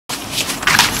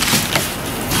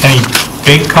Any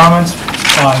big comments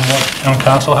on what town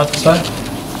council has to say?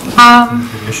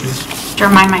 Big issues? To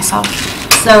remind myself.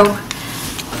 So,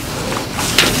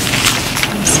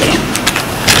 let's see.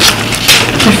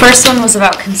 The first one was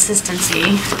about consistency,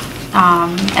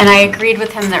 and I agreed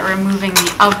with him that removing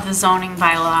the of the zoning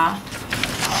bylaw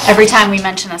every time we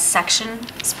mention a section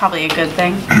is probably a good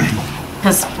thing,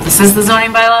 because this is the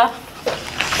zoning bylaw.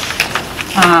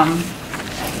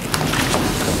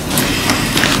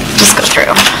 Just go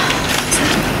through.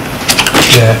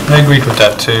 Yeah, I agreed with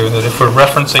that too, that if we're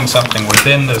referencing something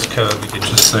within this code, we could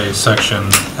just say section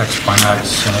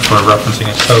X.X, and if we're referencing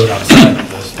a code outside of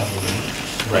this, then we would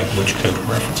write which code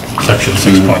we're referencing. Section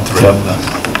 6.3 of the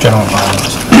general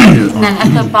bylaws. And then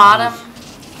at the bottom,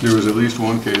 There was at least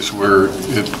one case where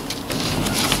it,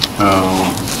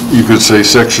 you could say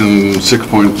section 6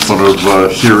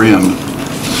 herein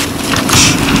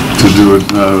to do a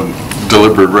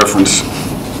deliberate reference.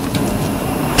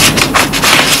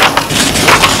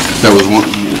 That was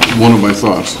one of my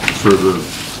thoughts for the...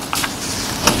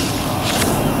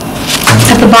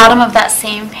 at the bottom of that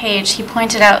same page, he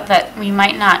pointed out that we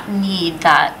might not need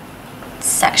that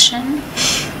section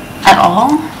at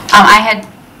all. I had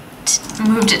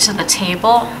moved it to the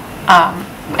table,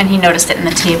 and he noticed it in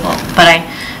the table, but I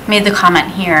made the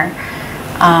comment here.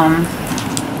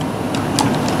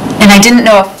 And I didn't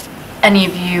know if any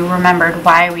of you remembered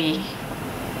why we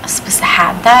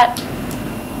had that.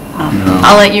 No.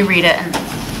 I'll let you read it. And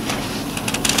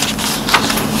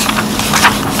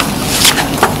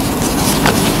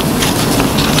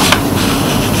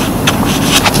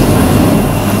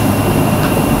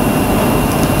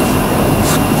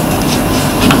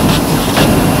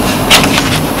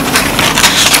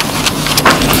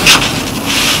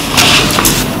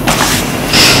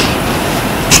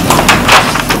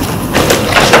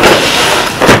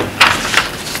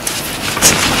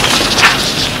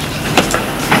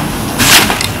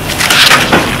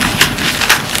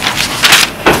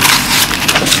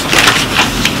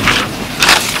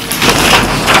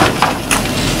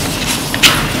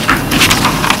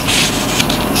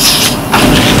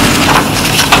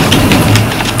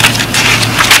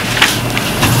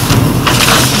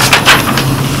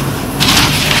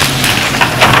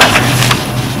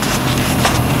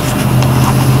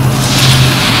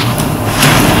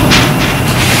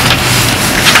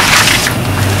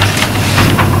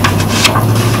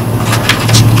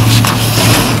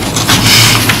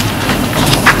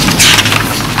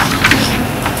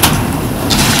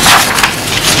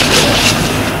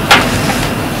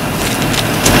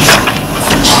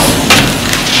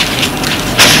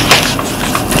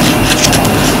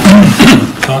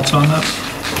Thoughts on that?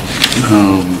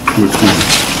 Which one?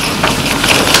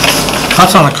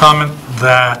 Thoughts on the comment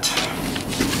that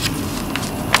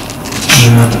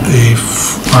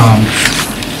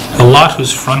a lot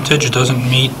whose frontage doesn't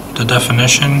meet the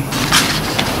definition,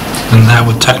 then that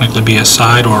would technically be a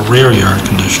side or rear yard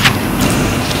condition.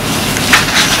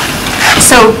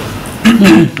 so,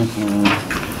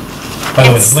 By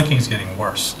the way, the blinking's getting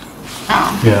worse.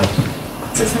 oh, Yeah.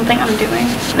 is this something I'm doing?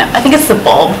 No, I think it's the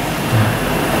bulb.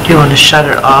 Do you want to shut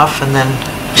it off and then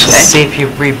Should I? see if you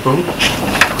reboot?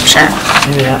 Sure,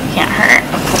 Maybe that. can't hurt.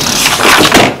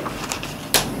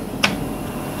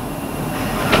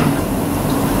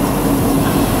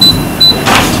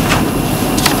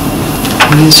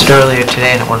 We used it earlier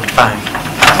today and it worked fine.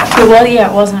 Well, yeah,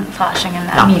 it wasn't flashing in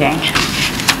that No. meeting.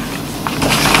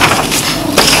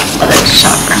 But it's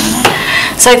shut for a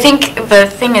minute. So I think the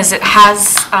thing is, it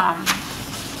has,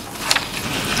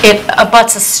 it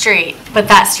abuts a street, but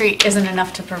that street isn't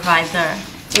enough to provide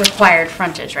the required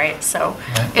frontage, right? So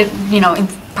it, it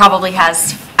probably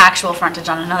has actual frontage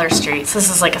on another street. So this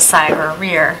is like a side or a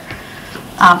rear.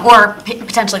 Or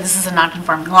potentially this is a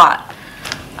non-conforming lot.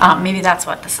 Maybe that's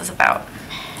what this is about.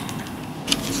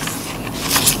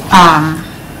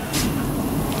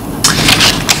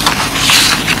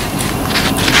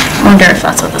 I wonder if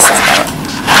that's what this is about.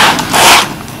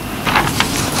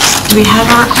 Do we have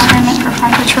a requirement for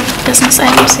frontage for business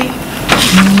IUC?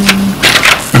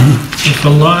 If a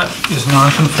lot is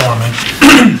non-conforming,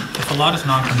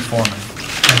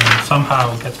 and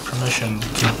somehow gets permission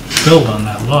to build on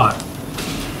that lot,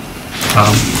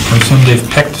 I assume they've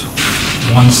picked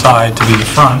one side to be the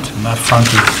front, and that front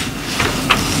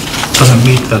doesn't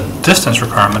meet the distance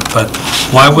requirement, but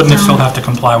why wouldn't it still have to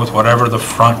comply with whatever the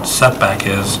front setback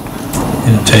is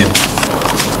in the table?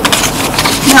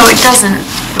 No, it doesn't.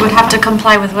 It would have to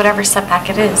comply with whatever setback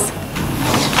it is.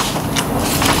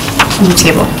 In the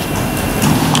table.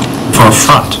 For a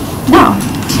front? No.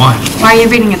 Why? Why are you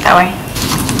reading it that way?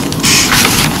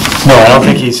 No, I don't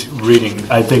think he's reading,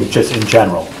 I think just in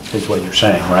general. is what you're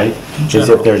saying, right? Is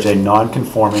general. if there's a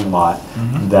non-conforming lot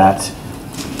that,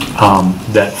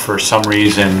 that for some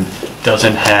reason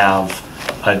doesn't have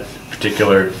a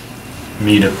particular,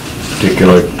 meet a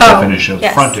particular definition of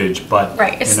yes. frontage, but.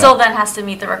 Right, it you still know, then has to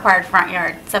meet the required front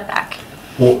yard setback.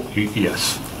 Well,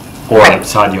 yes, or Right.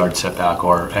 side yard setback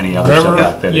or any other Whatever,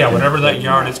 setback that. it yeah, can- whatever that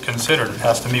yard is considered, it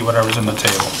has to meet whatever's in the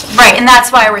table. Right, and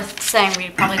that's why we're saying we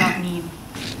probably don't need,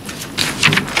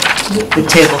 The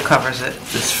table covers it.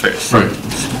 This first. Right.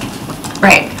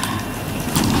 right,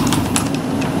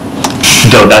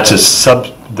 Though that's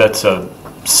a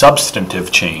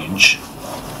substantive change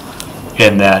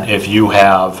in that if you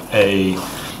have a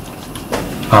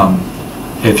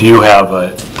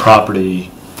property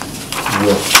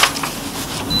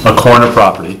with a corner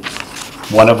property,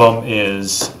 one of them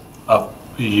is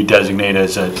you designate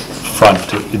as a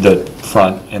the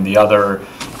front, and the other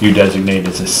you designate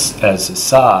as a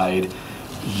side,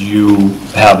 you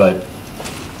have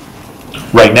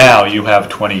right now you have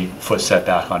 20-foot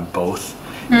setback on both.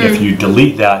 If you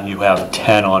delete that, you have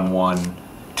 10 on one,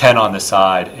 10 on the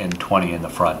side and 20 in the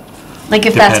front, like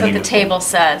if that's what the Depending- table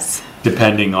says.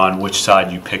 depending on which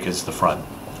side you pick as the front,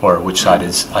 or which side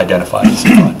is identified as the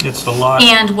front. It's the lot.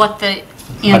 And what the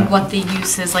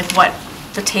use is, like what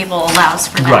the table allows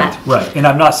for Right, that. right. And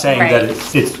I'm not saying that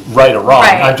Right. it's right or wrong.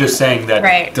 Right. I'm just saying that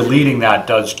Right. deleting that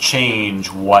does change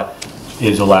what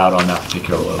is allowed on that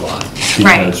particular lot.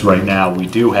 Right. Because right now, we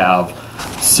do have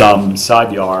some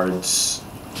side yards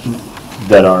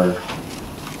that are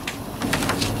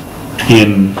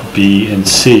in B and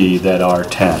C that are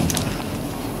 10,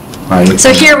 right?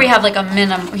 So here we have like a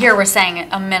minimum, here we're saying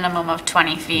a minimum of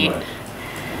 20 feet.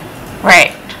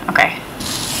 Right, okay.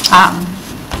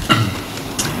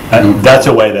 And that's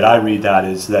a way that I read that,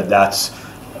 is that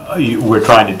we're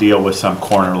trying to deal with some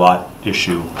corner lot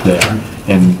issue there.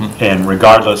 And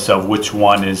regardless of which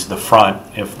one is the front,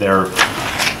 if they're,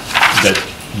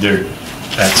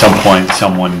 at some point,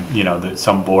 someone, that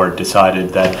some board decided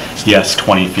that, yes,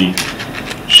 20 feet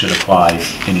should apply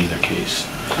in either case.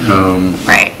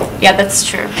 Right, yeah, that's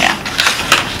true, yeah.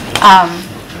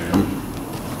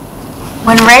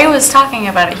 When Ray was talking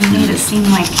about it, he made it seem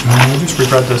like, We just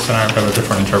read this and I've got a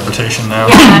different interpretation now.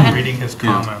 Yeah, and- Reading his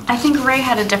comment. I think Ray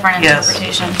had a different Yes.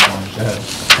 interpretation. Go ahead. I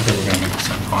think we're gonna make the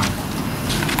same point.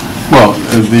 Well,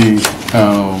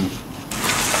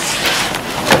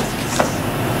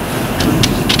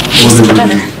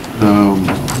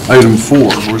 item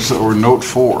 4, or note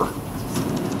 4,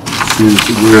 is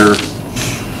where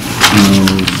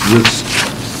this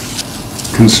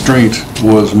constraint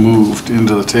was moved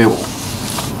into the table.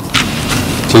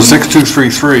 So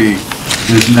 6233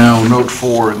 is now note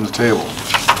 4 in the table.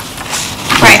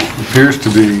 Right, Appears to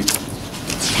be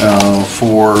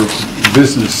for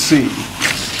business C.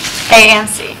 A and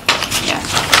C, yeah.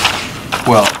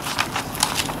 Well,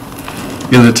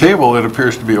 in the table, it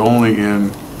appears to be only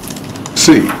in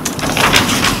C.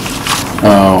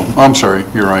 I'm sorry,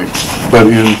 you're right. But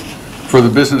for the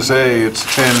business A, it's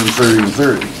 10 and 30 and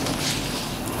 30.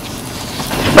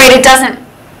 Right, it doesn't,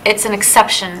 it's an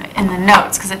exception in the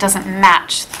notes because it doesn't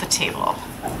match the table.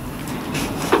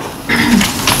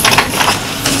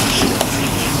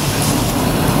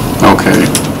 Okay.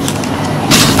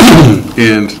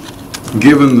 And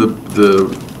given the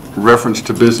reference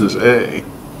to business A,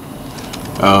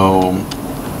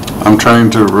 I'm trying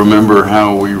to remember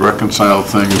how we reconcile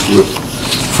things with,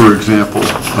 for example,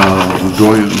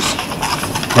 Doyen's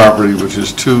property, which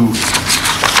is 2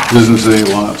 business A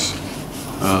lots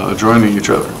adjoining each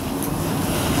other,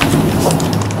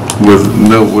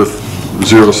 with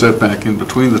 0 setback in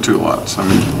between the 2 lots. I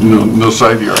mean, no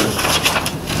side yard.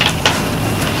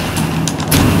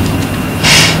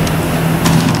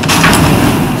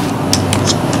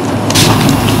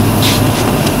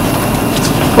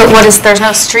 But there's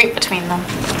no street between them.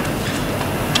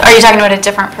 Are you talking about a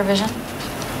different provision?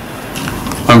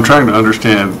 I'm trying to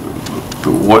understand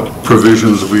what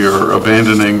provisions we are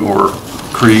abandoning or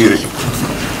creating.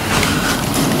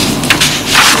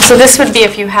 So this would be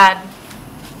if you had,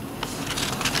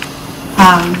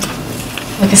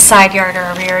 like a side yard or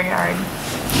a rear yard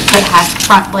that had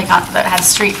that had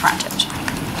street frontage.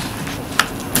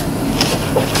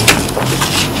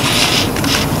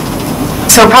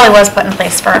 So it probably was put in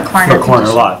place for a corner. For corner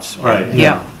condition. lots, right,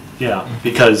 Yeah. yeah,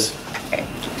 because Okay.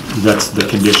 that's the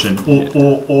condition,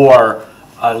 or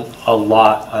a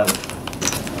lot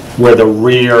where the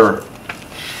rear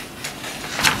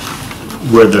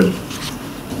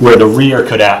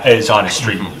is on a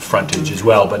street frontage as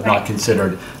well, but not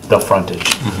considered the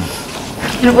frontage.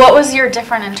 And what was your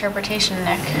different interpretation,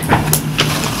 Nick?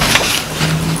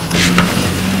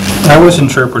 I was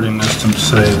interpreting this to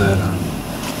say that,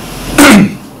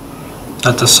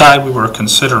 that the side we were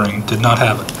considering did not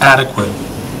have adequate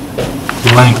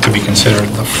length to be considered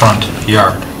the front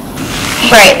yard.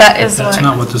 Right, that is what. That's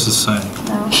not what this is saying.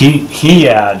 He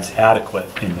adds adequate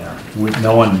in there, with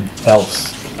no one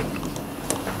else.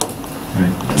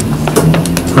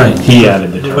 Right. He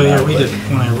added the The term way I read it,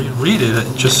 adequate. when I read it,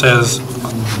 it just says,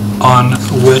 on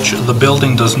which the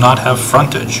building does not have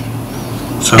frontage.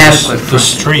 So Adequate the frontage.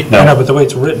 street, No. I know, but the way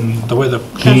it's written, the way the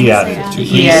He Doesn't added, say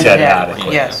he adequate. said He adds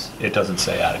adequate. yes. It doesn't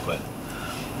say adequate.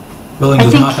 building I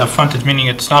does think- not have frontage, meaning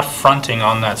it's not fronting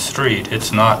on that street,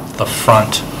 it's not the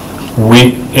front.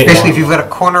 Basically, if you've got a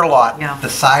corner lot, Yeah. the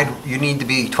side, you need to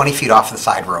be 20 feet off the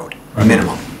side road,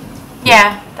 minimum.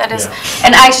 Yeah, that is, Yeah.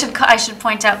 and I should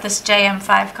point out this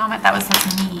JM5 comment, that was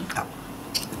like me.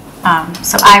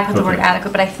 So I put the word Okay.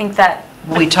 adequate, but I think that,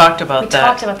 We talked about We that.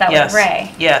 talked about that with Yes.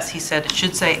 Ray. Yes, he said it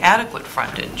should say adequate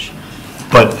frontage.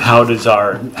 But how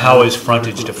is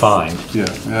frontage defined? Yeah,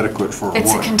 adequate for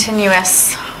it's a what?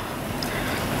 continuous,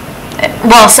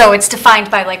 well, so it's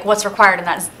defined by like what's required in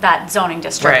that zoning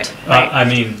district. Right. I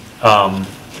mean,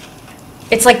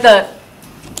 It's like the,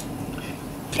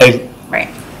 a- right,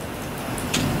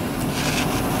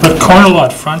 But corner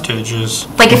lot frontage is,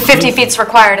 like if 50 feet's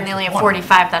required and they only have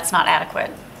 45, that's not adequate.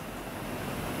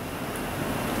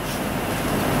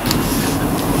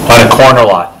 on a corner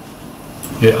lot,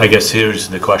 yeah, I guess here's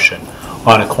the question.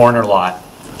 On a corner lot,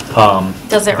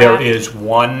 Does it there wrap? is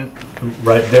one,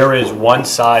 right, there is one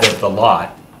side of the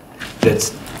lot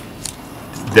that's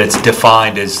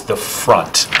defined as the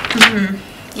front,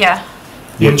 Yeah,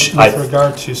 which with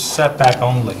regard to setback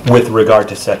only. with regard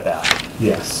to setback,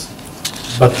 yes.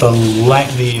 But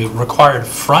the required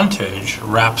frontage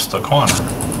wraps the corner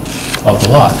of the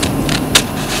lot.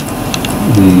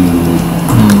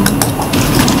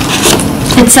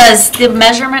 it says, the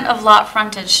measurement of lot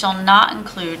frontage shall not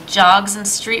include jogs and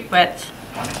street width,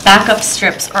 backup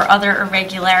strips, or other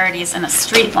irregularities in a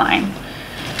street line.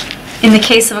 In the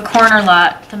case of a corner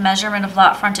lot, the measurement of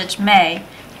lot frontage may,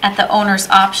 at the owner's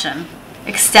option,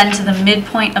 extend to the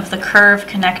midpoint of the curve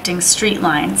connecting street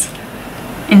lines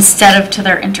instead of to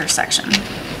their intersection.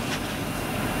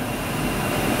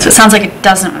 So it sounds like it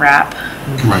doesn't wrap.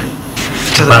 Right.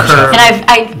 To the curve.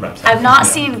 And I've not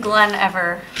seen Glenn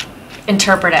ever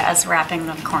interpret it as wrapping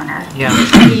the corner. Yeah.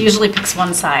 He usually picks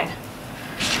one side.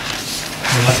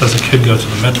 Well, that says it could go to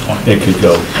the midpoint. It could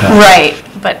go Right,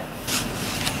 but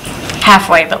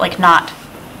halfway, but like not,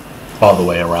 all the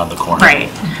way around the corner. right.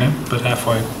 Okay, but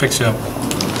halfway, picks you up.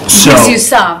 Gives you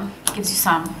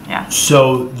some, yeah.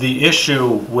 So the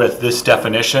issue with this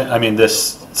definition, I mean,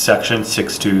 this section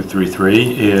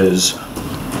 6233 is,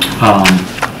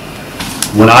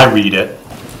 when I read it,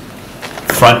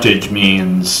 frontage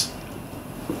means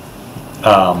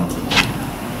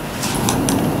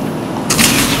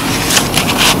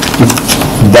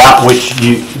that which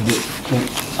you,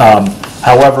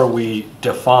 however we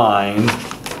define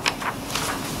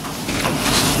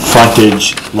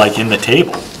frontage, like in the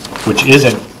table, which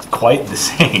isn't quite the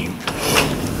same,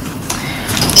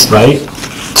 right?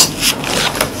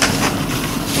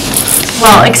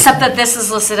 Well, except that this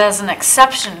is listed as an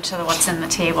exception to what's in the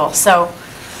table, so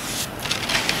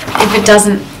if it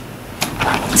doesn't,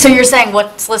 so you're saying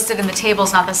what's listed in the table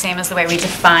is not the same as the way we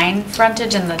define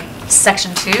frontage in the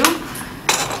section 2?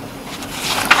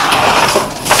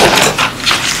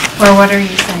 Or what are you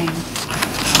saying?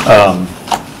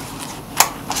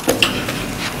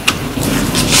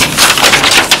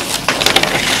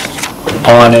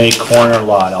 On a corner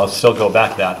lot, I'll still go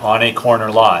back to that, on a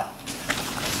corner lot,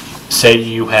 say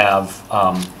you have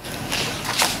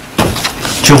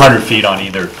 200 feet on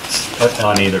either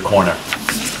corner.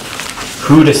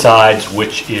 Who decides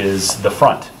which is the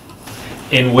front?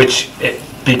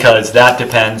 Because that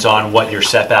depends on what your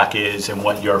setback is and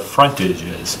what your frontage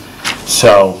is.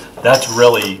 So that's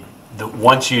really,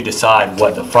 once you decide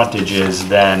what the frontage is,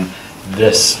 then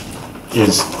this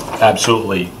is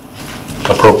absolutely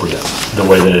appropriate, the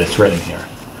way that it's written here.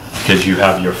 Because you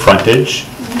have your frontage,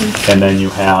 and then you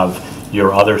have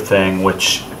your other thing,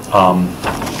 which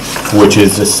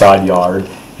is the side yard.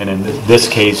 And in this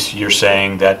case, you're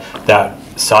saying that that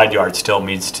side yard still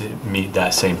needs to meet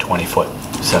that same 20-foot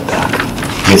setback.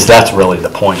 Because that's really the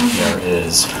point here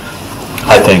is,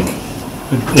 I think,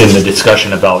 in the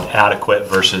discussion about adequate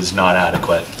versus not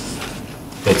adequate,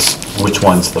 it's which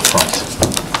one's the front.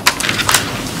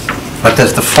 But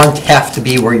does the front have to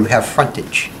be where you have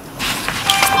frontage?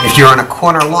 If you're on a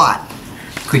corner lot,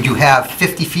 could you have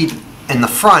 50 feet in the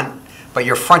front, but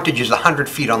your frontage is 100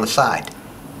 feet on the side?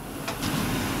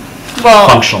 Well,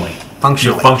 Functionally.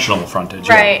 Functionally. Your functional frontage.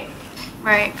 yeah. right,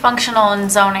 Right, functional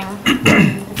and zoning.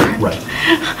 Right.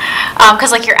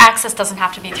 Because like your access doesn't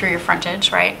have to be through your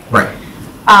frontage, right? Right.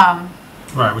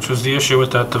 Right, which was the issue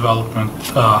with that development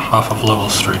off of Level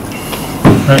Street.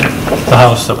 Right, the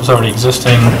house that was already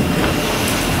existing.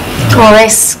 Well, they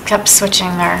kept switching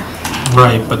their,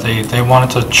 Right, but they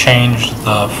wanted to change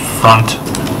the front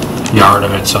yard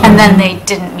of it, so. and then they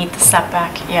didn't meet the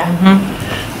setback, yeah.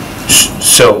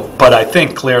 So, but I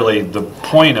think clearly the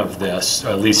point of this, or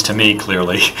at least to me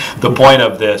clearly, the point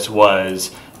of this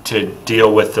was to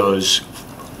deal with those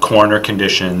corner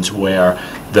conditions where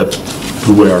the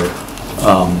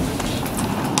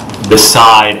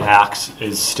side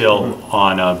is still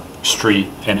on a street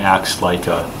and acts like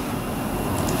a,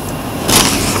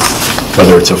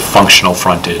 whether it's a functional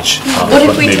frontage. What if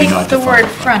but we maybe take not the defined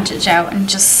word frontage out and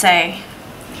just say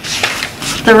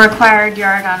the required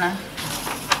yard on a,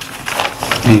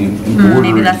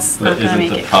 maybe that's not But gonna isn't make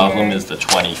the it problem clear. is the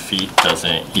 20 feet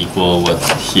doesn't equal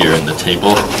what's here in the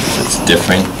table? It's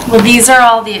different? Well, these are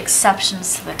all the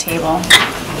exceptions to the table.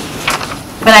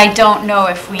 But I don't know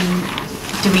if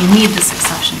do we need this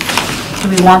exception? Do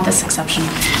we want this exception?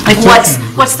 Like,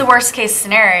 what's the worst case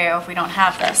scenario if we don't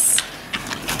have this?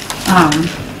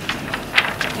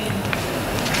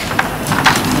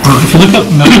 Well, if you look up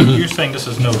note, you're saying this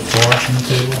is note 4 in the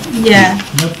table? Yeah.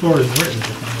 Note 4 is written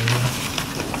differently.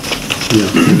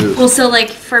 Yeah, it is. Well, so like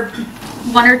for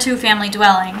 1 or 2 family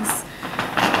dwellings,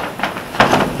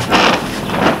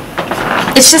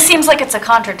 it just seems like it's a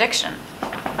contradiction.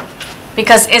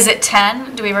 Because is it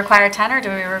 10? Do we require 10 or do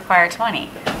we require 20?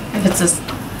 If it's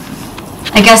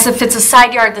I guess if it's a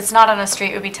side yard that's not on a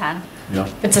street, it would be 10. Yeah.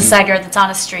 If it's a side yard that's on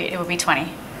a street, it would be 20.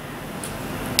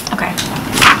 Okay.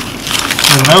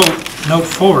 The note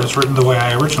 4 is written the way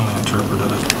I originally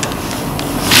interpreted it.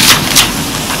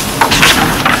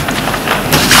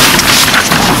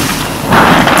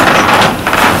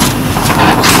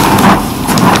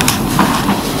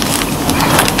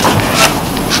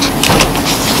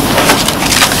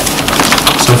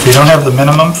 So if you don't have the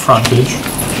minimum frontage,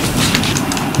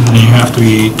 then you have to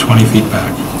be 20 feet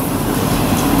back.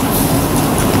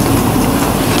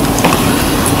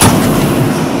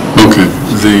 Okay,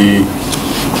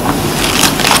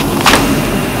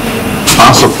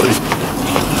 possibly,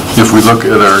 if we look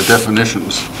at our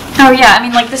definitions, Oh yeah, I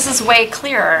mean like this is way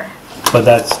clearer. But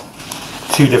that's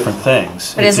two different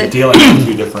things. But is It's it- dealing with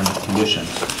two different conditions.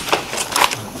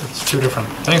 It's two different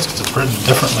things because it's written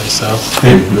differently, so.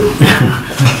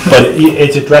 But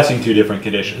it's addressing two different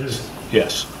conditions,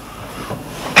 yes.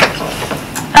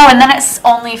 Oh, and then it's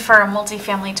only for a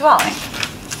multifamily dwelling.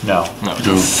 No. No,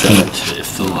 except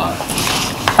if the lot.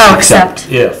 Oh, except,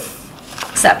 if.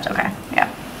 okay, yeah.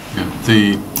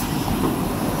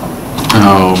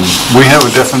 we have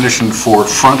a definition for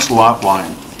front lot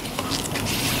line,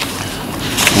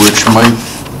 which might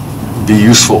be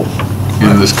useful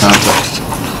in this context.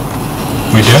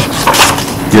 We do?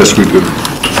 Yes, we do.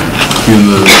 In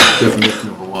the definition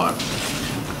of a lot,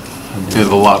 in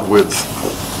the lot width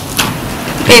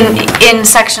In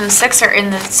section 6 or in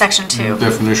the section 2?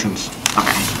 definitions.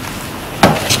 Okay.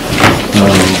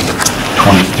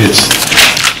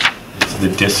 It's the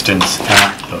distance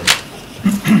at the,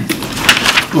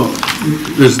 Well,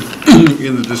 there's,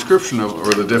 in the description of,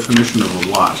 or the definition of a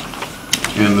lot,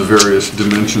 and the various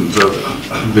dimensions of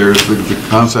it, there's the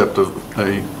concept of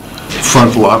a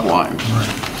front lot line,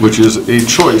 which is a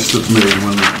choice that's made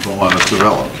when the lot is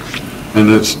developed. And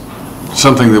it's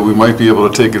something that we might be able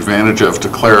to take advantage of to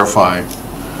clarify,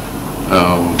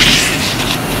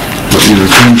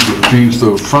 change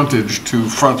the frontage to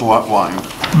front lot line.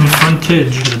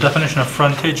 Frontage, the definition of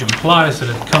frontage implies that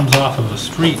it comes off of a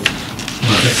street.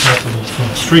 It's accessible from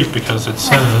a street because it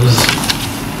says,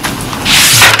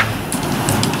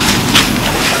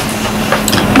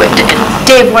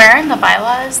 Dave, where in the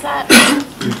bylaw is that?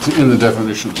 It's in the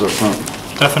definitions up front.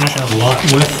 definition of lot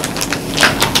width.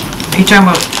 Are you talking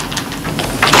about,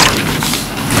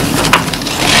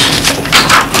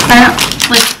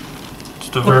 Like, It's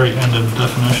the very end of the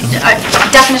definition.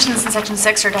 definitions in section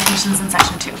 6 or definitions in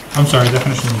section 2? I'm sorry,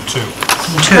 definition 2.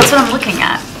 That's what I'm looking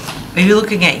at. are you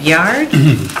looking at yard?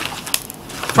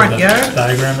 Front Where that yard?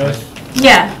 Diagram is.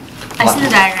 Yeah, I see the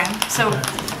diagram, so,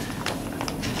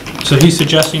 So he's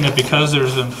suggesting that because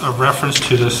there's a reference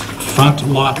to this front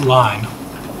lot line,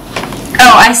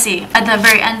 oh, I see, at the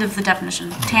very end of the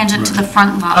definition, tangent to the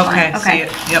front lot Okay, line. see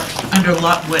it, yep, under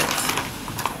lot width.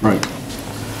 Right.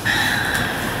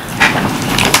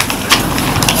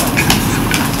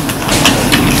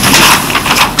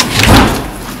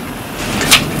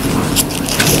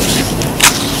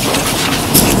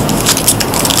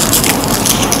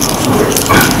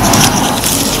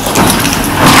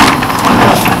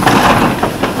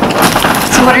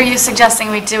 So what are you suggesting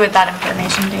we do with that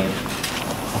information, Dave?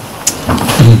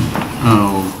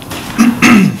 Oh.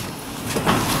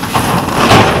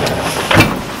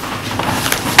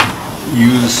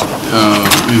 Use,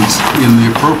 in the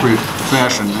appropriate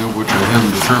fashion, which I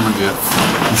haven't determined yet,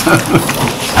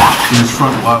 use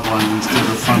front lot line instead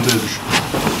of frontage.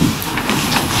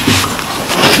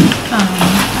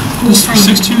 This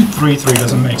 6233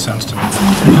 doesn't make sense to me,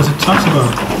 because it talks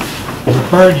about the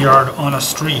required yard on a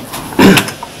street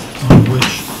on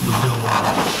which the building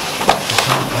does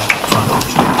not have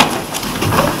frontage.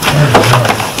 Required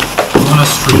yard on a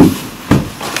street.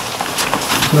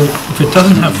 So if it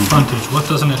doesn't have frontage, what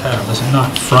doesn't it have? Does it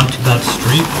not front that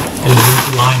street? Is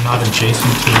the line not adjacent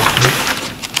to the street?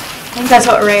 I think that's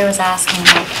what Ray was asking,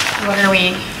 like, what are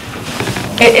we,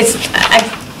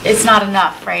 it's not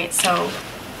enough, right, so.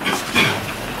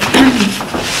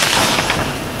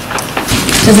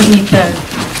 Doesn't meet the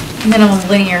minimum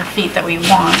linear feet that we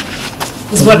want.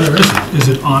 Where is it? Is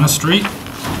it on a street?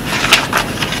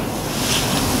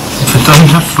 If it doesn't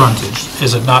have frontage,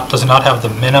 does it not have the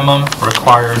minimum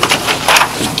required,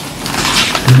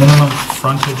 minimum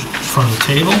frontage from the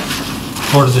table?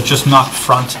 Or does it just not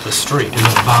front the street? Is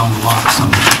it bound lot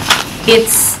somewhere?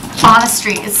 It's on a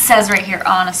street, it says right here,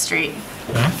 on a street.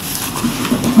 Okay.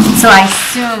 So I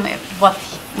assume what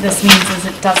this means is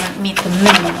it doesn't meet the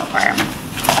minimum requirement.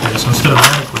 Okay, so instead of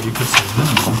adequate, you could say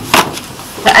minimum.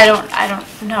 But I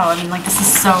don't know, I mean, like, this is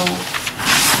so,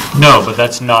 No, but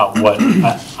that's not what,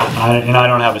 and I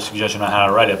don't have a suggestion on how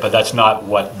to write it, but that's not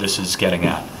what this is getting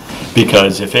at.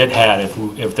 Because if it had,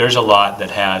 if there's a lot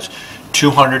that has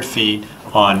 200 feet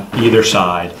on either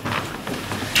side,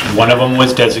 one of them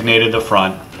was designated the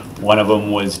front, one of them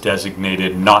was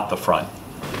designated not the front,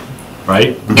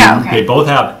 right? yeah, okay. They both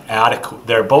have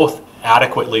they're both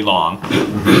adequately long,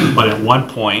 but at one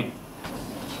point,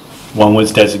 one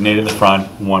was designated the front,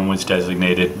 one was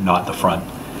designated not the front.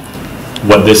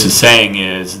 What this is saying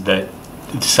is that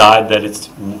the side that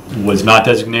was not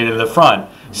designated the front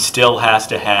still has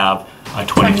to have a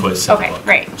 20-foot setback. Okay,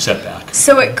 right. Setback.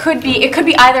 So it could be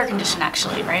either condition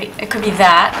actually, right? It could be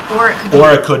that, or it could be.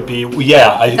 Or it could be,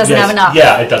 yeah. Doesn't have enough.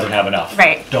 Yeah, it doesn't have enough.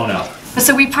 Right. Don't know.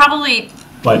 So we probably,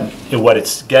 But what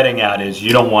it's getting at is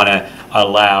you don't want to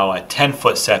allow a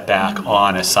 10-foot setback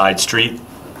on a side street.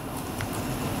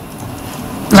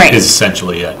 right, Is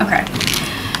essentially it. okay.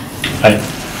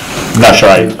 I'm not sure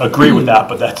I agree with that,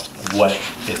 but that's what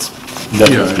that's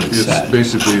Yeah, what's being said. it's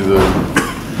basically the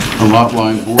lot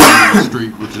line bordering the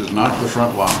street, which is not the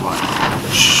front lot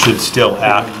line. Should still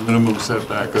have Minimum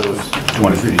setback of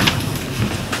 20 feet.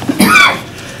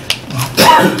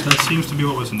 That seems to be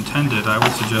what was intended. I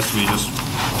would suggest we just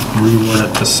reword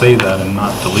it to say that and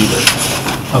not delete it.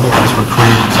 Otherwise, we're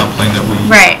creating something that we...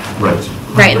 Right,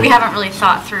 Right. we haven't really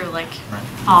thought through like Right.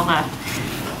 all the,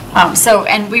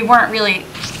 and we weren't really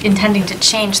intending to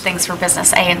change things for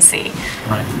business A and C.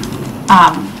 Right.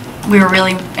 We were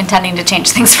really intending to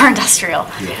change things for industrial.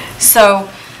 So,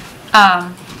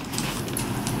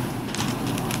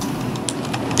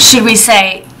 should we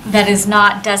say that is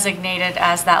not designated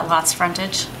as that lot's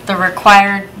frontage? The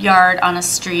required yard on a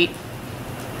street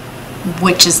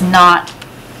which is not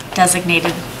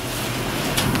designated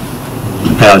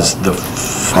As the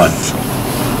front.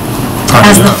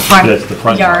 as the That's the front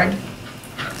front yard.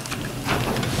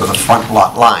 Or the front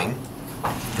lot line,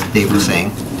 that Dave was saying.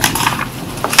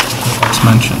 That's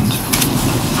mentioned.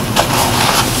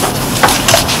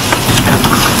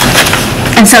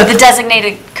 And so the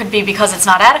designated could be because it's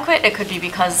not adequate, it could be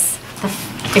because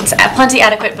it's plenty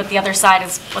adequate, but the other side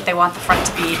is what they want the front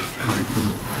to be.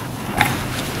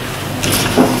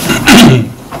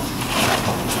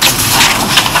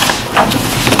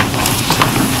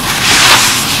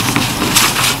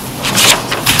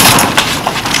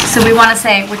 So we want to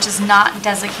say, which is not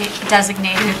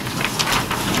designated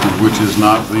which is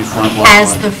not the front lot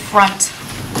as line. the front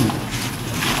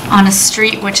on a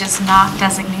street which is not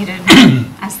designated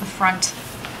as the front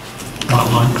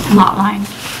Lot line. lot line.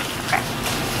 Okay.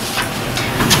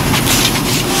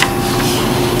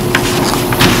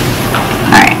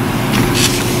 All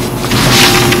right.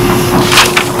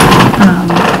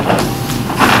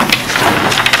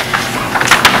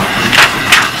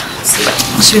 Let's see.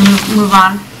 Should we move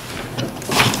on?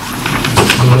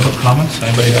 Any other comments?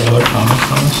 Anybody have other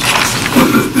comments on this?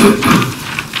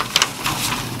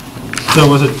 So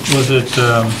was it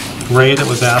Ray that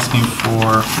was asking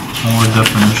for more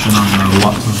definition on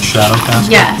the shadow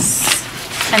cast? Yes.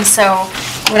 And so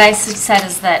what I said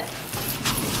is that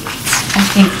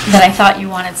I thought you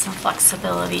wanted some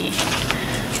flexibility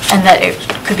and that it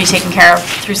could be taken care of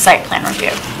through site plan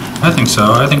review. I think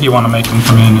so. I think you want to make them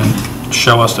come in and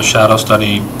show us the shadow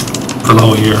study for the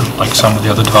whole year, like some of the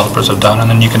other developers have done, and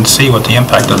then you can see what the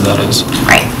impact of that is.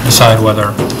 Right. Decide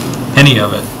whether any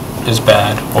of it is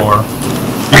bad, or,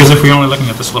 because if we're only looking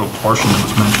at this little portion that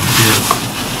was mentioned here,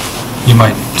 you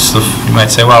might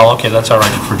say, well, okay, that's all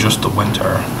right for just the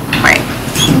winter. Right.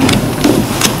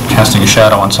 Casting a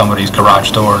shadow on somebody's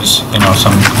garage doors, you know,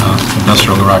 some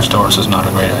industrial garage doors is not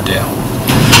a great idea.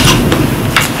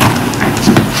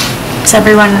 Is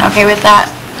everyone okay with that?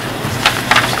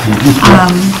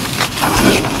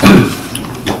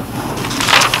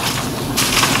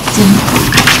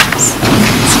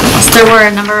 There were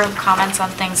a number of comments on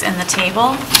things in the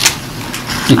table.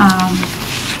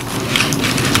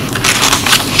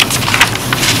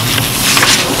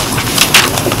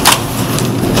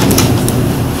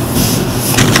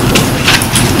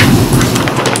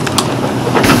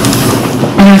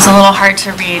 And it's a little hard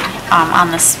to read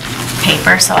on this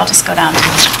paper, so I'll just go down to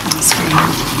on the screen.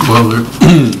 Well,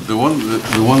 the one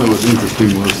that was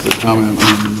interesting was the comment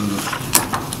on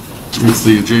if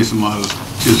the adjacent lot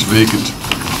is vacant.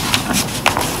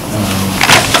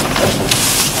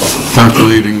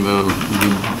 Calculating the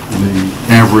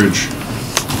average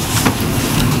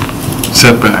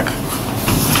setback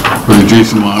for the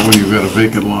adjacent lot when you've got a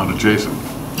vacant lot adjacent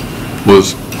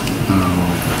was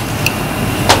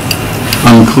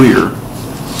unclear,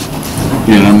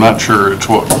 and I'm not sure it's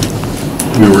what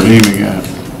we were aiming at.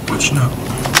 Which note?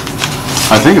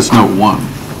 I think it's note 1.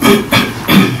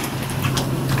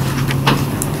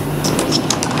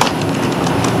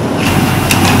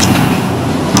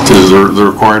 It says the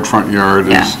required front yard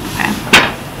is Yeah,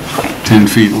 10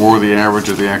 feet or the average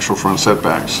of the actual front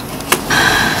setbacks.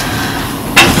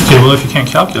 Okay, well, if you can't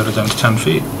calculate it, then it's 10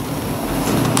 feet.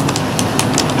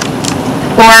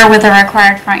 Or with a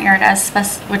required front yard as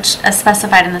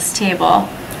specified in this table.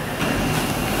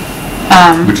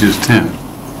 Which is 10.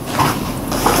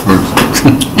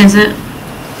 Is it?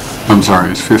 I'm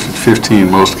sorry, it's 15 in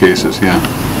most cases, yeah.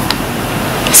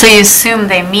 So you assume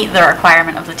they meet the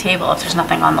requirement of the table if there's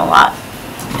nothing on the lot.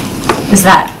 Is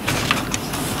that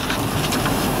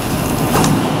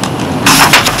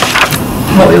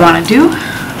what we want to do?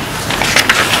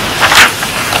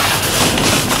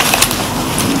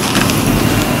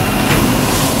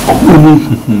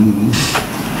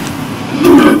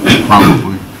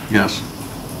 Probably, yes.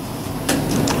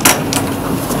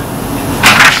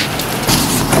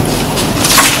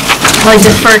 Well, I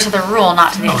defer to the rule,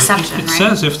 not to the No, exception, it right?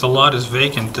 says if the lot is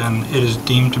vacant, then it is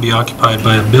deemed to be occupied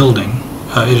by a building.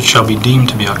 It shall be deemed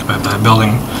to be occupied by a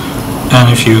building. And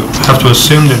if you have to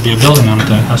assume there'd be a building on it,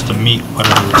 then it has to meet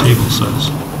whatever the table says.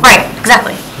 Right,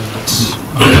 exactly. That's,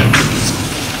 okay.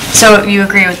 So you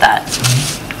agree with that?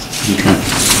 Okay.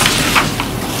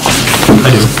 I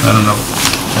do. I don't know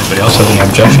if anybody else has any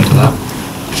objection to that.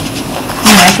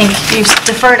 No, I think you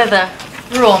defer to the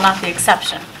rule, not the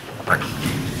exception.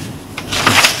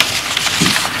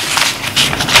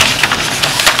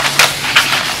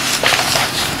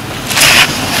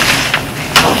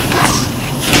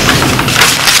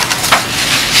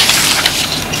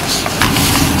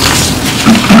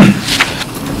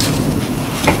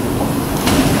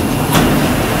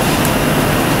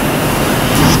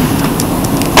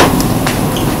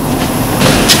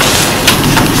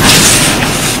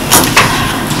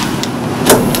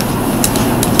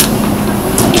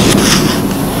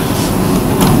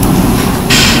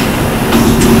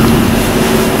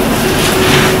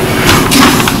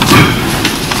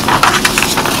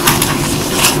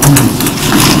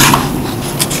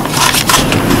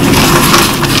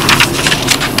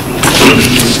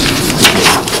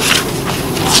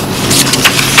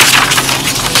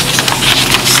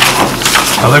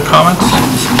 Other comments? Do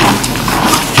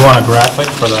you want a graphic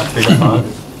for that big lot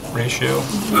ratio?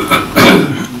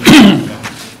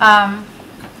 I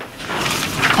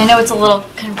know it's a little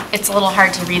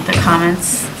hard to read the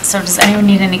comments, so does anyone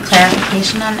need any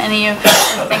clarification on any of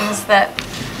the things that...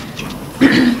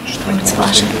 Oh, it's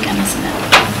flashing again, isn't it?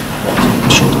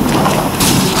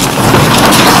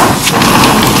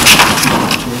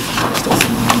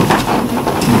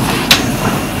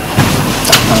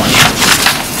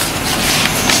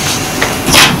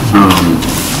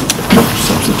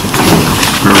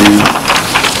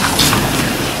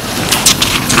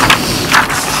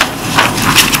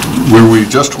 Where we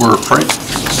just were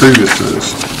previous to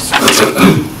this,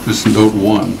 this note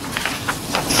 1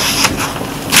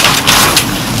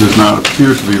 does not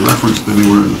appear to be referenced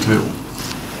anywhere in the table.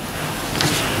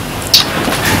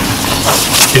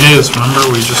 It is, remember,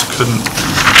 we just couldn't,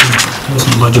 it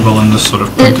wasn't legible in this sort of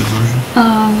printed version.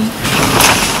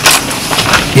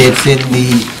 It's in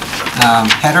the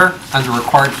header under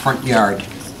required front yard.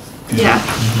 Yeah.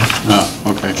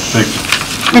 Okay, thank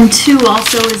you. And 2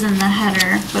 also is in the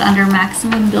header, but under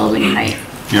maximum building height.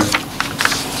 Yep.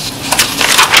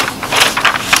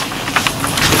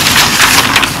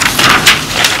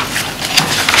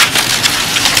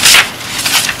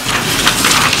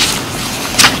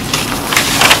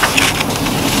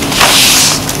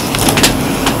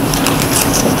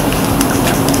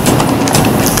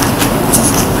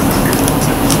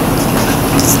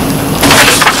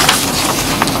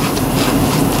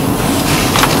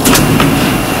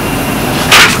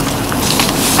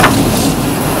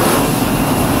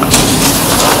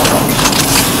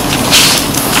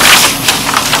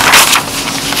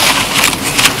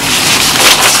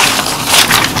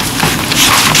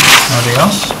 Anything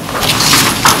else?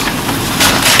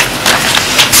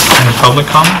 Any public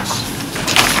comments?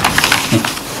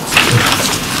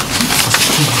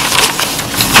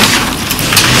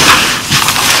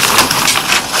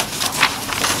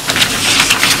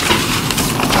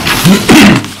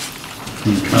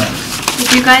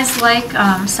 If you guys like,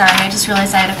 sorry, I just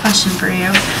realized I had a question for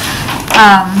you.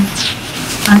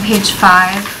 On page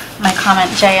 5, my comment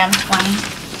JM20.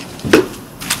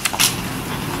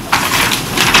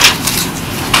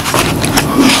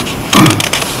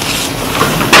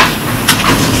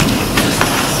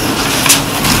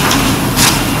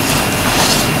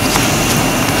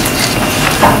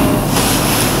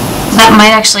 That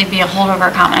might actually be a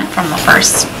holdover comment from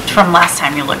from last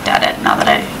time you looked at it, now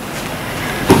that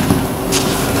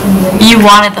you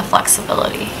wanted the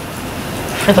flexibility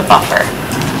for the buffer.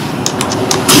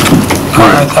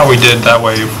 I thought we did that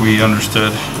way if we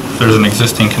understood if there's an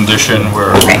existing condition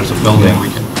where there's a building, we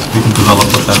can develop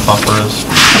what that buffer is.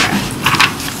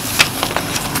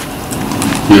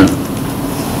 Yeah.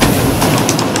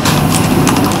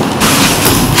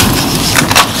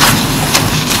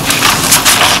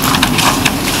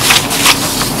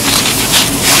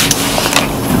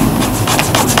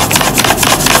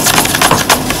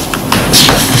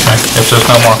 If there's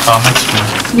no more comments,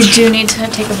 We do need to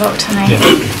take a vote tonight.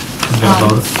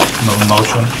 no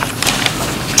motion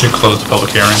to close the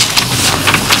public hearing.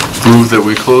 Move that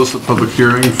we close the public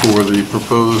hearing for the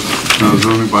proposed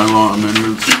zoning bylaw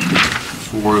amendments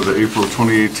for the April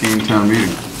 2018 town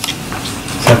meeting.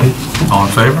 Second. All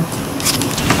in favor?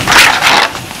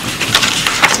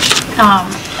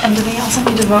 And do they also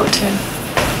need to vote to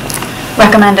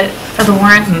recommend it for the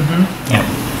warrant? Yeah.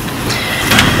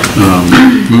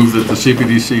 Move that the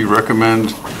CPDC recommend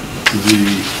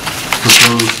the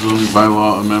proposed zoning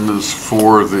bylaw amendments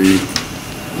for the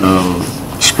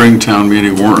spring town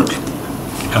meeting warrant.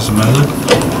 As amended?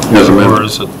 As amended. Or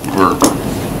is it? Or,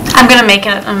 I'm going to make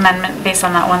an amendment based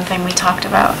on that one thing we talked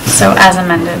about. So as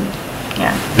amended,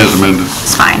 yeah. as amended.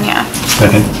 It's fine, yeah.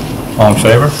 Second. All in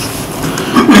favor?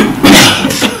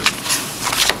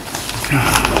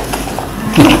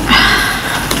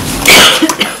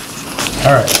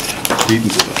 All right.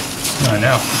 I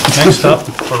know. Next up,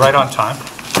 we're right on time.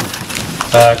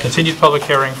 Continued public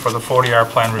hearing for the 40R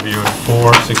plan review at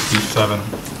 467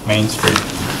 Main Street,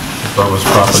 Bovis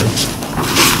property.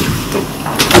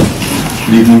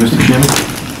 Good evening, Mr. Chairman.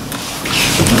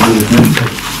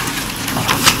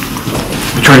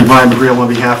 Attorney Brian McGreal on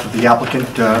behalf of the applicant,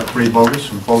 Ray Bogus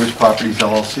from Bogus Properties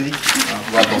LLC.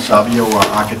 Rob Del Savio, our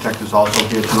architect, is also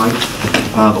here tonight.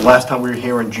 The last time we were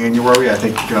here in January, I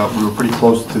think we were pretty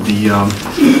close to the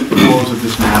close of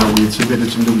this matter. We had submitted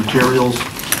some new materials,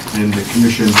 and the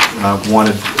commission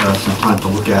wanted some time to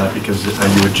look at it because you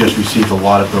had just received a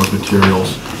lot of those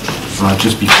materials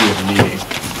just before the meeting.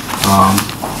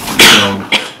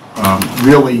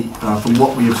 Really, from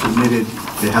what we have submitted,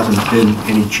 there hasn't been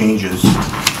any changes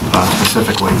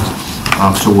specifically.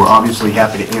 So we're obviously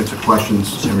happy to answer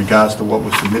questions in regards to what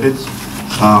was submitted.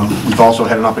 We've also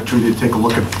had an opportunity to take a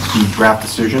look at the draft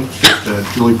decision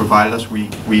that Julie provided us. We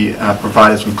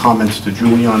provided some comments to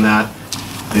Julie on that,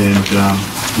 and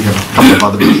we have a couple of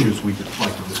other issues we would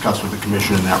like to discuss with the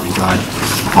commission in that regard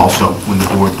also when the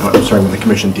board, when the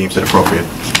commission deems it appropriate.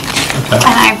 Okay.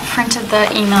 And I printed the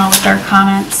email with our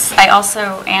comments. I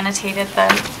also annotated the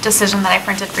decision that I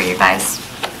printed for you guys,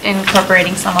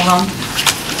 incorporating some of them.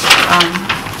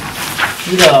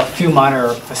 We got a few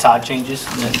minor facade changes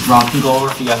that Ron can go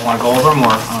over if you guys want to go over them,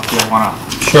 or if you guys want to.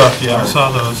 Sure, yeah, I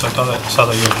saw those. I saw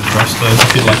that you had addressed those,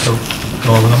 if you'd like to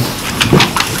go over them.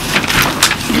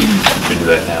 Can we do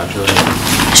that now, Julie?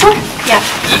 Sure, yeah.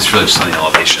 It's really just on the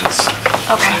elevations.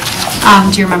 Okay.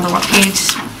 Do you remember what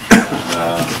page?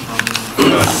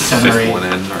 7 or 8. 6-1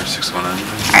 in or 6-1 in.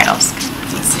 All right, let's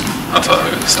see. I'll tell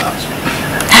you when to stop.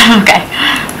 Okay.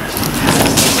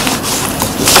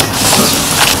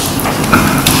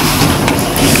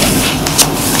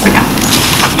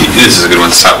 This is a good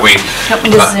one, so we, Want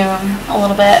me to zoom a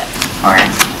little bit, or?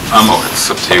 it's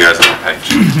up to you guys on the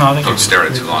page. No, I think Don't it's- stare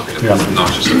at it too long, it's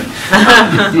nauseous.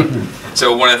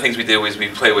 So one of the things we did was we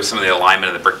played with some of the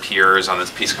alignment of the brick piers on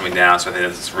this piece coming down, so I think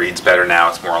this reads better now,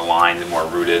 it's more aligned and more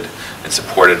rooted and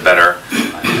supported better.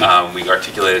 We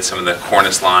articulated some of the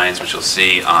cornice lines, which you'll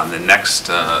see on the next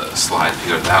slide, if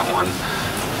you go to that one.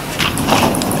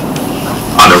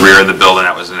 On the rear of the building,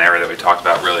 that was an area that we talked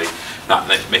about, really not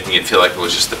making it feel like it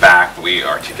was just the back. We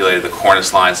articulated the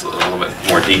cornice lines a little bit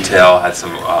more detail, had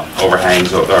some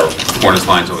overhangs or cornice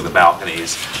lines over the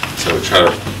balconies. So we try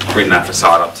to bring that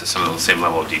facade up to some of the same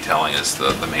level of detailing as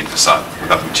the main facade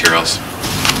without the materials.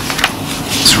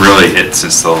 It's really hit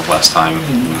since the last time.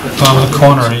 On the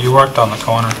corner, you worked on the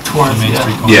corner. The Main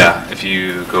Street corner. Yeah, if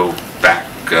you go back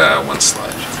one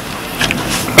slide.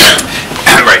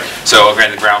 Right, so again,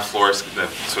 the ground floor is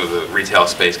sort of the retail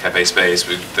space, cafe space,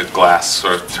 the glass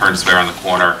sort of turns there on the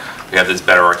corner. We have this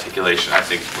better articulation, I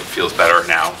think it feels better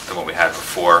now than what we had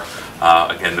before.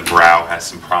 Again, the brow has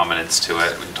some prominence to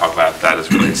it. We can talk about that as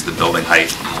it relates to the building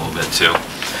height a little bit too.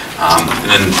 And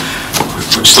then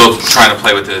we're still trying to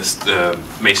play with the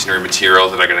masonry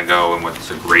materials that are going to go in what's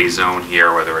the gray zone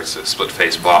here, whether it's a split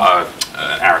face block,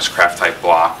 an Aristcraft type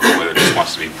block, or whether it just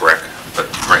wants to be brick. But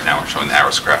right now we're showing the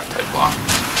Aristcraft type block.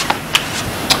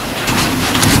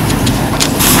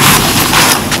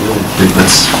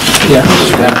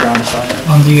 Background side.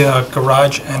 On the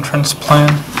garage entrance plan,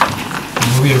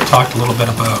 we have talked a little bit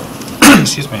about,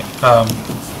 excuse me,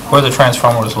 where the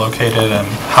transformer was located and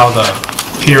how the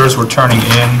piers were turning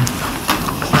in.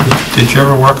 Did you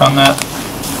ever work on that?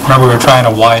 Remember, we were trying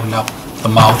to widen up the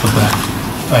mouth of that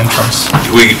entrance.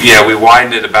 We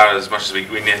widened it about as much as we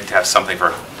needed to have something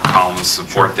for column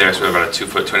support there, so we have about a 2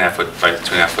 foot, 2.5 foot by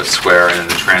 2.5 foot square, and then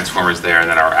the transformers there, and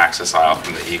then our access aisle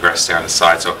from the egress there on the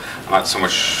side. So I'm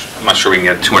not sure we can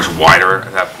get too much wider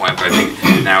at that point, but I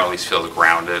think now at least feels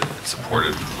grounded and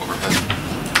supported overhead.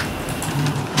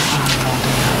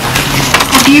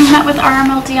 Have you met with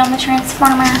RMLD on the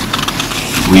transformer?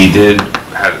 We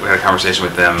had a conversation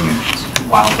with them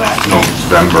While back.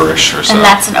 November-ish or so. And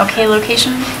that's an okay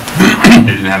location? They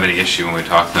didn't have any issue when we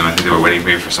talked to them. I think they were waiting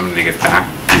maybe for somebody to get back.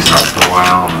 He's out for a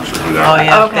while. I'm not sure who that Oh, is.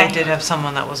 yeah, Okay. they did have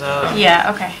someone that was out.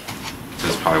 Yeah, okay. So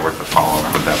it's probably worth a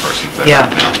follow-up with that person. if they Yeah.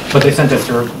 don't know. But they sent us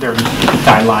their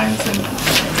guidelines and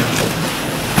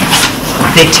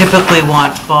They typically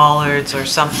want bollards or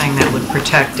something that would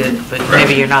protect it, but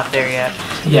maybe you're not there yet.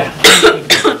 yeah.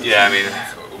 Yeah, I mean,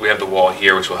 we have the wall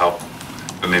here, which will help,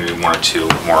 but maybe 1 or 2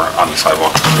 more on the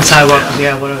sidewalk. The sidewalk,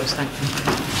 yeah, what I was thinking.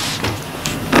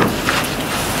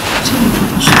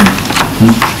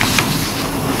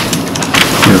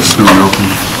 Yeah, snow and open.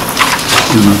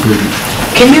 In the big.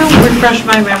 Can you refresh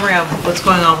my memory of what's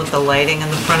going on with the lighting in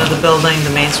the front of the building, the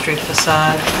Main Street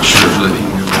facade? Sure, really, you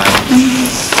can do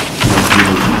that.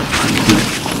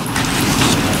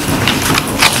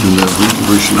 And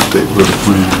we should update with a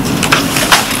plan.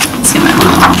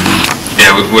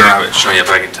 Yeah, we don't have it showing yet,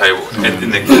 but I can tell you,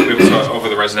 over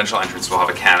the residential entrance, we'll have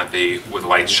a canopy with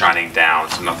lights shining down,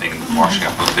 so nothing washing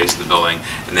up on the face of the building.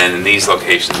 And then in these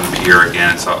locations, here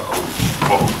again, it's a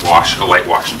light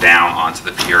wash down onto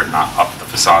the pier, not up the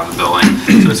facade of the building.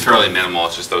 So it's fairly minimal,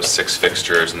 it's just those 6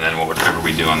 fixtures, and then whatever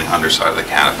we do on the underside of the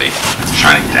canopy,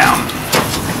 shining down.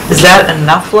 Is that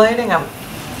enough lighting?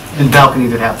 And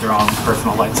balconies that have their own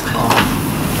personal lights as well.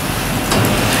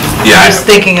 Yeah, I'm just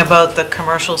thinking about the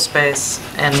commercial space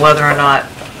and whether or not,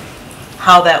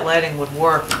 how that lighting would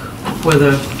work for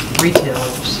the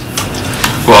retailers.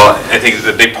 well, I think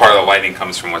the big part of the lighting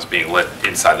comes from what's being lit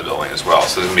inside the building as well.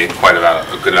 So there's going to be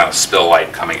a good amount of spill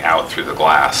light coming out through the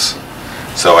glass.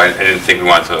 So I didn't think we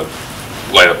wanted to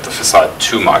light up the facade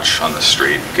too much on the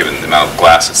street, given the amount of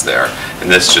glass that's there. And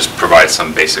this just provides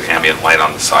some basic ambient light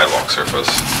on the sidewalk surface.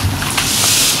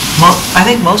 I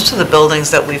think most of the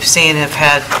buildings that we've seen have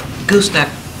had gooseneck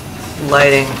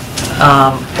lighting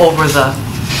over the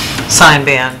sign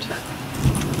band.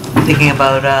 Thinking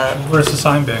about, Where's the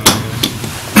sign being?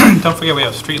 Don't forget we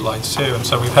have street lights too, and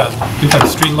so we've had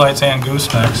street lights and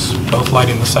goosenecks both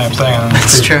lighting the same thing, and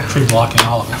That's true. tree blocking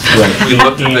all of it. We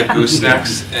looked at the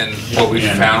goosenecks, and what we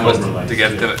found was to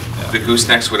get the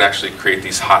goosenecks would actually create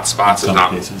these hot spots and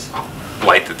not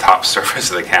light the top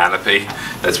surface of the canopy.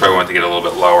 That's why we wanted to get a little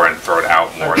bit lower and throw it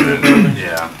out more than,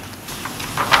 yeah.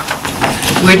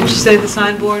 where did you say the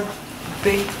signboard would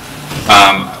be?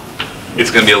 It's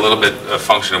going to be a little bit a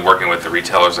function of working with the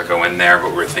retailers that go in there,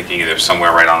 but we're thinking either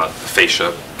somewhere right on the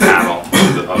fascia panel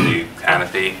of the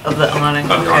canopy. Of the awning,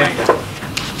 Of the okay.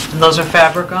 awning. And those are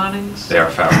fabric awnings? They are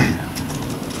fabric.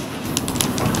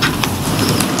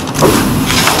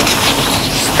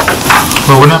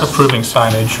 Well, we're not approving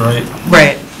signage, right?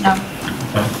 Right. No.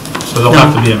 Okay. So there'll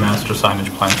have to be a master signage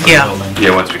plan for the Yeah. building.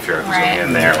 Yeah, once we figure out who's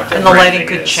in there, what their And the lighting branding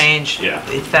could is. change Yeah.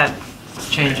 if that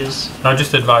changes. I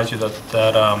just advise you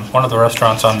that one of the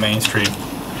restaurants on Main Street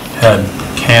had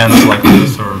cans like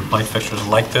this or light fixtures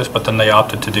like this, but then they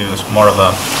opted to do this more of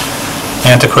a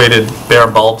antiquated bare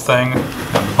bulb thing. And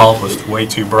the bulb was way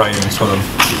too bright and sort of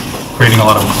creating a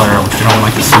lot of glare, which you don't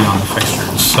like to see on the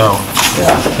fixtures. So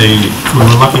we were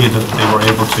lucky that they were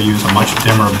able to use a much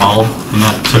dimmer bulb, and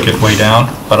that took it way down.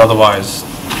 But otherwise,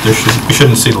 we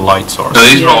shouldn't see the light source. So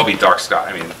these will all be dark sky,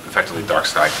 I mean, effectively dark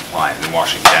sky compliant and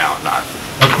washing down, not,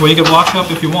 Well, you can wash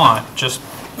up if you want, just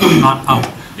not out.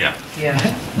 yeah. Yeah.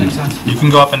 Makes sense. You can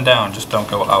go up and down, just don't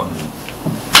go out.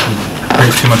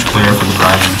 Creates too much glare for the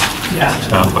driving Yeah.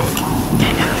 pathway.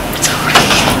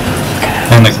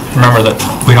 And remember that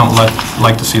we don't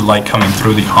like to see light coming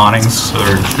through the awnings, so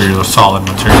they're a solid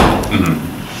material,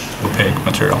 opaque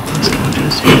material.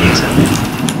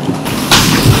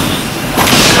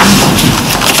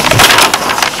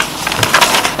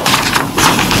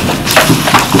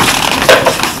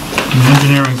 The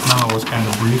engineering memo was kind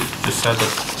of brief, just said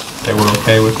that they were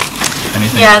okay with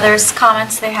anything. Yeah, there's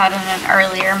comments they had in an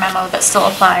earlier memo that still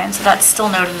apply, and so that's still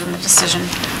noted in the decision.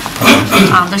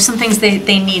 There's some things they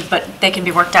need, but they can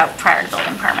be worked out prior to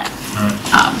building permit.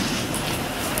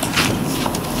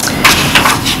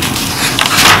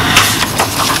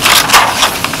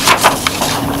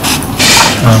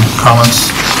 Comments,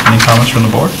 any comments from the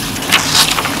board?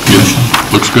 Yeah,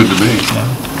 looks good to me.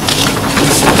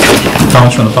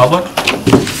 Comments from the public?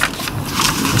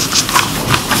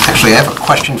 Actually, I have a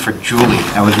question for Julie.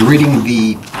 I was reading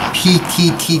the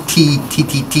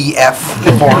PTTTTTF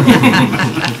form,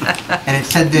 and it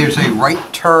said there's a right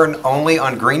turn only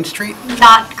on Green Street?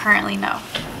 Not currently, no.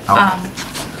 Okay.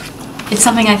 It's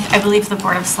something I believe the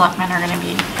Board of Selectmen are going to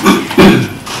be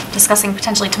discussing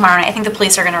potentially tomorrow night. I think the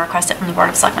police are going to request it from the Board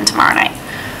of Selectmen tomorrow night.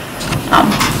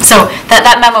 So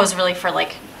that memo is really for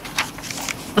like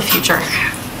the future.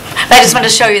 But I just wanted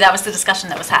to show you that was the discussion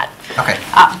that was had. Okay.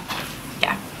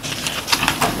 Yeah.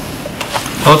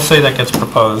 Well, let's say that gets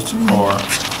proposed for,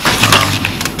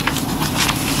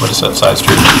 what is that side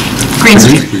street? Green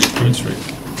Street. Green Street.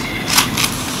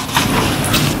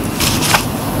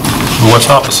 Well, what's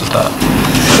opposite that?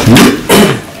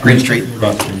 Green Street.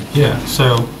 Yeah,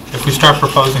 so if we start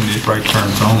proposing these right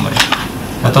turns only,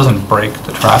 that doesn't break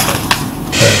the traffic.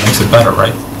 It makes it better,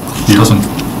 right? It doesn't.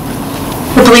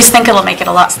 The police think it'll make it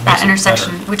a lot, Makes that it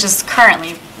intersection, better. which is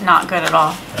currently not good at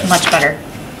all, much better.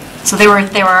 So they were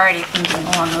already thinking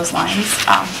along those lines.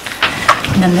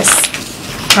 And then this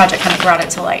project kind of brought it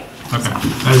to light. Okay.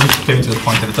 I was just getting to the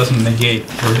point that it doesn't negate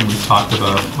everything we've talked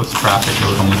about with traffic.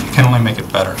 It can only make it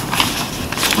better.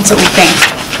 That's what we think.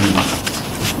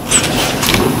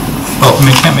 Well, I mean,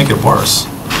 it can't make it worse. It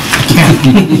can't.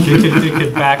 You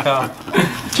could back up.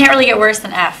 Can't really get worse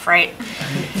than F, right?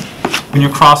 When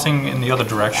you're crossing in the other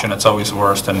direction, it's always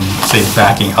worse than, say,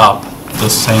 backing up the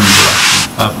same direction.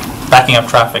 Backing up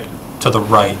traffic to the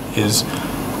right is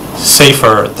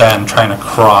safer than trying to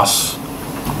cross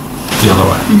the other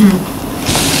way.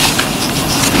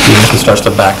 Even if it starts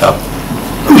to back up,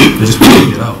 you just want to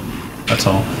get out. That's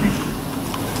all.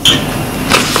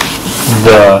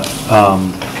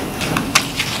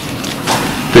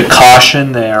 The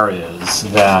caution there is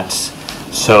that,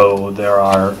 so there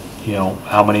are,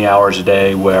 how many hours a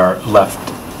day where left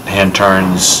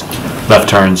turns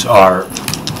are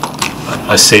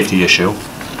a safety issue.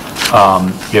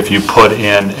 If you put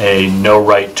in a no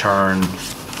left turn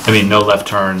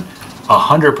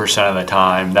 100% of the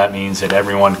time, that means that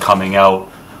everyone coming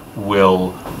out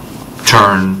will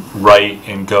turn right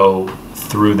and go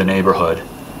through the neighborhood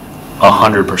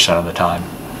 100% of the time.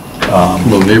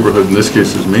 Well, neighborhood in this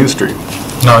case is Main Street.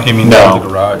 No, he means out of the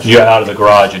garage. You're out of the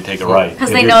garage and take a right. 'Cause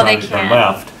If they you're know trying they to turn can't.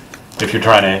 left, if you're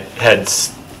trying to head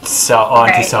onto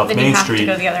Right, South then you Main have to Street,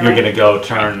 go the other you're way. gonna go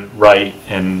turn right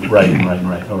and right,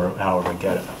 or however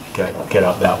get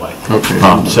out that way. Okay.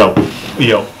 So,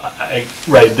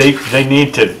 they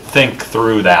need to think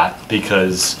through that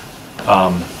because,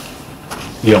 sort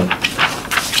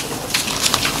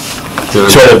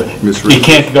of, you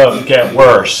can't get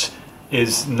worse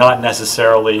is not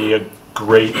necessarily a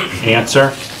great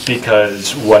answer,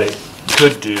 because what it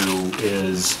could do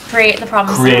is Create the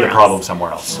problem create a somewhere problem else.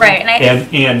 somewhere else. Right, and I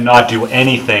think- And not do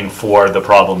anything for the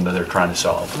problem that they're trying to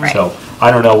solve. Right. So,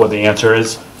 I don't know what the answer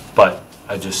is, but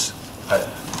I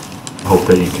hope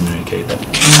that you communicate that.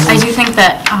 I do think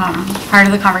that part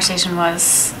of the conversation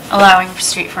was allowing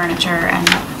street furniture and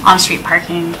on-street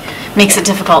parking makes it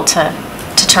difficult to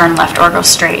turn left or go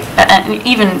straight. And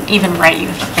even right, you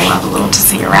have to pull out a little to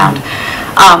see around.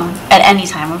 at any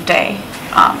time of day.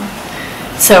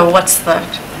 So what's the,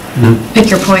 pick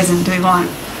your poison, do we want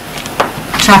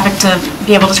traffic to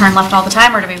be able to turn left all the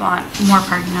time, or do we want more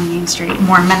parking on Main Street,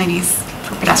 more amenities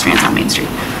for pedestrians on Main Street?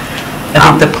 I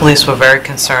think the police were very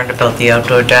concerned about the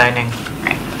outdoor dining.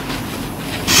 Right.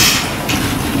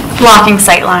 Blocking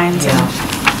sight lines. Yeah.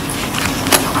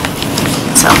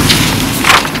 So,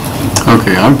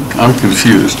 Okay, I'm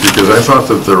confused, because I thought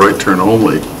that the right turn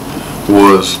only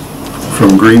was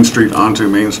from Green Street onto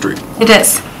Main Street, it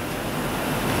is.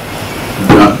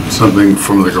 not something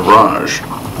from the garage.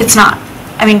 It's not.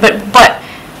 I mean, but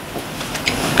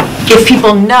if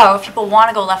people want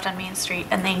to go left on Main Street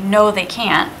and they know they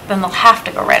can't, then they'll have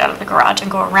to go right out of the garage and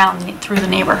go around through the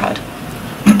neighborhood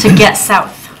to get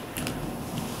south.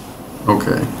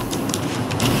 Okay.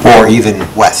 Or even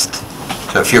west.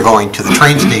 So if you're going to the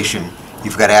train station,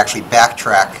 you've got to actually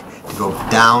backtrack to go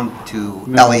down to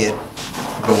Elliott,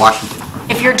 to go Washington.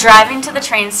 If you're driving to the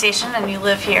train station and you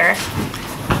live here,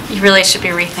 you really should be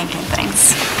rethinking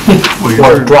things.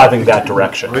 Or driving that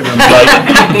direction. Like,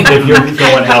 if you're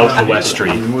going out to West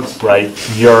Street, right,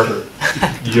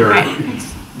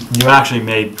 you actually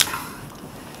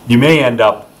may end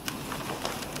up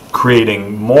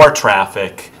creating more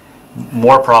traffic,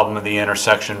 more problem at the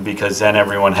intersection, because then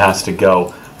everyone has to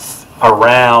go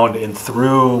around and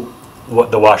through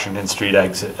the Washington Street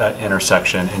exit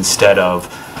intersection instead of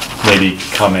maybe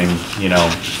coming,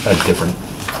 a different,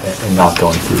 and not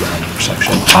going through that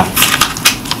intersection.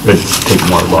 Would take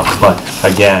more look, but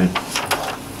again,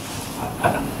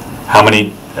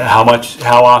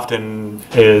 how often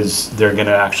is there going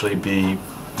to actually be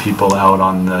people out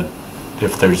on the,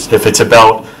 if it's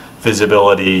about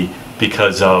visibility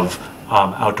because of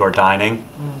outdoor dining,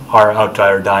 our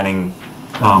outdoor dining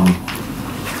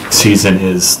season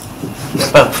is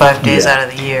About 5 days out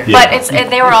of the year. Yeah. But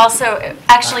they were also,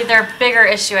 actually their bigger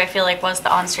issue, I feel like, was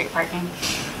the on-street parking,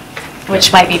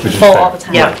 which might be full all the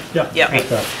time. Yeah. Yeah. Right.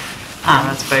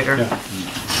 That's bigger.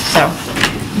 So,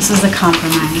 this is the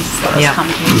compromise that was Yeah. come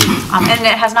to. And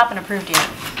it has not been approved yet.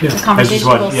 The I just conversation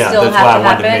want- will yeah, still that's have why to I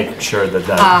wanted to happen. make sure that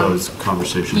those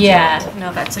conversations. Yeah,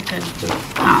 no, that's a good,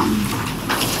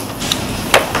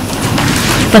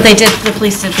 but the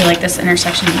police did feel like this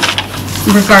intersection,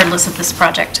 regardless of this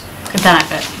project, could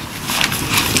benefit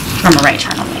from a right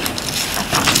turn only.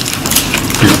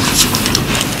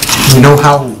 Do you know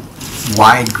how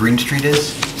wide Green Street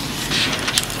is?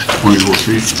 24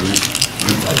 feet, right?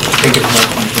 I think it's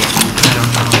about 20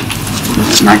 feet.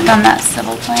 It's marked on that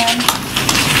civil plan.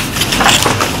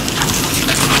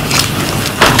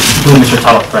 Mr.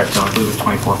 Tuttle, correct, so I believe it's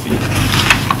 24 feet.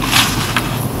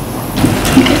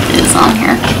 It is on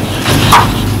here.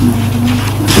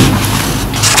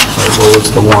 What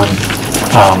was the one?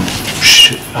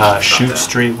 Chute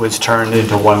Street was turned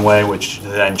into one-way, which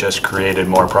then just created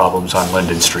more problems on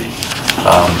Linden Street.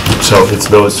 So it's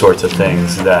those sorts of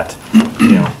things that,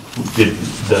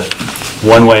 the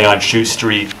one-way on Chute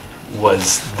Street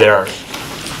was that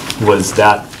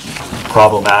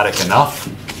problematic enough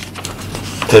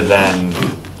to then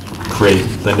create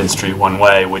Linden Street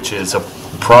one-way, which is a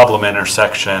problem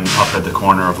intersection up at the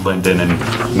corner of Linden and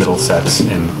Middlesex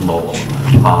in Lowell,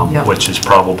 which is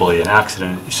probably an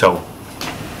accident. So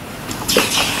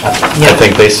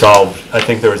I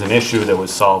think there was an issue that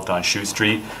was solved on Chute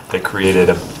Street that created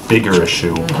a bigger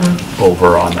issue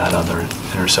over on that other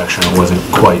intersection. It wasn't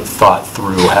quite thought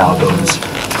through how those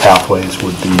pathways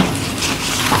would be.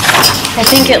 I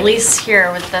think at least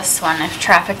here with this one, if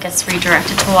traffic gets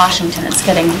redirected to Washington, it's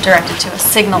getting directed to a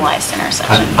signalized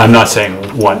intersection. I'm not saying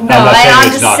one. No, I'm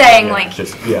just saying, like,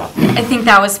 yeah. I think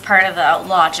that was part of the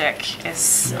logic,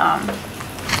 is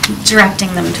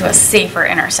directing them to a safer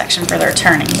intersection for their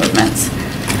turning movements.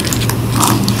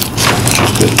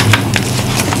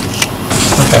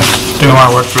 Okay. Do you want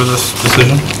to work through this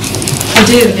decision? I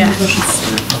do, yeah.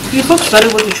 You folks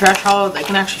studied with the trash hauler that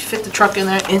can actually fit the truck in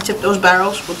there and tip those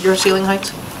barrels with your ceiling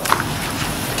heights?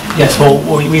 Yes, well,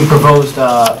 we proposed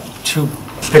 2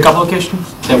 pickup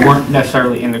locations that weren't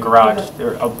necessarily in the garage.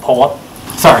 They're a pull-up.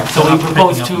 Sorry, so we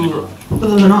proposed 2.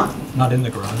 But they're not. Not in the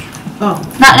garage. Oh.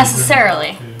 Not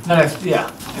necessarily. Yeah,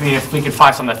 I mean, if we could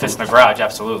find something that fits in the garage,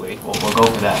 absolutely, we'll go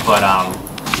for that, but,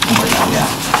 yeah.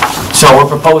 So we're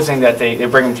proposing that they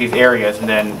bring them to these areas and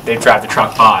then they drive the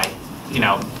truck by.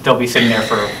 They'll be sitting there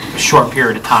for a short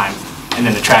period of time, and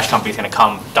then the trash company's gonna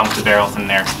come, dump the barrels in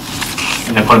there,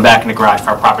 and then put them back in the garage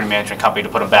for our property management company to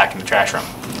put them back in the trash room.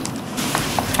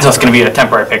 So it's gonna be a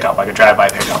temporary pickup, like a drive-by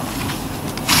pickup.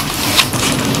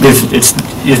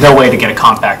 There's no way to get a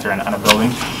compactor on a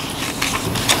building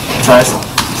size.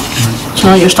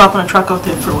 So you're stopping a truck out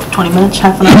there for what, 20 minutes,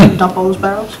 half an hour to dump all those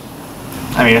barrels?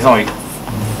 I mean, it's only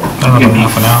I don't know,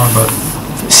 half an hour, but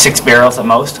 6 barrels at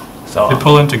most, so. they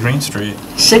pull into Green Street.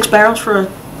 6 barrels for a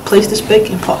place this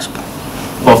big? Impossible.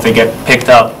 Well, if they get picked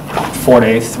up 4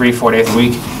 days, 3-4 days a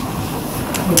week.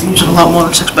 We're using a lot more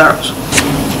than 6 barrels.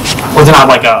 Well, they're not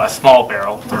like a small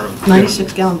barrel. They're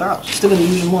 96-gallon barrels. You're still gonna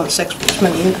use more than 6 for this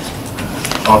many units.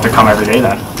 Oh, if they come every day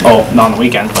then. Oh, not on the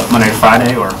weekend, but Monday to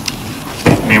Friday, or,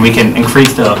 I mean, we can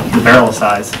increase the barrel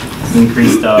size,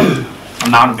 increase the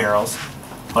amount of barrels,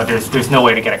 but there's no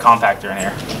way to get a compactor in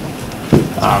here.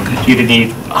 You'd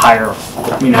need higher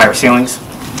ceilings,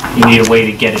 you need a way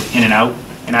to get it in and out,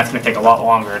 and that's gonna take a lot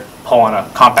longer pulling a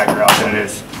compactor out than it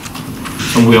is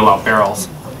some wheel out barrels.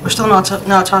 We're still not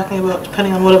talking about,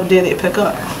 depending on whatever day they pick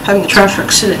up, having the trash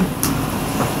truck sitting,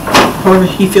 wherever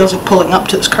he feels like pulling up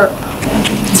to this curb.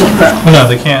 Well, no,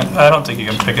 they can't, I don't think you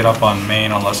can pick it up on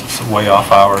Main unless it's way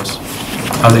off hours.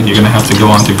 I think you're gonna have to go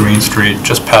onto Green Street,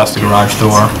 just past the garage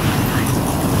door,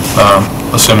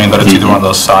 assuming that it's either one of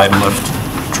those side lift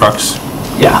trucks.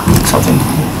 Yeah, something.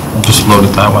 Just load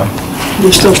it that way.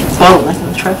 We're still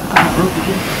bottlenecking the traffic on that road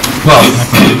again. Well, I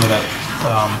can do it at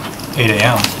 8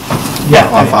 a.m. Yeah.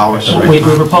 Off hours.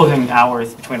 We're proposing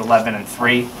hours between 11 and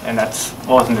 3, and that's,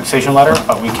 well, it's in the decision letter,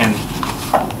 but we can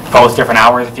propose different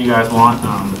hours if you guys want.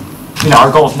 You know,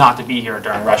 our goal is not to be here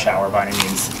during rush hour by any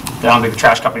means. I don't think the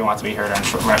trash company wants to be here during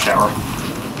rush hour.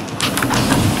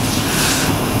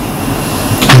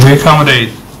 Can we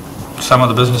accommodate some of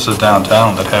the businesses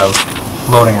downtown that have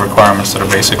loading requirements that are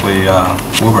basically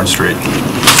Woburn Street?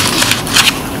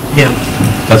 Yeah.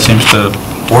 That seems to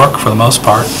work for the most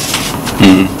part.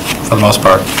 For the most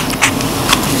part.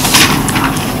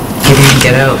 Get in,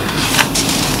 get out.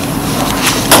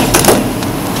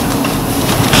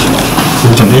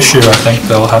 There's an issue, I think,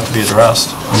 that will have to be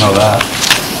addressed. We know that.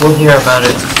 We'll hear about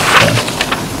it.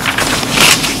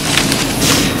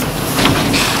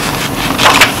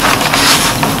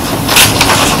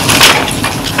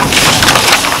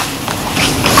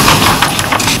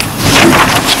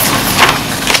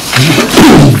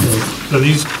 So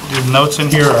these notes in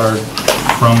here are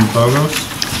from Bogos?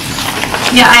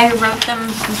 Yeah, I wrote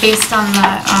them based on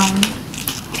the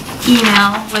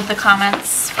email with the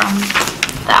comments from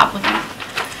the applicant.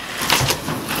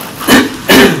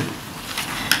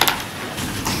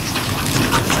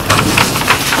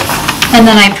 And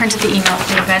then I printed the email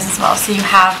for you guys as well, so you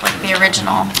have like the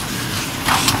original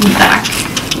back.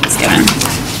 It's given.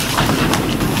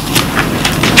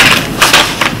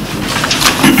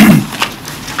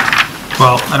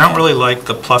 Well, I don't really like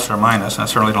the plus or minus, and I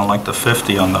certainly don't like the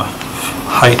 50 on the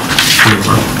height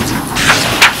waiver.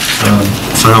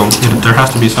 So there has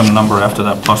to be some number after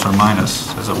that plus or minus.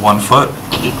 Is it 1 foot?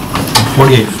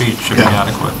 48 feet should be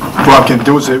adequate. Rob,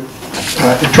 there was an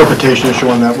interpretation issue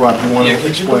on that, Rob, you want to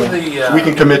explain? We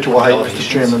can commit to a height, Mr.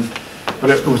 Chairman, but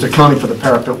it was accounting for the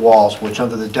parapet walls, which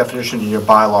under the definition in your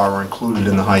bylaw are included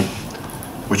in the height,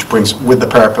 which brings, with the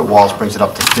parapet walls, brings it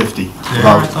up to 50.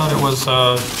 Yeah, I thought it was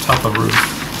top of roof.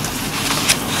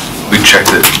 We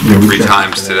checked it 3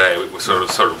 times today. We sort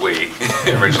of wait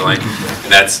originally,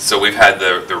 and that's so we've had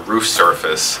the roof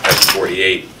surface at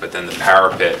 48, but then the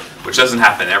parapet, which doesn't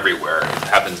happen everywhere, it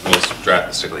happens most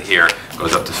drastically here,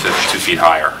 goes up to 2 feet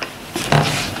higher.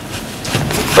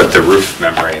 But the roof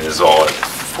membrane is all at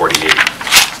 48.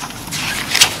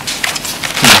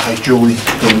 Hi, Julie,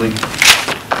 building.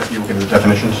 You look at the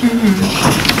definitions.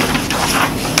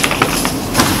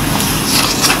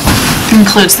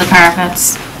 Includes the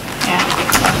parapets. Yeah.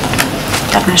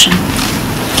 Definition.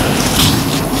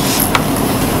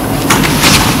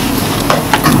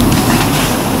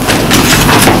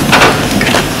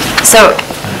 So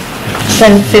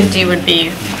then 50 would be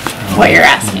what you're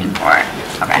asking for.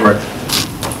 Okay. Correct.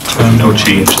 No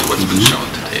change to what's been shown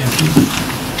today.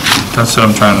 That's what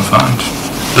I'm trying to find.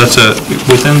 That's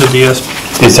within the DS.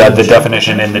 Is that the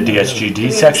definition in the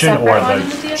DSGD section or the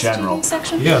general?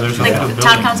 Yeah, there's a Like lot of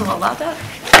town buildings. council allowed that?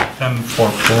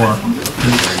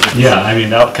 10.4. Yeah, I mean,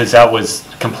 because that was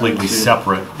completely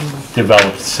separate,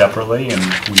 developed separately, and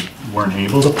we weren't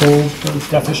able to pull those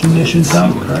definitions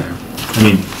out, correct? I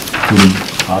mean, we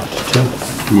opt to,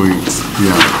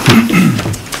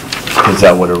 is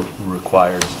that what it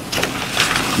requires?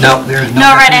 No, there's no.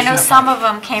 No, right, I know definition of- some of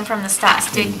them came from the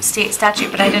state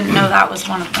statute, but I didn't know that was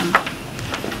one of them.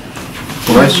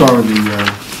 What I saw in the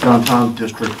downtown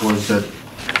district was that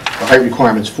the height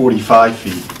requirement's 45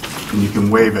 feet, and you can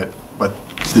waive it, but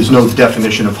there's no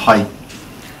definition of height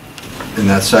in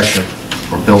that section,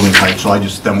 or building height, so I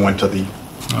just then went to the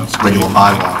regular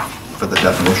bylaw for the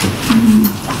definition.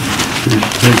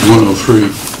 Page 103,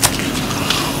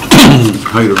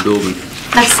 height of building.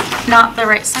 That's not the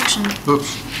right section.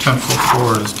 Oops. 10-foot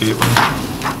 4 is gateway.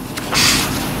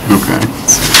 Okay.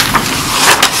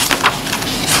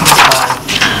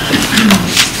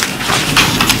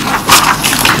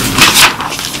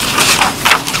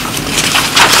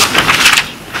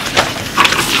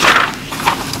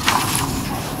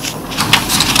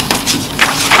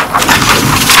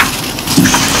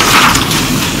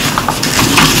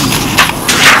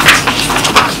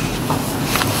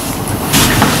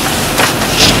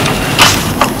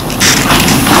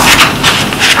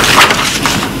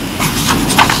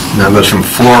 Now it goes from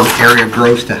floor area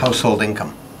gross to household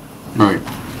income Right.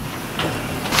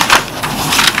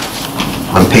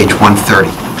 on page 130.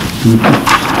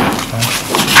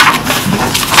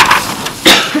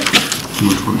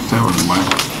 Which one is that one, Mike?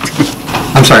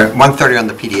 I'm sorry, 130 on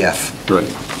the PDF. Right.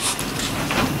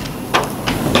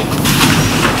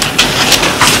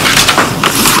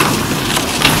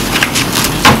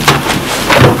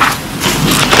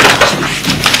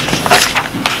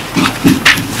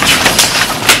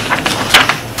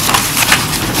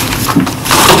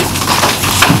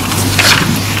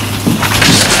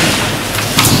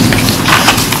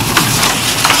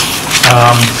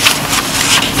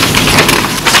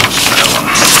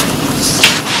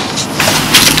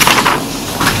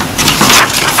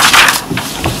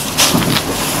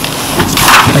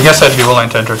 I guess I'd be willing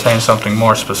to entertain something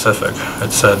more specific.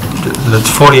 It said it's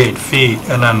 48 feet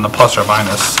and then the plus or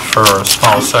minus for a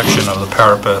small section of the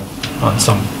parapet on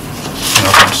some,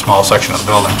 some small section of the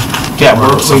building. Yeah,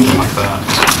 or something like that.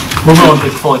 We're willing to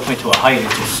fully commit to a height,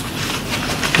 it's just,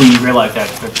 we realize that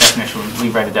the definition, we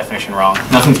read the definition wrong.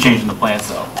 Nothing's changed in the plans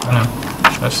though. I know,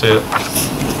 I see it.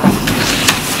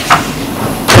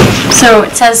 So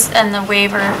it says in the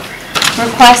waiver,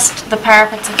 request the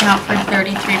parapet to account for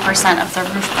 33% of the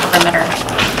roof perimeter.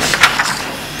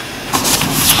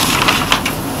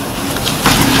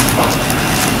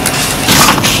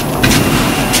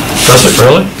 Does it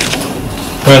really?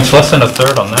 I mean, it's less than a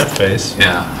third on that face.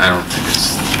 Yeah, I don't think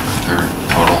it's third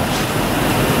total.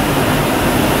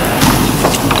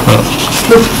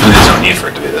 And there's no need for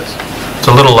it to be this. It's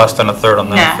a little less than a third on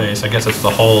that Yeah. face. I guess it's the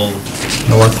whole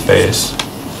north face.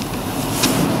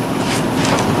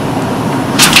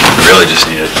 We really just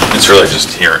need it, it's really just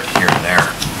here and there.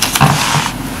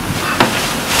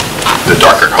 The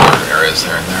darker colored areas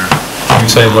there and there. You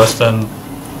say less than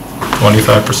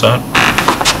 25%?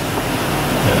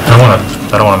 I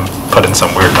don't want to put in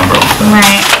some weird number like that.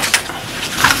 Right.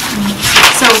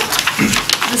 So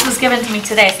this was given to me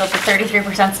today, so the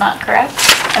 33% is not correct?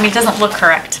 I mean, it doesn't look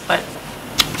correct, but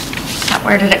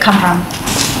where did it come from?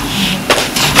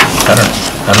 I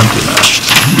don't do that.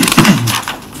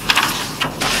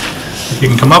 If you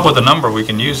can come up with a number, we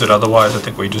can use it. Otherwise, I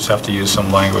think we just have to use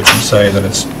some language and say that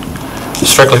it's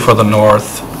strictly for the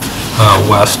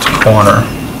northwest corner,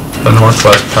 the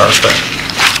northwest parapet.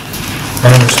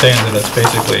 I understand that it's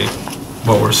basically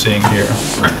what we're seeing here.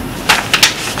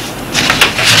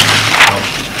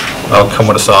 I'll come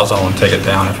with a Sawzall and take it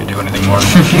down if you do anything more than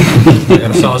that. I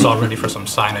got a Sawzall ready for some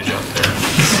signage up there.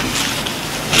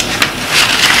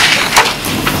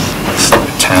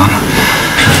 Stupid town.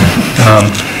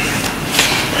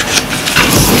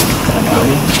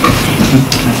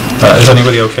 Is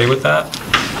anybody okay with that?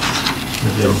 Do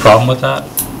you have a problem with that?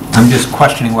 I'm just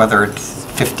questioning whether it's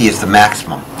 50 is the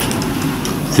maximum.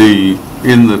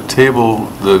 In the table,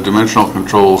 the dimensional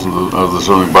controls of the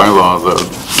zoning bylaw,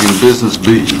 in business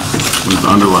B, in the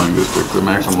underlying district, the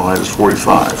maximum height is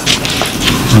 45.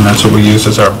 And that's what we use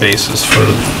as our basis for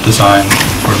the design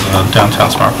for the downtown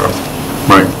smart growth.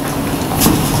 Right.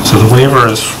 So the waiver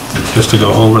is just to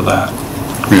go over that.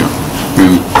 Yeah.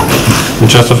 The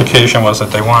justification was that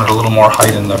they wanted a little more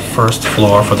height in the first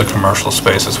floor for the commercial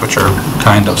spaces, which are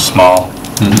kind of small.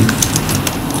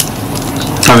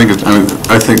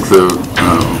 I think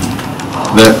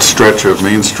that stretch of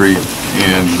Main Street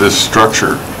and this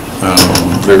structure,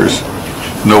 there's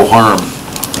no harm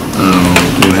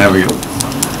in having it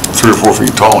 3 or 4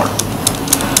 feet taller.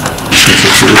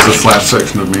 It's a flat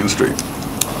section of Main Street.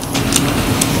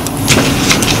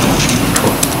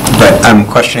 But I'm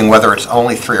questioning whether it's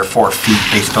only 3 or 4 feet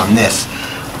based on this.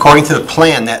 According to the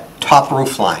plan, that top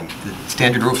roof line, the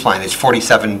standard roof line is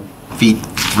 47 feet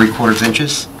 3/4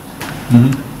 inches.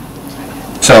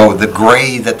 So the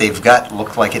gray that they've got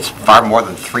looked like it's far more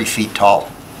than 3 feet tall.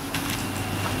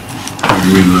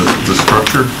 You mean the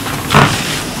structure?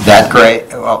 That gray,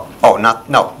 no,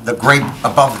 the gray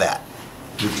above that.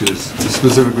 Which is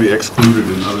specifically excluded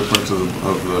in other parts of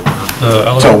the...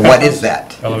 So what is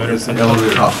that? Elevator.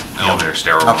 Elevator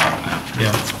stairwell. Okay.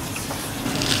 Yeah.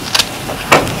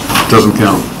 Doesn't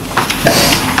count.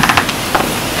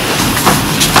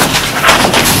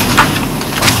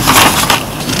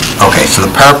 So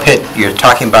the parapet you're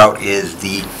talking about is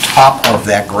the top of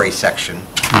that gray section.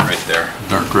 Right there.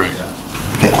 Dark gray.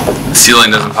 Okay. The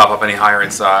ceiling doesn't pop up any higher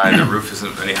inside, the roof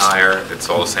isn't any higher, it's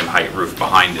all the same height roof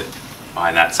behind it.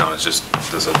 Behind that zone, it's just,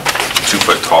 there's a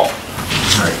 2-foot tall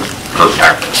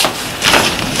parapet.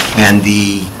 And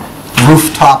the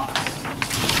rooftop,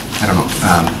 I don't know,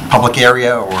 public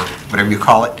area or whatever you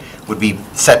call it, would be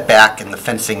set back and the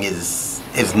fencing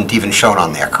isn't even shown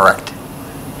on there, correct?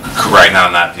 Right, not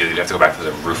on that view, you'd have to go back to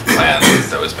the roof plan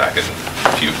that was back in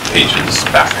a few pages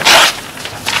back.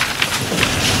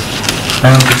 I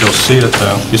don't think you'll see it,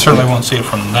 though. You certainly won't see it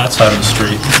from that side of the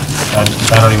street.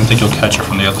 I don't even think you'll catch it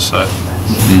from the other side.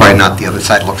 Why not? The other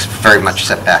side looks very much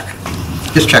set back.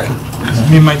 Just checking.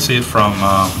 You might see it from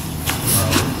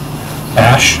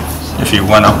Ash, if you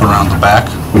went up around the back.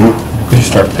 Could you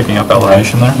start picking up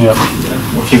elevation there? Yep.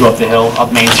 If you go up the hill,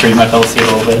 up Main Street, you might be able to see it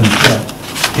a little bit.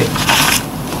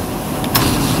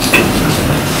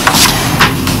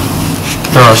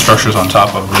 There are structures on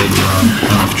top of the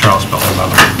Charles Building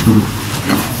level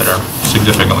that are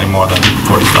significantly more than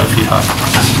 45 feet high.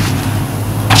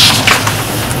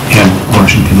 And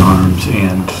Washington Arms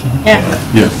and...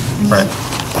 Yeah. Right.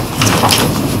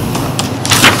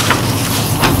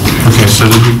 Okay, so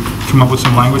did we come up with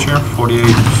some language here? 48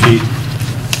 feet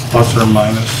plus or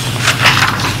minus?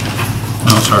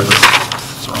 No, sorry,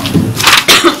 that's wrong.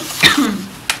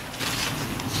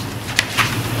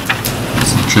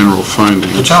 General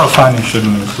findings. The general finding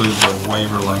shouldn't include the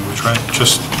waiver language, right?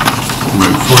 Just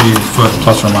 48 foot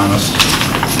plus or minus.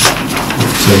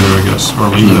 Say there, I guess, or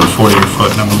leave it at 48 foot,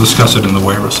 and then we'll discuss it in the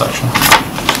waiver section.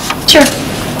 Sure.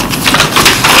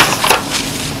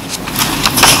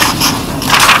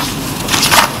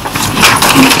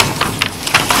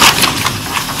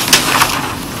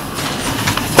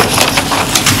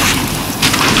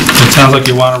 It sounds like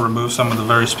you want to remove some of the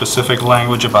very specific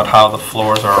language about how the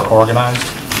floors are organized.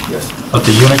 Yes. But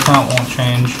the unit count won't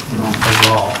change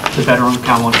overall. The bedroom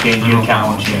count won't change, unit count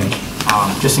won't change.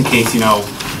 Just in case,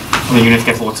 when the unit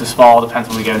gets a little too small, depends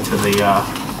when we get into the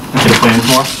plans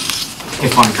more.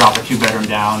 If you want to drop a 2-bedroom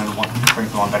down and bring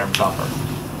the 1-bedroom upper.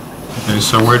 Okay,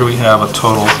 so where do we have a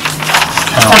total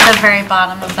At count? the very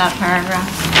bottom of that paragraph.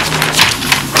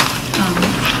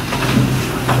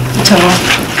 The total,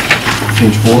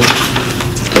 Page 4.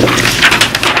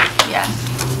 yeah,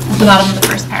 at the bottom of the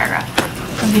first paragraph,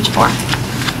 on page 4.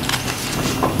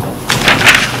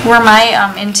 Were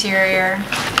my interior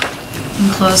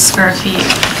enclosed square feet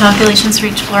calculations for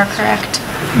each floor correct?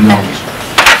 No.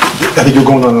 I think you're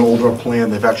going on an older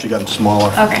plan, they've actually gotten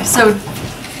smaller. Okay, so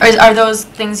are those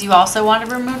things you also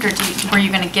wanted removed, or were you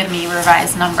going to give me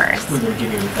revised numbers? We're going to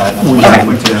give you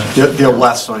guidelines. Yeah, they're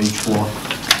less on each floor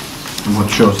than what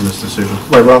shows in this decision.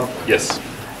 Right, Rob? Yes.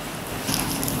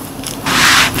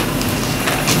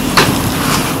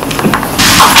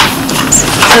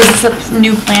 So is this a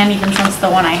new plan even since the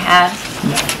one I had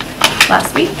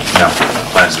last week? No, the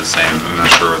plan's the same. I'm not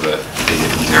sure that the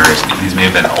areas, these may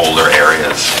have been older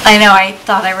areas. I know, I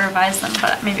thought I revised them,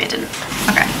 but maybe I didn't.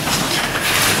 Okay.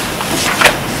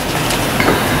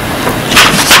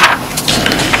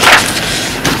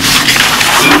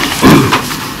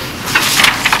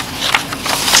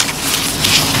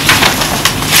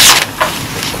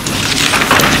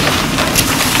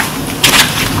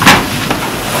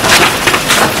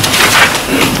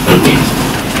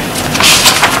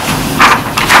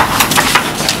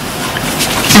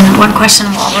 And one question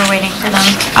while we're waiting for them.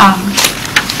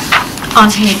 On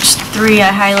page 3,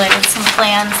 I highlighted some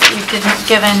plans that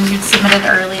you'd submitted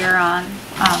earlier on,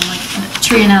 like a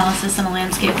tree analysis and a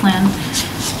landscape plan.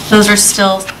 Those are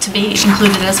still to be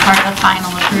included as part of the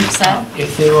final approved set.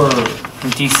 If they were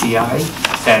from DCI,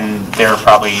 then they're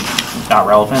probably not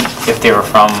relevant. If they were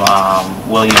from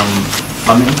William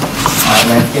Fleming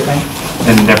Landscaping,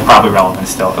 then they're probably relevant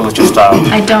still. It was just...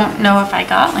 I don't know if I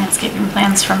got landscaping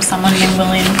plans from someone named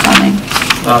William Fleming.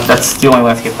 That's the only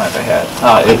landscape plans I had.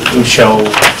 It would show,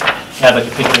 it had like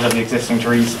the pictures of the existing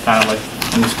trees, kind of like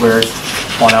in the squares,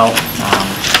 one out.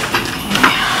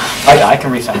 I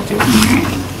can resend it to you.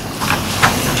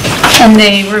 And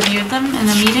they reviewed them in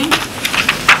the meeting?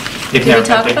 They've Did we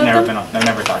talk they've about never them? been, they've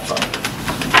never talked about it.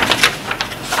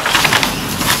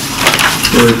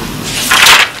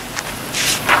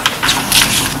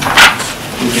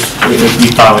 We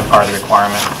thought it was part of the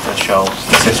requirement to show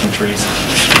existing trees.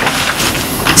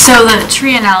 So the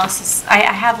tree analysis, I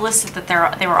have listed that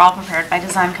they were all prepared by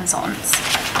design consultants,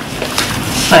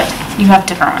 but you have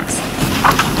different ones.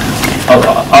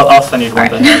 I'll send you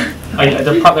one. Alright.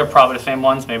 They're probably the same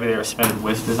ones. Maybe they were submitted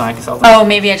with design consultants. Oh,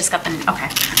 maybe I just got the, okay,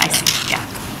 I see, yeah.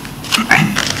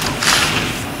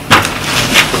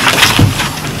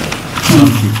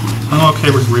 I'm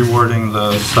okay with rewording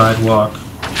the sidewalk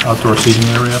outdoor seating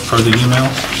area per the email.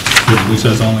 It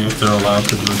says only if they're allowed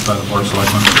to do it by the board of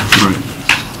selectmen. Right.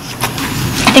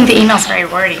 I think the email's very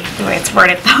wordy, the way it's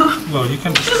worded though. Well, you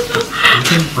can break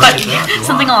But it down if you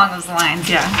something want. along those lines,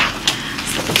 yeah.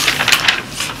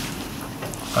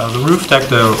 The roof deck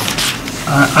though,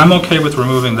 I'm okay with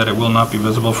removing that it will not be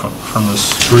visible from the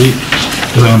street,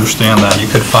 because I understand that. You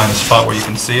could find a spot where you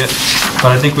can see it,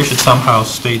 but I think we should somehow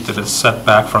state that it's set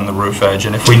back from the roof edge,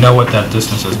 and if we know what that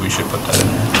distance is, we should put that in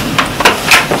there.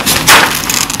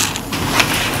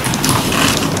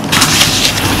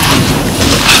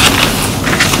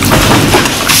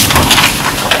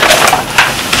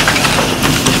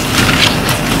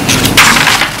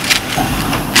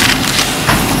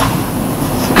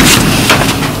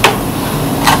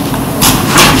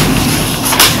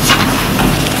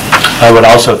 I would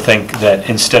also think that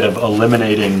instead of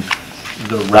eliminating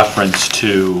the reference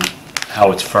to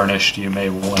how it's furnished, we may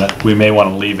want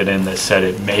to leave it in that said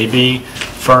it may be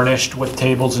furnished with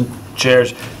tables and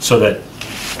chairs, so that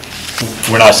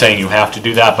we're not saying you have to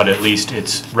do that, but at least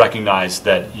it's recognized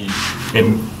that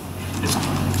it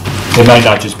might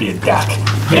not just be a deck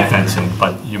and fencing,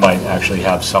 but you might actually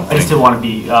have I something. just didn't want to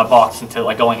be boxed into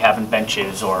like only having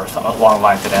benches or something along the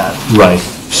lines of that. Right,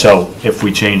 so if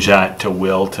we change that to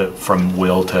from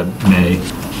will to may,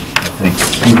 I think.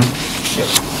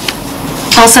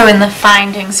 Also in the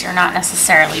findings, you're not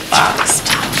necessarily boxed.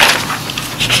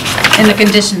 In the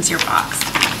conditions, you're boxed.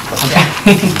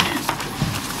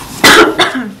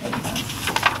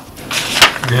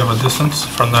 We have a distance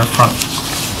from their front.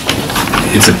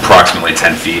 It's approximately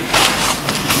 10 feet.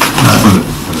 For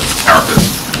the parapet.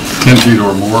 10 feet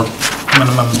or more?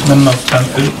 Minimum of 10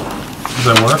 feet. Does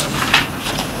that work?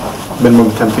 Minimum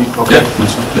of 10 feet, okay.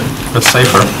 That's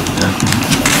safer.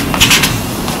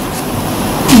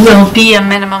 Will be a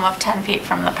minimum of 10 feet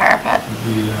from the parapet.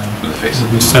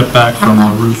 It'll be set back from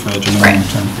the roof edge a minimum of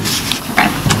 10 feet.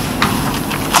 Right.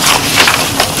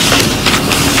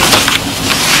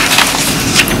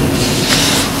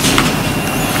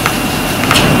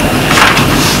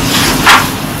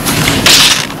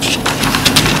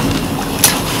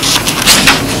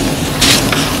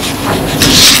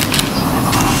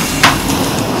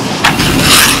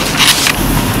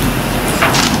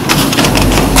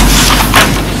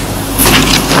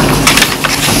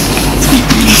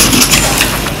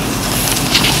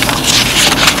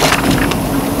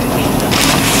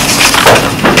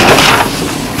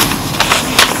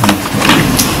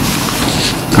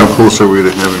 How close are we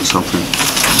to having something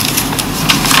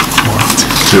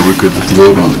that we could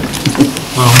vote on?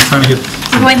 Well, I'm trying to get...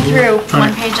 Going through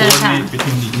one page at a Coordinate time.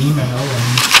 between the email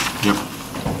and Yep.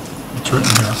 what's written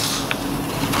here.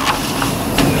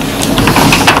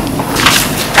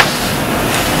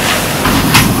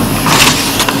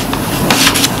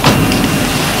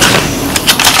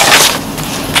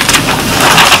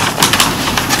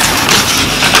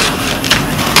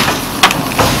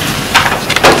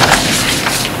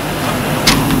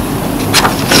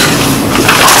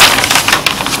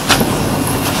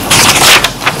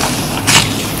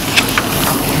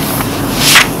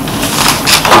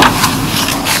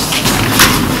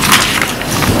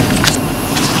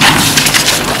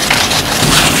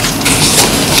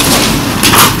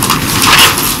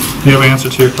 Do you have an answer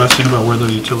to your question about where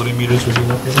the utility meters would be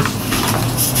located?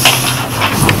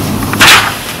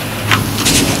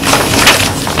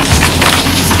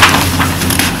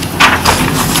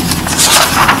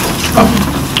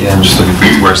 Yeah, I'm just looking for,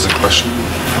 where's the question?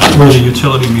 Where the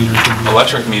utility meters would be.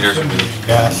 Electric meters would be,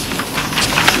 Gas.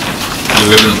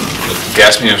 the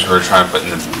gas meters we're trying to put in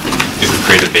the, if we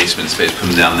create a basement space, put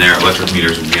them down there. Electric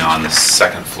meters would be on the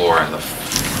second floor and the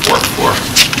fourth floor.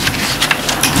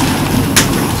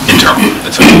 Internal,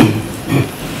 that's all.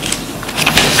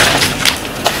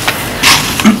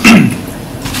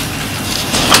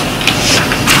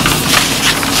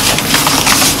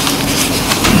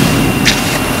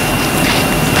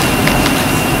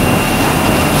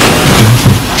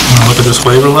 Look at this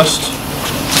waiver list,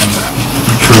 and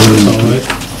make sure that's all right.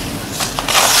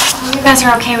 You guys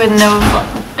are okay with no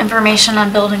information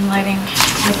on building lighting?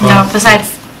 Like no,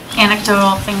 besides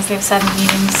anecdotal things they've said in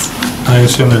meetings? I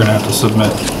assume they're gonna have to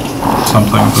submit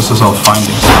something. This is all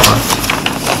findings.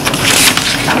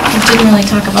 We didn't really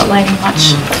talk about lighting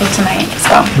much till tonight,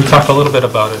 so. We talked a little bit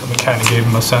about it, and we kind of gave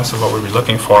them a sense of what we were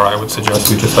looking for. I would suggest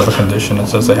we just have a condition that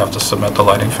says they have to submit the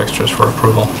lighting fixtures for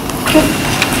approval.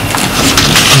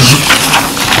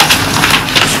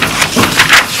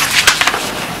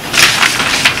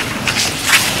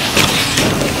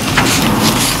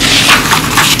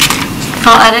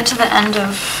 I'll add it to the end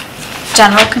of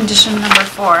general condition number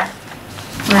 4.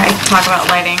 Right, talk about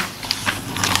lighting.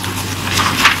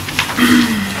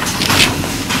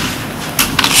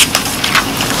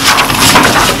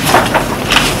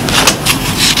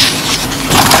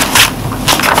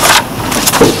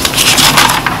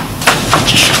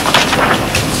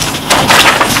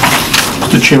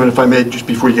 Mr. Chairman, if I may, just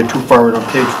before you get too far in on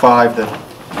page 5, that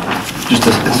just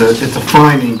it's a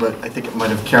finding, but I think it might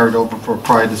have carried over for a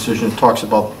prior decision. It talks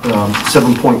about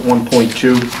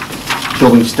 7.1.2,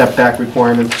 building step back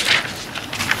requirements.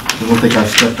 I don't think our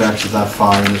step backs is that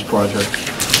far in this project.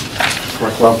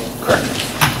 Correct, Rob? Correct.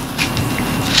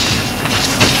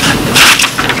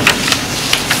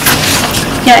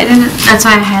 Yeah, I didn't, that's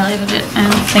why I highlighted it. I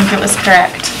don't think it was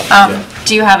correct.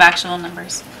 Do you have actual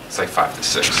numbers? It's like 5 to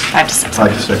 6. 5 to 6.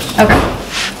 5 to 6. Okay.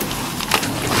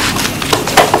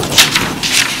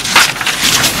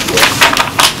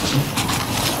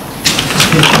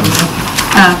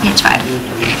 Page 5.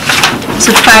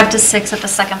 So 5 to 6 at the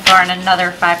second floor and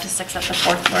another 5 to 6 at the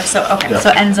fourth floor. So, okay, Yeah. so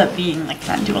it ends up being like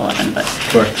 10 to 11, but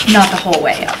Correct. not the whole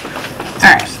way up. All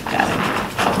right, got it.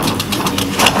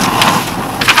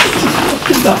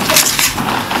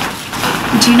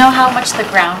 Do you know how much the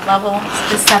ground level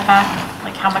is set back?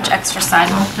 Like how much extra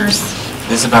sidewalk there's?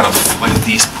 There's about a foot at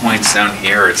these points down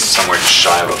here. It's somewhere just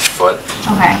shy of a foot.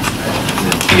 Okay,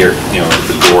 And then here, you know,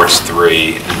 the door's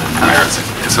 3, and then there,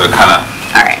 so it kind of.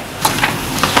 all right.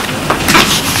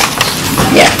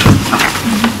 Yeah, okay.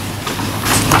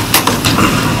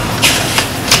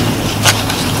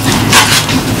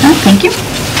 Thank you.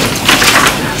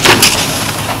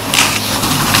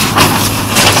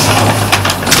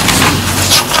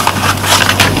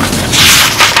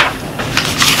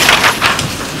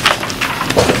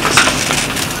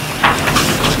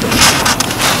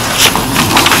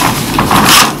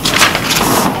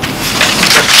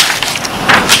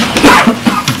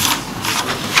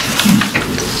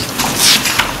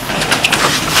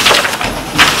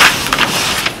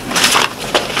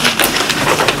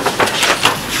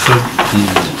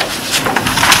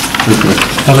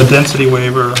 Have a density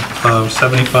waiver of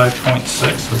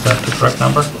 75.6, is that the correct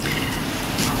number?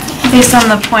 Based on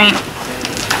the point,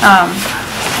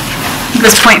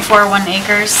 this 0.41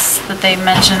 acres that they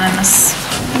mention in this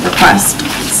request.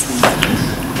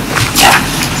 Yeah.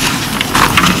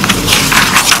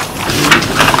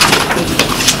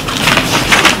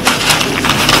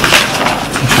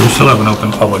 We still have an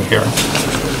open public hearing.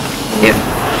 Yep.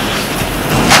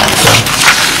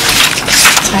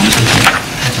 Sorry.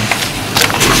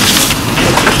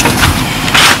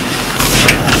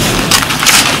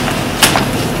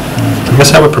 I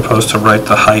guess I would propose to write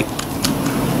the height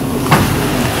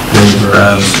waiver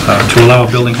as to allow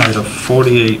a building height of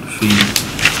 48 feet.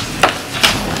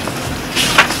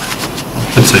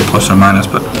 I'd say plus or minus,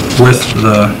 but with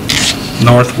the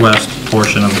northwest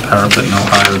portion of the parapet no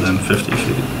higher than 50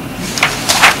 feet.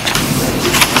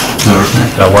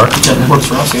 That work? Yeah, it works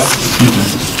for us, yeah.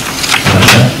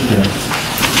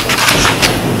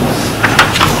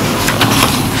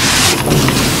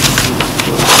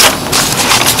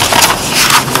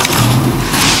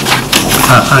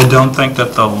 I don't think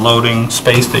that the loading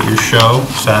space that you show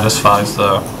satisfies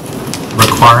the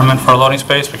requirement for a loading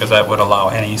space, because that would allow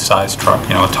any size truck,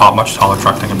 you know, a much taller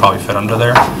truck that can probably fit under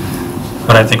there.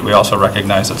 But I think we also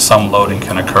recognize that some loading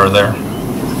can occur there.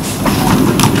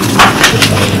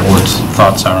 What the board's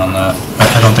thoughts are on that.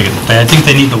 I don't think I think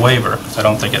they need the waiver, because I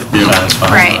don't think it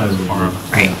satisfies. Right. the requirement.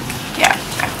 Right, yeah.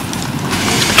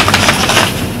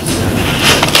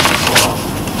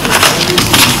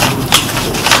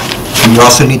 You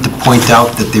also need to point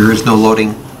out that there is no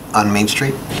loading on Main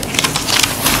Street.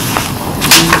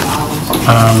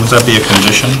 Does that be a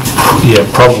condition? Yeah,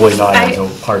 probably not as a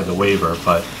part of the waiver,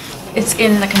 but It's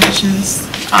in the conditions,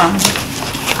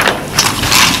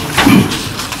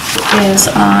 is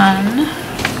on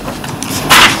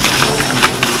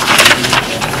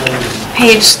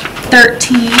page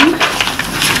 13,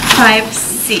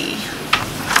 5C.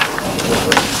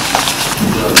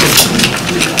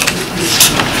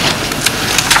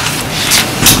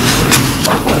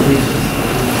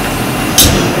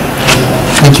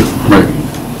 Thank you. Right.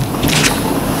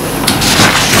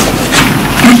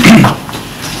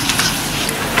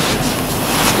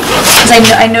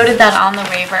 Because I noted that on the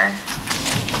waiver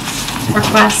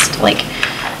request, like,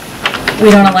 we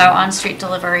don't allow on-street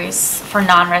deliveries for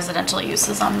non-residential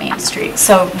uses on Main Street.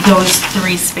 So those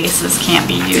 3 spaces can't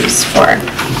be used for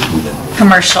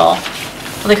commercial.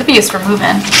 Well, they could be used for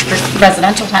move-in, for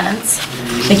residential tenants.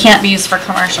 They can't be used for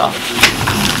commercial.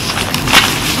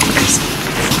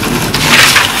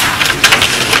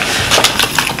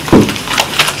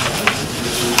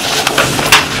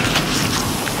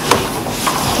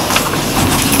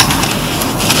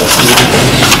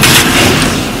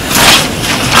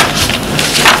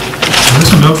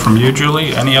 from you,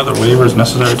 Julie. Any other waivers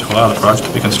necessary to allow the project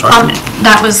to be constructed?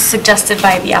 That was suggested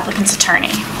by the applicant's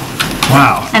attorney.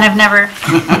 Wow. And I've never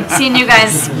seen you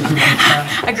guys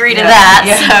agree to that,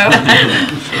 so.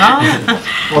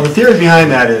 Well, the theory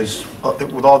behind that is,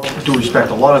 with all due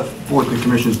respect, a lot of boards and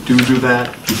commissions do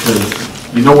that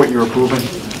because you know what you're approving.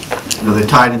 You know, they're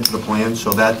tied into the plan,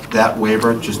 so that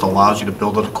waiver just allows you to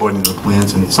build it according to the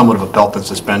plans, and it's somewhat of a belt and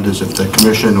suspenders if the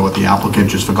commission or the applicant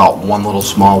just forgot one little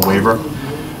small waiver,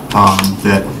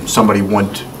 that somebody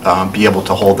wouldn't be able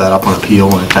to hold that up on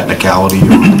appeal and a technicality.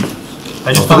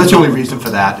 So that's the only reason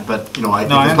for that, but, you know, if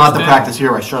it's not the practice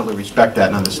here, I certainly respect that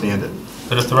and understand it.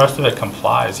 But if the rest of it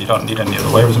complies, you don't need any other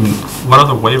waivers. I mean, what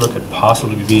other waiver could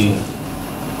possibly be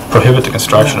prohibit the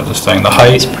construction of this thing? The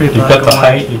height, you've got the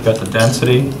height, you've got the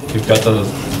density, you've got the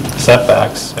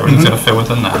setbacks, everything's gonna fit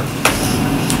within that.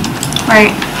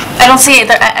 Right. I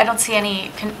don't see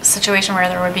any situation where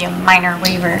there would be a minor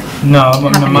waiver. No,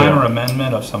 a minor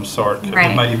amendment of some sort. It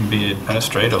Right. might even be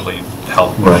administratively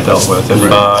dealt with.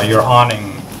 If your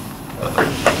awning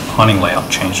layout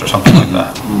changed or something like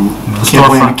that.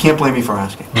 Can't blame me for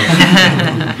asking.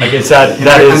 I guess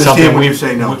that is something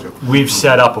we've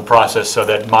set up a process so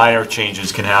that minor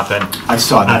changes can happen. I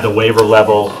saw that. At the waiver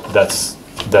level, that is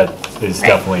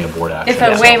definitely a board action. If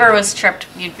a waiver was tripped,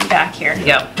 you'd be back here.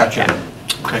 Yep. Gotcha.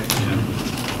 Okay.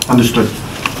 Understood.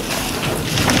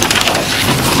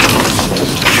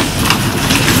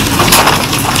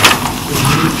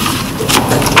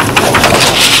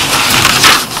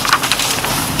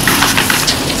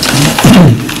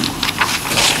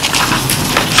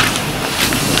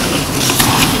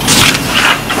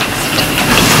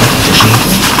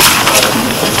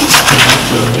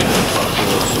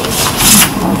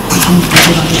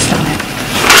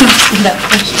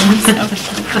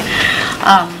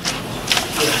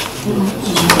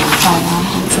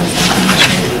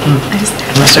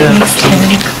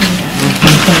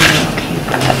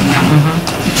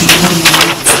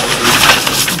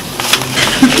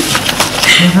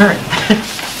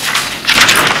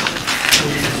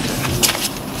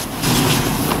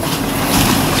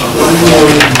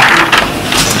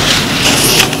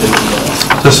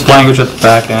 This language at the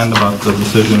back end about the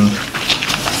decision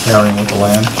carrying with the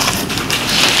land.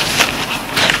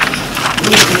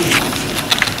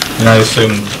 And I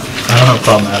don't have a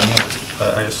problem adding it,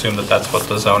 but I assume that that's what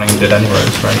the zoning did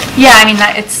anyways, right? Yeah, I mean,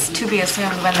 it's to be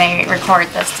assumed when they record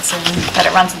this decision that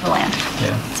it runs with the land.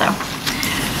 Yeah. So,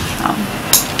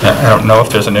 I don't know if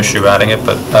there's an issue adding it,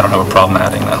 but I don't have a problem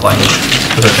adding that language,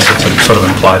 because I think it's sort of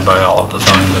implied by all of the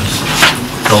zoning that's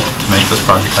built to make this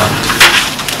project happen.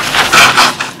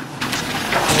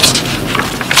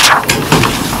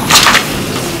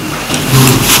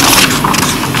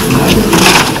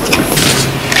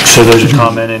 So there's a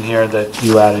comment in here that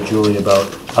you added, Julie, about,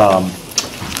 on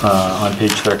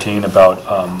page 13, about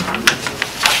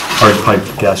hard pipe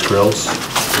gas grills.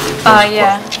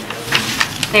 yeah.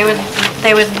 They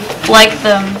would like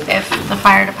them if the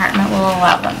fire department will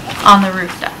allow them on the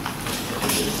roof deck.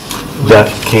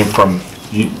 That came from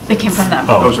you? They came from them.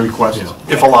 Those are requests,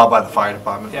 if allowed by the fire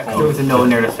department. Yeah, there was a note in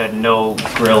there that said no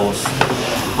grills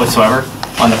whatsoever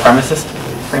on the premises,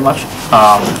 pretty much.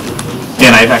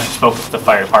 And I've actually spoke to the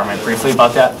fire department briefly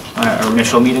about that on our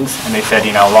initial meetings, and they said,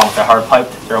 along with the hard pipe,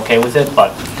 they're okay with it,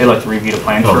 but they'd like to review the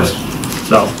plan first.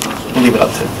 So we'll leave it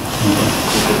up to.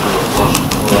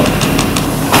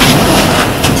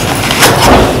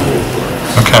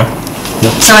 Okay.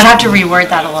 So I'd have to reword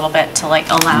that a little bit to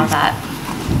allow that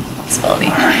possibility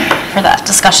for that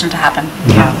discussion to happen.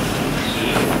 Yeah.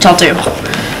 Which I'll do.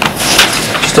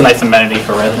 Just a nice amenity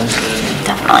for residents.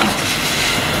 Definitely.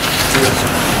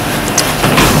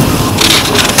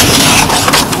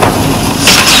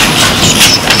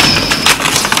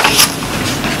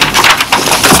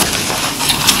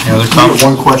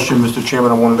 One question, Mr.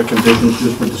 Chairman, on one of the conditions,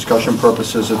 just for discussion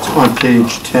purposes. It's on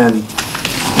page 10,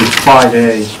 it's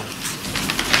 5A.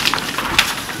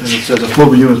 And it says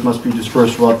affordable units must be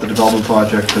dispersed throughout the development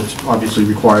project. That's obviously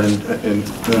required and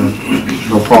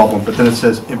no problem. But then it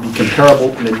says it be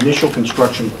comparable in initial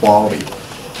construction quality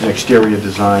and exterior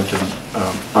design to the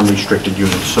unrestricted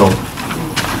units. So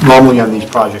normally on these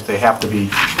projects, they have to be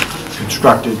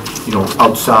constructed,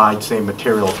 outside, same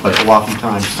materials, but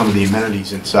oftentimes some of the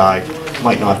amenities inside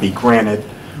might not be granite,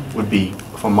 would be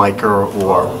Formica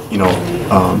or,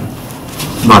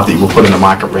 not that you will put in a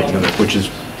market rate unit, which is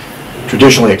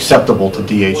traditionally acceptable to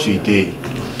DHCD,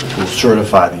 who will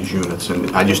certify these units. And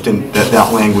I just didn't,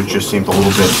 that language just seemed a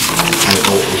little bit, I don't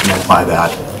know what was meant by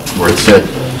that, where it said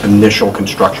initial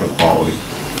construction quality.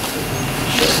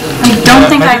 I don't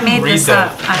think I didn't made read this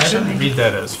that. up, I actually. didn't read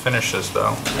that as finishes,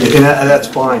 though. And that's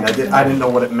fine, I didn't know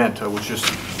what it meant, it was just,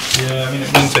 Yeah, I mean,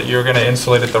 it means that you're gonna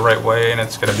insulate it the right way, and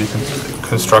it's gonna be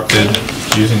constructed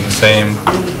using the same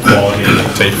quality,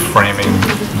 say, framing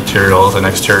materials and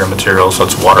exterior materials, so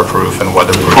it's waterproof and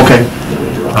weatherproof. okay,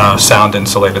 Sound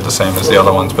insulated the same as the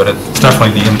other ones, but it's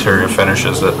definitely the interior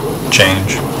finishes that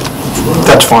change,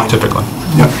 that's fine. typically.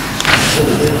 Yeah.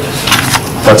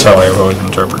 That's how I've always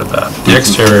interpreted that. The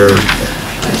exterior,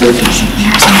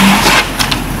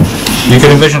 you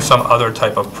could envision some other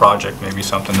type of project, maybe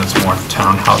something that's more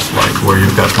townhouse-like, where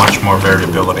you've got much more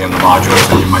variability in the modules,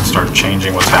 and you might start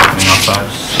changing what's happening outside.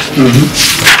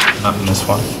 Not in this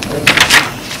one.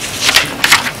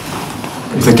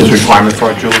 You think there's a requirement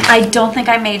for it, Julie? I don't think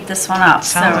I made this one up,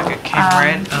 so. Sounds like it came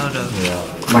right out of.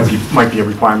 Might be a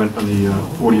requirement on the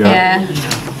 40 hour. Yeah.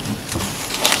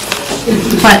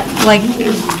 But like,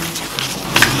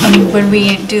 when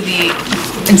we do the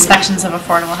inspections of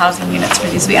affordable housing units for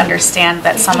these, we understand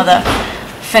that some of the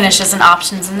finishes and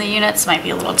options in the units might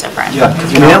be a little different. Yeah,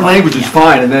 and that language is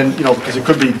fine, and then, because it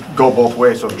could go both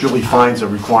ways, so if Julie finds a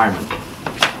requirement,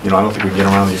 I don't think we can get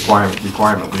around the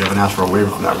requirement, we haven't asked for a waiver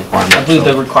from that requirement. I believe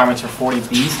so- the requirements for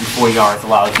 40Bs and 40Rs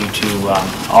allows you to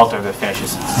alter the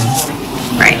finishes.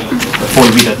 Right. But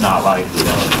 40B does not allow you to do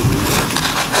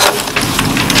that.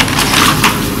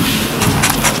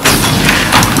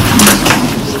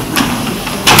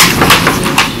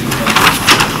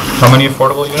 How many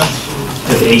affordable units?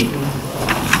 There's 8.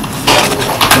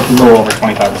 It's a little over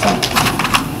 25%.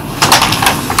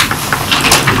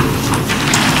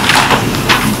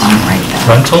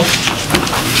 Rentals?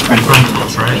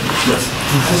 Rentals, right? Yes.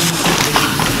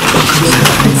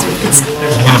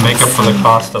 You're gonna make up for the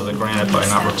cost of the granite by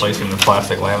not replacing the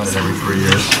plastic laminate every 3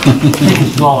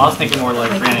 years. Well, I was thinking more like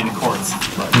granite and quartz.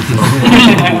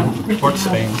 Quartz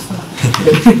stains.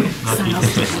 Not heat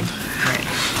resistant.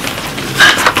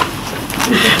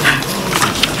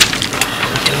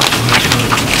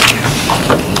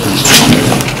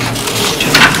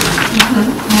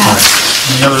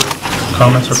 Any other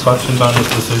comments or questions on this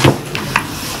decision?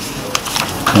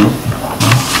 No?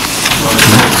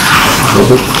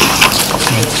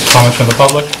 Any comments from the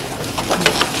public?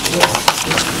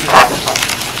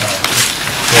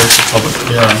 Close the public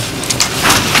hearing.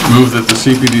 Move that the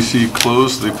CPDC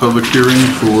close the public hearing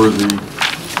for the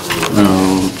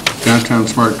Downtown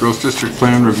Smart Growth District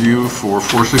Plan Review for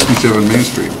 467 Main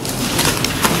Street.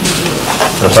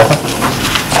 For a second?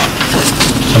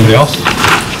 Somebody else?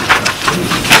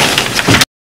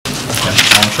 Okay,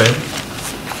 all in favor?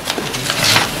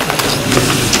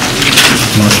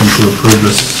 Motion to approve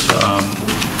this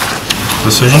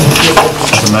decision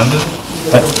as amended?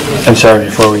 I'm sorry,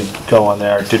 before we go on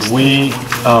there, did we,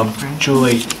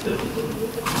 Julie,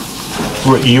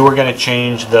 you were gonna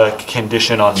change the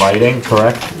condition on lighting,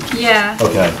 correct? Yeah.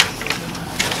 Okay.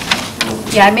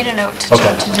 Yeah, I made a note to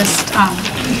Okay. to just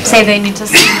say they need to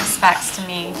send the specs to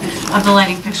me of the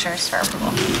lighting fixtures for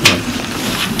approval.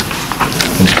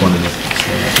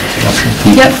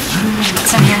 Yep,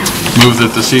 it's in here. Move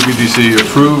that the CPDC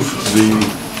approve the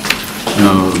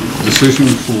decision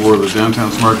for the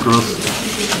Downtown Smart Growth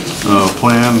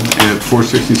Plan at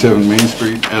 467 Main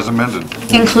Street as amended.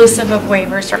 Inclusive of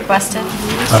waivers requested.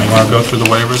 You want to go through the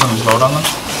waivers and vote on them?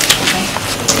 Okay.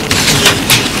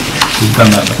 We've done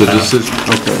that in The the past. decision,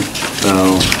 okay.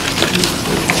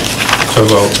 So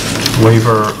vote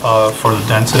waiver for the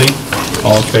density.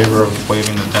 All in favor of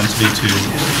waiving the density to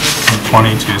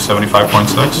 20 to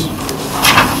 75.6?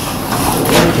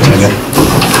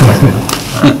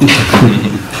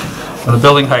 For the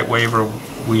building height waiver,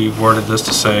 we worded this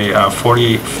to say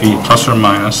 48 feet plus or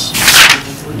minus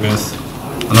with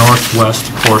the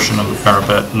northwest portion of the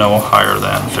parapet no higher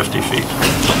than 50 feet.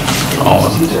 All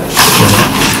in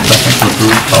second,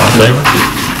 approved, all in favor?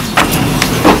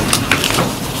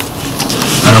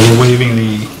 We're waiving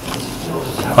the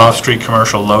off-street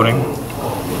commercial loading.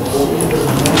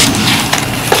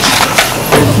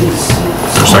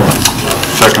 Is there a second?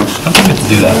 Second. I don't think you have to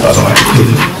do that, by the way.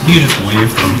 You just waive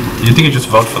them. You think you just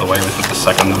vote for the waivers with the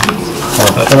second?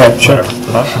 All right, sure.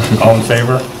 All in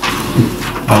favor?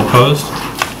 All opposed?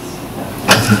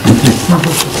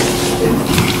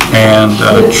 And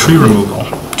tree removal.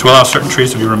 To allow certain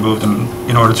trees to be removed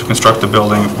in order to construct the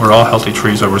building, where all healthy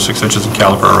trees over 6 inches in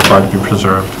caliber are required to be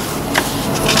preserved.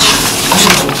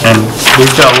 And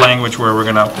we've got language where we're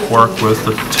going to work with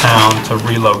the town to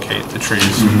relocate the trees.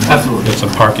 Absolutely. Get some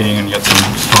parking and get some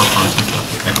storefronts and stuff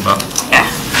to think about. Yeah,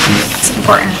 it's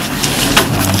important.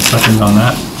 Seconds on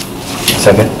that?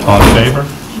 Second. All in favor?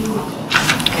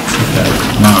 Okay,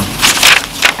 now.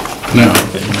 Now,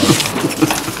 Okay,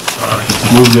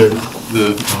 Move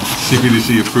the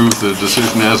CPDC approve the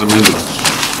decision as amended.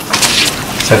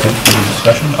 Second, any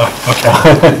discussion? Oh, okay.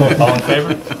 All in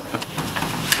favor?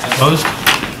 Opposed?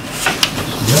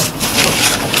 Yeah.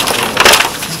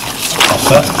 All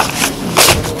set?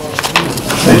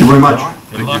 Thank you very much.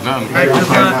 Good luck. Done.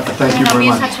 Thank you I'll very be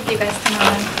in much. touch with you guys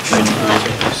tomorrow.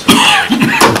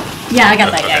 Yeah, I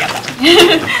got that,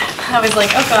 I was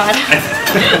like, oh God.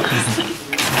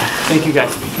 Thank you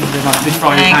guys. Thank you very much. Thanks for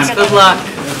all your time. Thanks, good luck.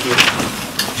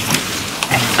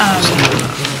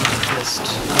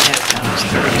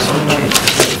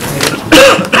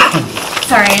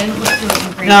 Sorry, I didn't look through it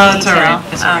in great detail. No, that's all right.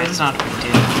 It's all right. It's not a big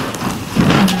deal.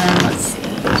 And then, let's see.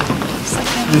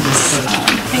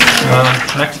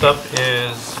 Next up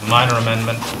is minor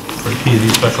amendment for the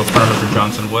PZ special permit for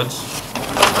Johnson Woods.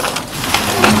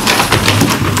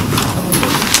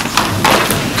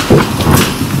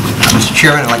 Mr.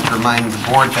 Chairman, I'd like to remind the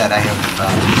board that I have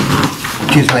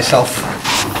recused myself.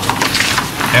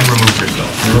 And remove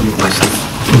yourself.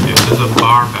 There's a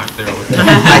bar back there with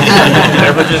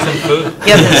beverages and food.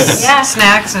 Yeah, there's Yeah.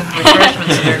 snacks and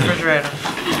refreshments in your refrigerator.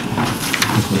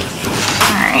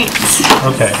 All right.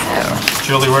 Okay.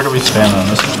 Julie, where do we stand on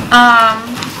this one?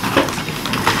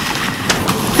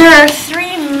 There are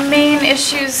three main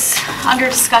issues under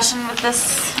discussion with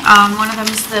this. One of them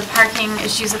is the parking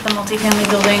issues at the multifamily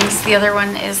buildings. The other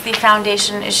one is the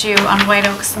foundation issue on White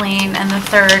Oaks Lane. And the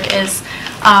third is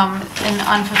an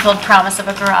unfulfilled promise of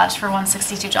a garage for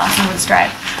 162 Johnson Woods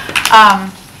Drive.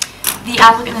 The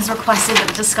applicant has requested that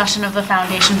the discussion of the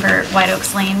foundation for White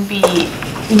Oaks Lane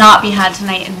not be had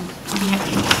tonight and be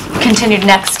continued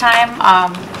next time,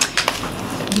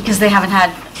 because they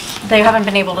haven't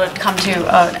been able to come to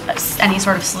any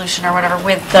sort of solution or whatever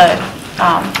with the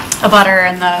abutter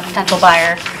and the potential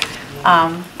buyer,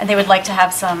 and they would like to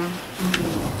have some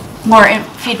more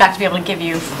feedback to be able to give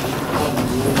you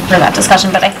for that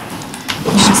discussion, but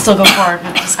we should still go forward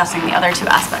with discussing the other two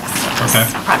aspects of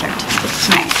this project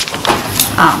tonight.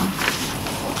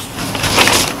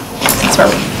 That's where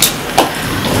we...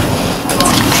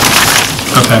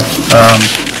 Okay.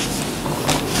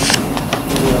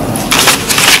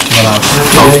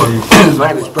 My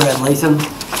name is Brad Latham,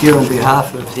 here on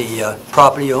behalf of the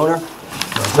property owner,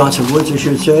 Johnson Woods, I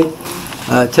should say.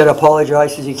 Ted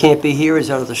apologizes he can't be here, he's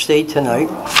out of the state tonight.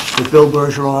 But Bill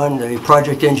Bergeron, the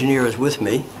project engineer, is with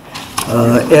me.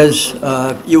 As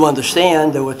you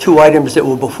understand, there were two items that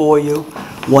were before you.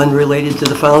 One related to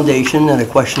the foundation and a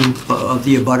question of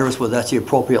the abutters, whether that's the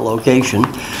appropriate location.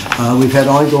 We've had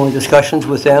ongoing discussions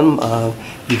with them.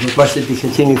 We've requested to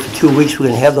continue for 2 weeks. We're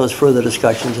going to have those further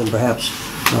discussions and perhaps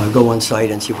go on site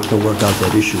and see if we can work out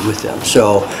that issue with them.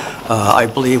 So I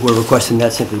believe we're requesting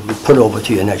that simply be put over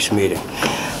to your next meeting.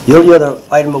 The only other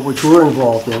item of which we're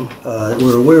involved in, that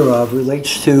we're aware of,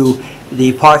 relates to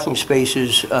the parking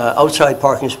spaces, outside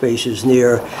parking spaces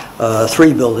near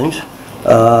 3 buildings.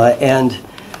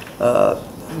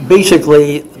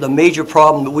 Basically, the major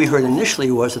problem that we heard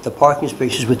initially was that the parking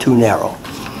spaces were too narrow.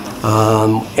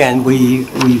 And we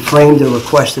framed a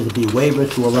request that it be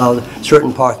waived to allow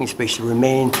certain parking spaces to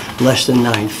remain less than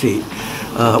 9 feet.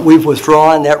 We've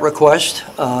withdrawn that request,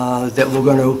 that we're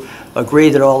going to agree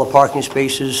that all the parking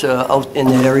spaces out in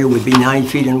that area would be 9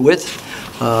 feet in width.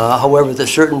 However, there's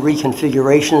certain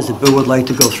reconfigurations that Bill would like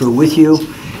to go through with you,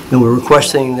 and we're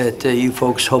requesting that you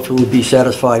folks hopefully will be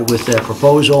satisfied with that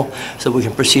proposal so we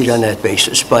can proceed on that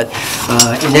basis. But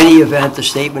in any event, the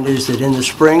statement is that in the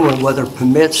spring, when weather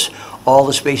permits, all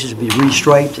the spaces will be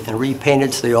restriped and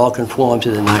repainted so they all conform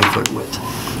to the 9-foot width.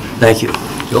 Thank you.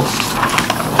 Bill?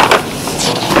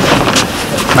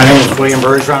 My name is William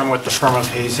Bergeron with the firm of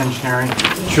Hayes Engineering.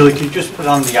 Julie, could you just put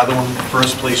on the other one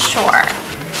first, please? Sure.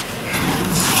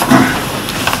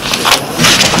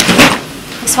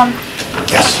 This one?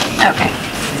 Yes. Okay.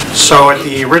 So at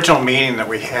the original meeting that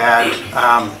we had,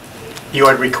 you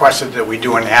had requested that we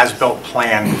do an as-built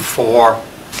plan for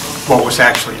what was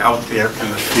actually out there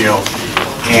in the field.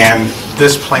 And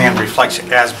this plan reflects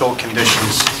as-built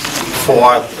conditions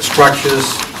for the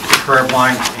structures, the curb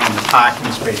line, and the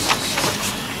parking spaces.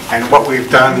 And what we've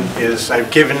done is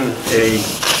I've given a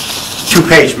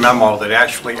 2-page memo that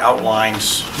actually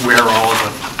outlines where all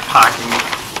the parking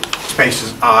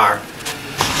spaces are.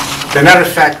 The net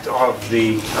effect of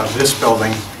this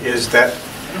building is that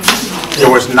there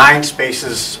was 9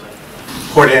 spaces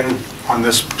put in on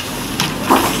this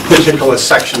particular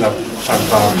section of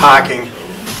parking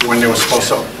when there was supposed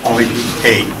to only be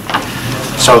 8.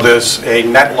 So there's a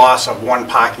net loss of 1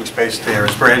 parking space there.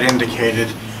 As Brad indicated,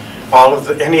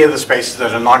 any of the spaces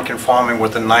that are non-conforming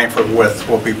with the 9-foot width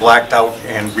will be blacked out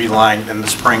and relined in the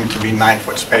spring to be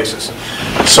 9-foot spaces.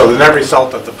 So the net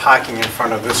result of the parking in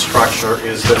front of this structure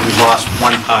is that we lost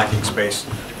one parking space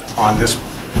on this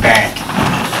bank.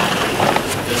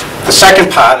 The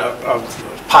second part of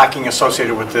parking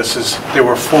associated with this is there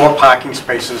were 4 parking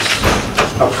spaces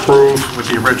approved with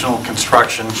the original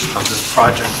construction of this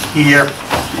project here.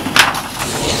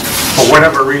 For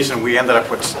whatever reason, we ended up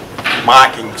with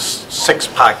marking 6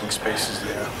 parking spaces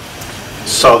there.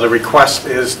 So the request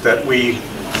is that we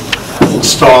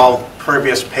install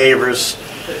pervious pavers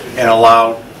and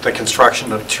allow the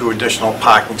construction of 2 additional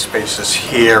parking spaces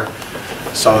here.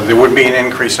 So there would be an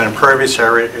increase in impervious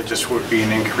area, it just would be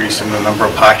an increase in the number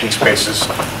of parking spaces,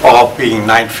 all being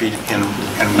 9 feet in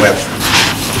width.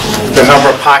 The number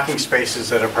of parking spaces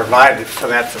that are provided for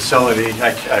that facility,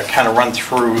 I kind of run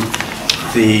through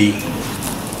the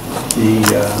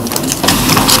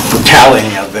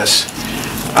tallying of this.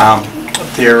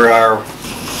 There are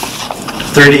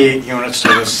 38 units, so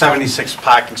there's 76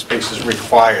 parking spaces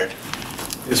required.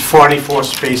 There's 44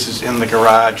 spaces in the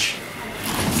garage.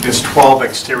 There's 12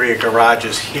 exterior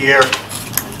garages here.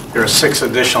 There are 6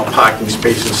 additional parking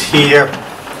spaces here.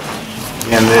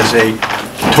 And there's a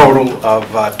total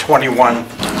of 21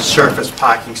 surface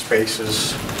parking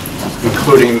spaces,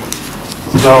 including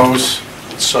those.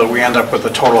 So we end up with a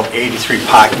total of 83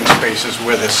 parking spaces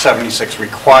where there's 76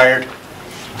 required.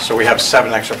 So we have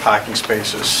 7 extra parking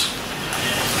spaces.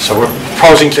 So we're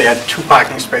proposing to add 2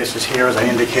 parking spaces here, as I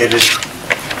indicated,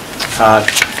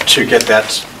 to get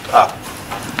that up.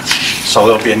 So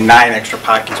there'll be 9 extra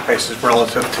parking spaces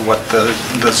relative to what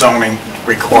the zoning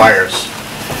requires.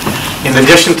 In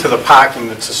addition to the parking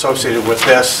that's associated with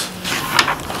this,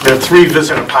 there are 3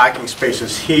 visitor parking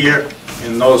spaces here,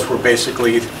 and those were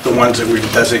basically the ones that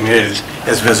we've designated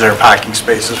as visitor parking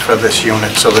spaces for this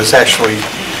unit. So there's actually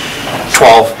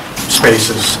 12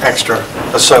 spaces extra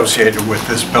associated with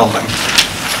this building.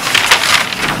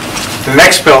 The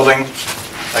next building,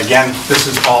 again, this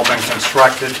has all been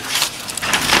constructed.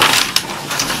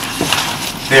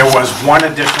 There was 1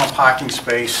 additional parking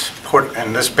space put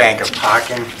in this bank of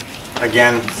parking.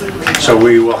 Again, so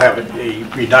we will have a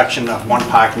reduction of 1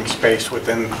 parking space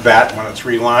within that when it's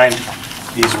relined.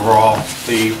 These were all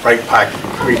the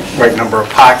right number of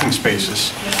parking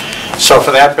spaces. So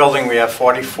for that building, we have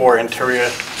 44 interior,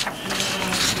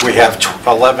 we have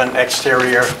 11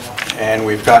 exterior, and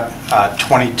we've got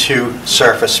 22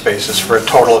 surface spaces for a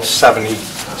total of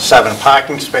 77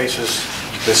 parking spaces.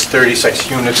 There's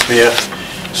 36 units there,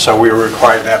 so we were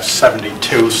required to have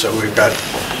 72, so we've got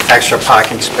extra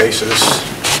parking spaces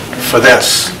for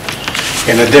this.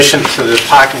 In addition to the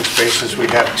parking spaces, we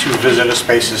have 2 visitor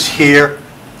spaces here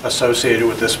associated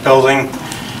with this building,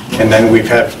 and then we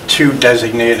have 2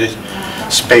 designated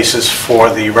spaces for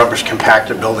the rubbish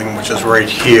compactor building, which is right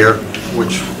here,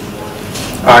 which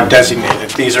are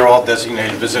designated. These are all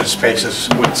designated visitor spaces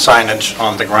with signage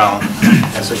on the ground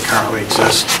as it currently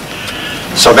exists.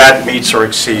 So that meets or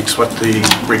exceeds what the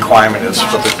requirement is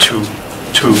for the two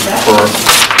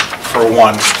for 1.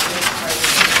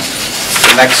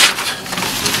 The next,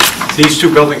 these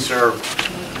 2 buildings are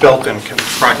built and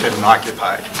constructed and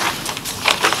occupied.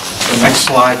 The next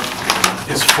slide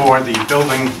is for the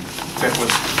building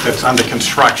that's under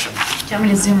construction. Do you want me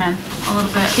to zoom in a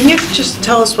little bit? Can you just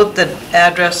tell us what the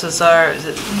addresses are? Is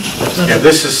it? Yeah,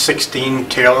 this is 16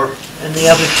 Taylor. And the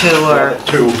other 2 are?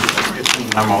 2, it's a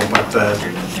memo, but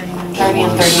 30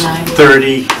 and 39.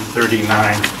 30 and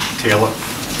 39 Taylor.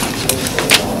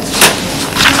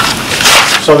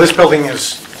 So this building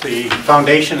is, the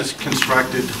foundation is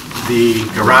constructed, the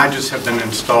garages have been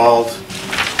installed,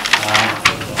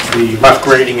 the rough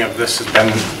grading of this has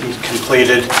been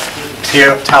completed.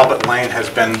 Talbot Lane has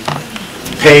been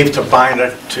paved to bind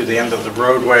it to the end of the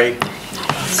roadway.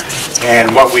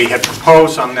 And what we had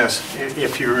proposed on this,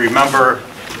 if you remember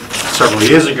several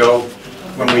years ago,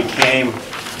 when we came,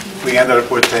 we ended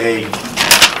up with a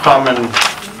common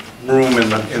room in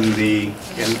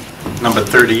number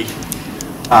 30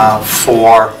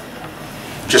 for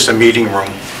just a meeting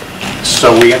room.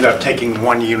 So we ended up taking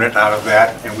 1 unit out of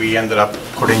that, and we ended up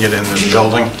putting it in this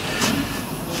building.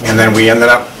 And then we ended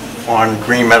up on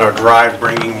Green Meadow Drive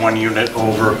bringing 1 unit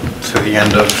over to the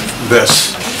end of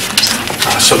this.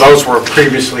 So those were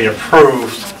previously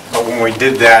approved, but when we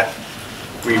did that,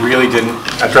 we really didn't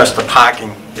address the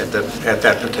parking at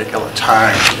that particular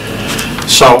time.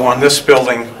 So on this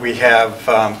building, we have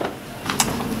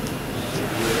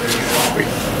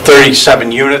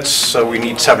 37 units, so we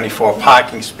need 74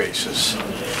 parking spaces.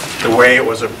 The way it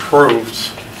was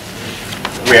approved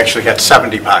we actually had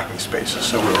 70 parking spaces,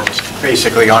 so we were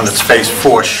basically on its phase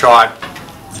 4 short,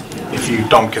 if you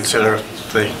don't consider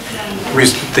the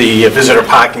visitor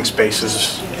parking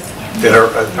spaces that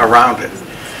are around it.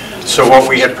 So what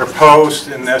we had proposed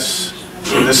in this,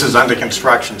 and this is under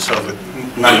construction, so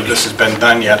that none of this has been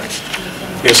done yet,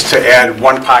 is to add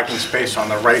 1 parking space on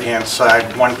the right-hand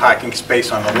side, 1 parking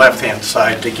space on the left-hand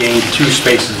side to gain 2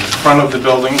 spaces in front of the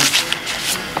building.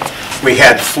 We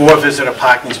had 4 visitor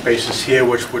parking spaces here,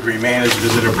 which would remain as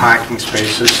visitor parking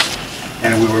spaces,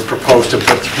 and we would propose to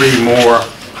put 3 more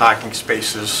parking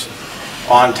spaces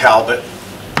on Talbot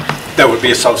that would be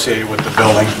associated with the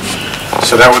building.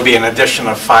 So that would be an addition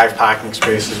of 5 parking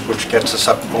spaces, which gets us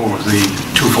up over the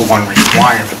 2-for-1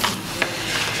 requirement.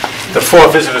 The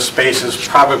 4 visitor spaces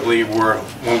probably were,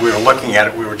 when we were looking at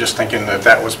it, we were just thinking that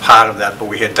that was part of that, but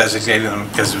we had designated them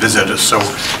as visitors, so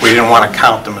we didn't want to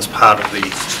count them as part of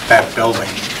that building.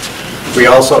 We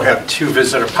also have 2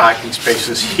 visitor parking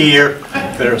spaces here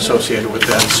that are associated with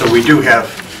that, so we do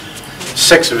have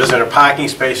 6 visitor parking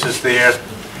spaces there.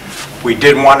 We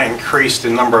did want to increase the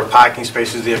number of parking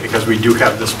spaces there because we do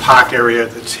have this park area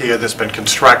that's here that's been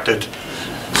constructed.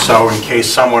 So in case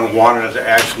someone wanted to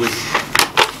actually,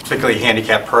 particularly a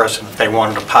handicapped person, if they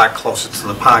wanted to park closer to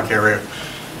the park area,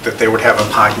 that they would have a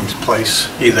parking place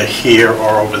either here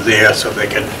or over there so they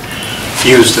could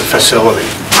use the facility.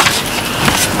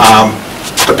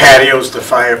 The patios, the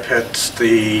fire pits,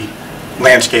 the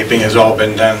landscaping has all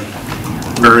been done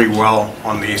very well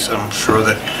on these. I'm sure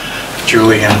that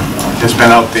Julian has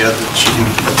been out there, that she can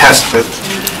attest that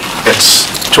it's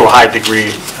to a high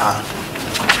degree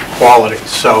quality.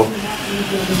 So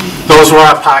those were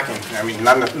our parking. I mean,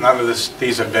 none of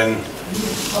these have been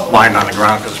lined on the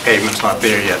ground because the pavement's not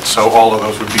there yet. So all of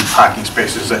those would be parking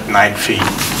spaces at 9 feet,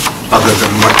 other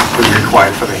than what was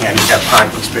required for the handicap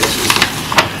parking spaces.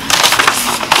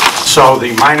 So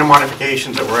the minor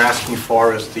modifications that we're asking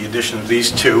for is the addition of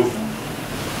these 2,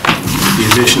 the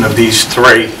addition of these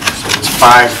 3, so there's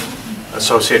 5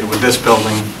 associated with this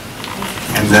building,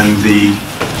 and then the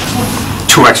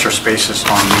 2 extra spaces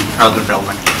on the other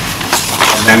building.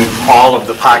 And then all of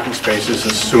the parking spaces,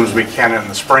 as soon as we can in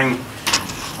the spring,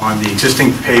 on the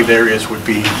existing paved areas would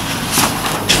be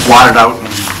watered out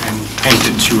and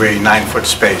painted to a 9-foot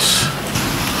space.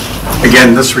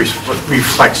 Again, this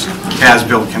reflects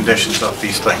as-built conditions of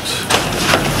these things.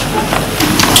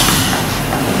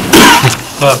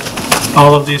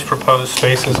 All of these proposed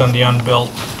spaces in the unbuilt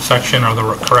section are the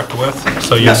correct width?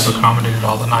 So you've Yes. accommodated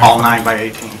all the 9? All 9 by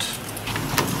 18s.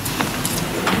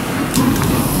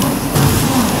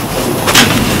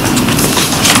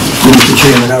 Mr.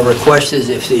 Chairman, our request is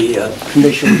if the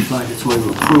commission would find its way to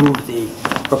approve the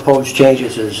proposed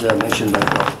changes as mentioned by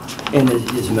Bill in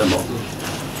his memo.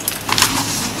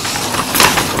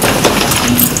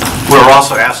 We were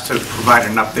also asked to provide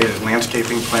an updated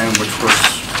landscaping plan, which was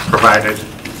provided.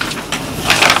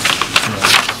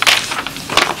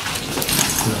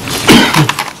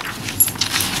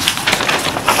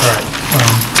 All right.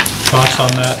 Thoughts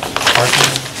on that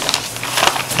parking?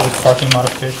 Those parking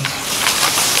modifications?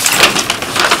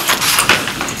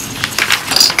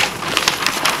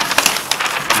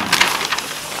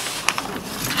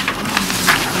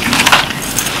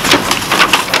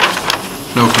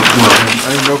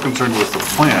 I have no concern with the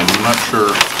plan. I'm not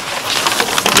sure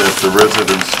that the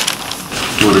residents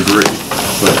would agree,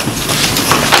 but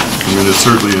I mean, it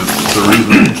certainly is a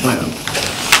reasonable plan.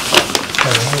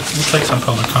 We'll take some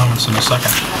public comments in a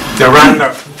second.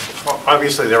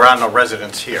 Obviously, there are no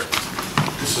residents here.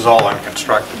 This is all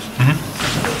unconstructed.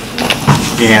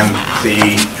 And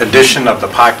the addition of the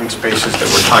parking spaces that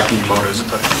we're talking about is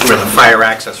where the fire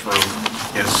access road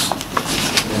is.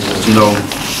 There's no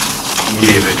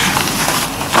immediate,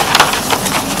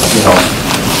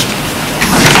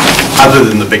 other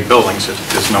than the big buildings,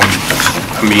 there's no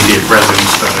immediate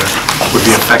residents that would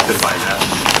be affected by that.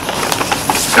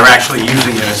 They're actually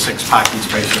using it as 6 parking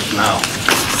spaces now.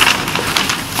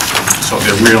 So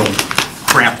they're real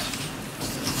cramped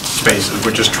spaces.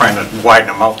 We're just trying to widen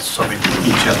them out so they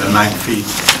each have the 9 feet.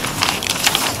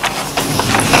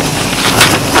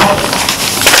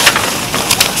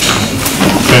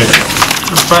 Okay.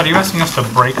 Brad, are you asking us to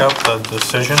break up the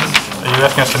decision? Are you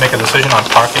asking us to make a decision on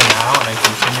parking now and then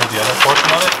continue the other portion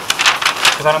of it?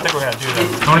 Because I don't think we're going to do that.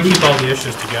 I want to keep all the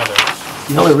issues together.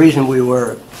 The only reason we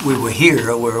were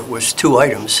here was 2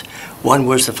 items. One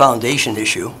was the foundation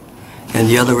issue, and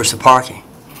the other was the parking.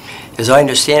 As I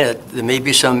understand it, there may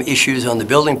be some issues on the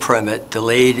building permit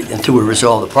delayed until we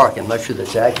resolve the parking. I'm not sure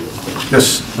that's accurate.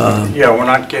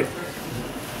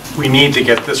 We need to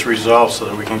get this resolved so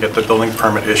that we can get the building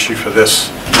permit issue for this.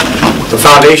 The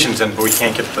foundation's in, but we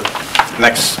can't get the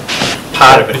next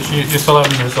part of it. But you still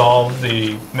haven't resolved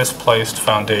the misplaced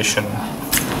foundation.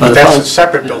 But that's a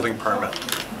separate building permit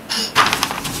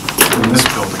from this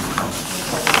building permit.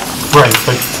 Right,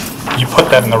 but you put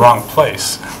that in the wrong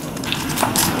place.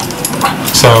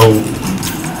 So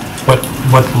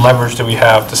what leverage do we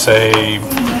have to say,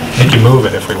 make you move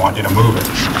it if we want you to move it?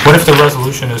 What if the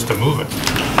resolution is to move it?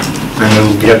 Then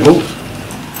it'll get moved.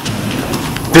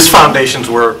 This foundation's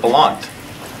where it belonged.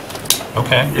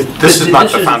 Okay. This is not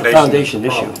the This is a foundation. foundation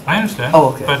issue. I understand.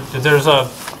 Oh, okay. But there's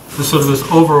this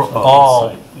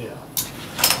overall,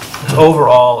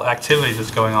 overall activity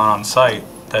that's going on site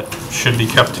that should be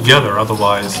kept together.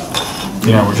 Otherwise,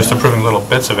 we're just approving little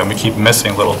bits of it and we keep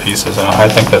missing little pieces. And I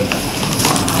think that,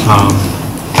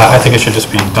 I think it should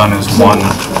just be done as one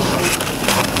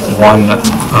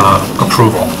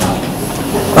approval.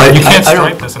 You can't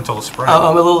strike this until the spring.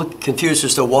 I'm a little confused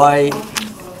as to why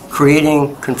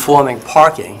creating conforming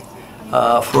parking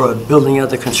for a building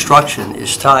under construction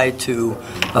is tied to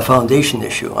a foundation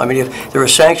issue. I mean, if there are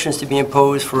sanctions to be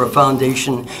imposed for a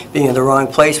foundation being in the wrong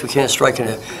place, we can't strike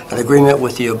an agreement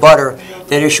with the abutter.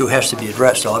 That issue has to be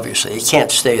addressed, obviously. It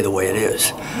can't stay the way it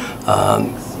is.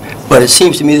 But it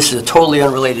seems to me this is a totally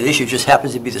unrelated issue. It just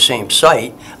happens to be the same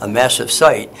site, a massive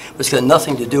site, but it's got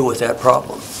nothing to do with that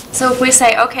problem. So if we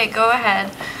say, okay, go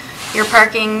ahead, your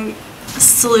parking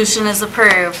solution is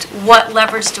approved, what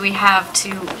leverage do we have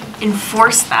to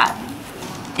enforce that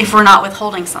if we're not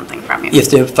withholding something from you? If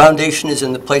the foundation is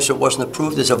in the place that wasn't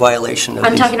approved, there's a violation of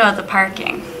I'm talking about the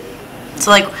parking.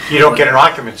 So like... You don't get an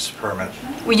occupancy permit.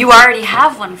 Well, you already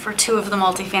have one for 2 of the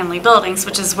multifamily buildings,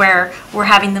 which is where we're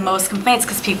having the most complaints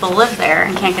because people live there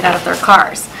and can't get out of their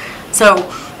cars. So,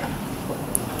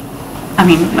 I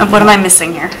mean, what am I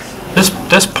missing here?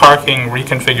 This parking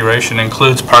reconfiguration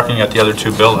includes parking at the other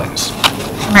 2 buildings.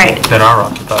 Right. That are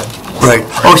occupied. Right.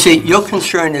 Oh, see, your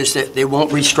concern is that they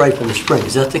won't restripe in the spring.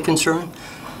 Is that the concern?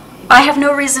 I have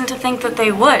no reason to think that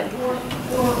they would.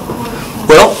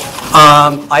 Well,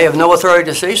 I have no authority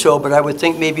to say so, but I would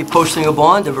think maybe posting a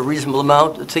bond of a reasonable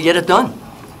amount to get it done.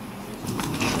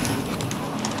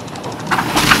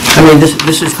 I mean,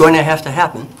 this is going to have to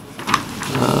happen.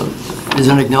 There's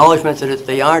an acknowledgement that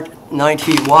they aren't 9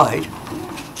 feet wide.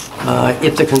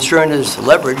 If the concern is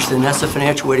leverage, then that's a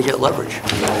financial way to get leverage.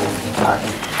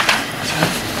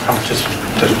 How much is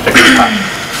the bigger part?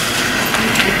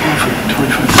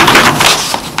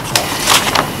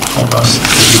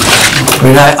 I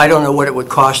mean, I don't know what it would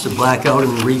cost to black out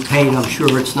and repaint. I'm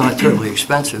sure it's not terribly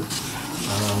expensive.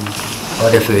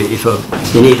 But if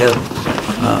you need a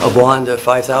bond of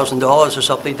 $5,000 or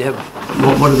something to have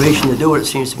more motivation to do it, it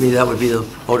seems to me that would be the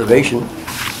motivation.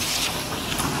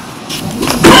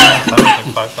 I don't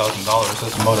think $5,000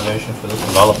 is motivation for this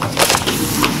development.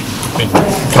 I mean,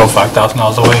 throw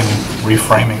 $5,000 away and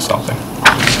reframing something.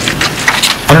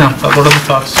 I don't know. What are the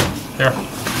thoughts here?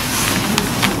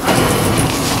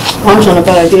 Well, it's not a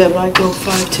bad idea, but I'd go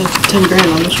 5 to 10 grand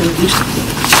on this one at least.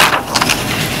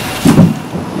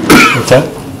 What's that?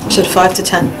 I said 5 to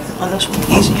 10 on this one,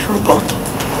 easy for a bond.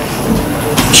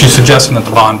 She's suggesting that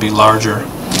the bond be larger.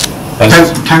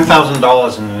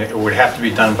 $10,000 and it would have to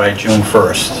be done by June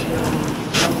 1st.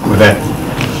 With that.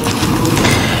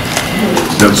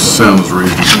 That sounds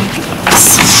reasonable.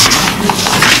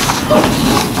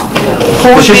 Who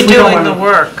would It's just be we don't doing wanna- the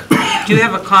work? Do you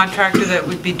have a contractor that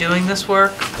would be doing this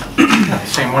work?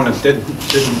 Same one that did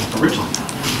originally.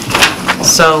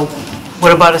 So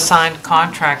what about a signed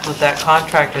contract with that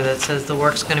contractor that says the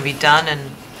work's going to be done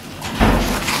and,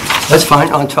 That's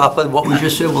fine. On top of what we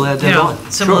just said, we'll add you that know,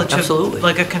 on. similar Sure, to absolutely.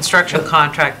 like a construction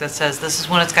contract that says this is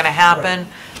when it's going to happen,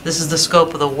 this is the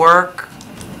scope of the work,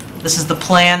 this is the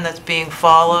plan that's being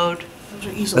followed?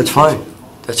 That's fine.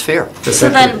 That's fair. So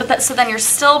then you're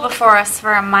still before us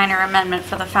for a minor amendment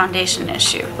for the foundation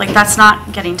issue. Like, that's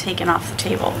not getting taken off the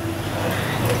table.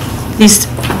 These,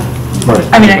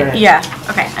 I mean, yeah,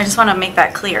 okay, I just want to make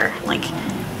that clear, like.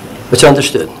 It's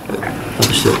understood.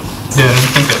 Understood. Yeah, I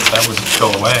didn't think that would go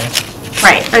away.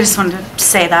 Right, I just wanted to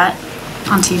say that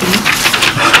on TV.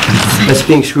 That's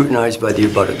being scrutinized by the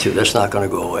abutter too. That's not going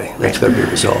to go away. That's going to be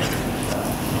resolved.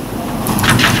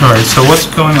 All right, so what's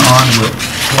going on with,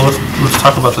 well, let's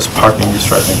talk about this parking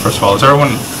restriping first of all. Does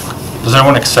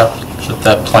everyone accept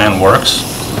that plan works?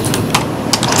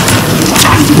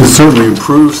 It certainly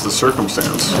improves the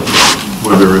circumstance.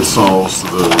 Whether it solves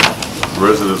the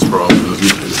residents' problem is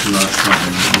not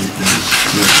something that we can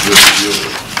necessarily deal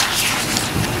with.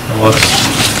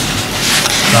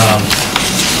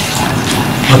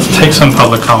 Let's take some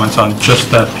public comments on just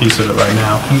that piece of it right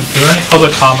now. Are there any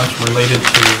public comments related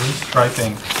to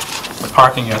restriping the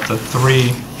parking at the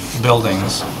 3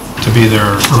 buildings to be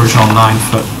their original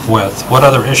 9-foot width. What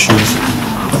other issues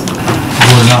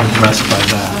were not addressed by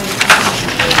that?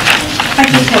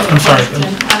 I'm sorry,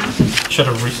 should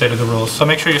have restated the rules. So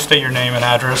make sure you state your name and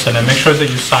address, and then make sure that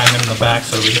you sign them in the back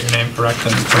so we get your name correct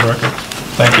and for the record.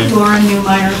 Thank you. Laura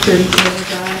Newmeyer, 30 Taylor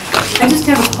Drive. I just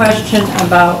have a question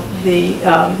about the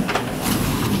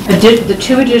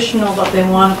two additional that they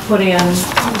want to put in,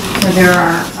 where there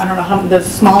are, I don't know how, the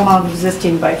small amount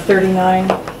existing by 39,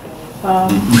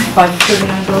 by the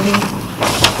 39 building.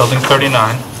 Building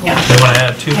 39. Yeah. They want to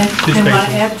add two spaces. They want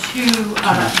to add two,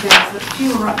 there's a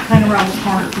few kind of around the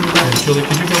corner from the building. Julie,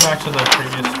 could you go back to the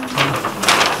previous one?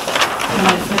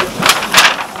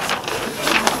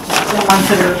 The ones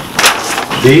that are...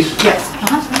 These? Yes.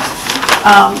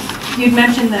 You'd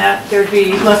mentioned that there'd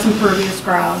be less impervious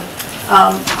ground.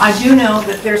 I do know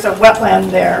that there's a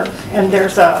wetland there, and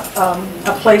there's a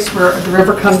place where the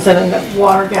river comes in and the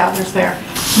water gathers there.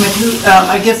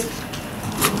 I guess,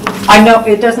 I know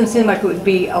it doesn't seem like it would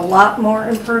be a lot more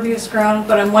impervious ground,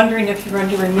 but I'm wondering if you're going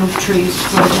to remove trees to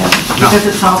put it in, because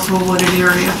it's also a wooded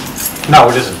area. No,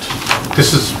 it isn't.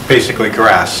 This is basically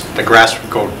grass. The grass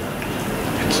would go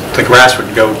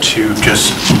to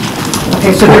just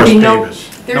Okay, so there'd be no,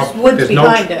 pavers. there's woods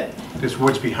behind it. There's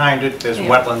woods behind it, there's Yeah.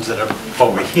 wetlands that are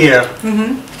over here.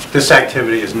 This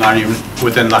activity is not even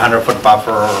within the 100-foot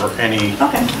buffer or any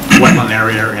wetland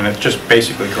area, and it's just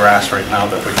basically grass right now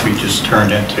that would be just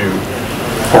turned into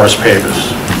porous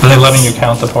pavers. Are they letting you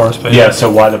count the porous pavers? Yeah, so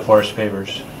why the porous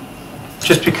pavers?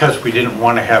 Just because we didn't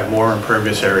want to have more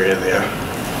impervious area there.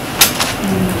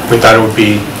 We thought it would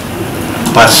be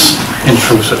less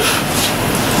intrusive.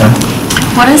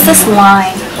 What is this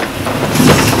line?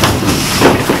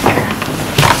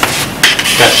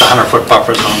 That's the 100-foot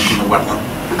buffer zone from the wetland.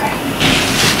 Okay.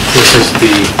 This is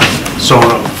the zone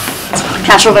of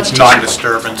Natural vegetation.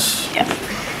 non-disturbance. Yep.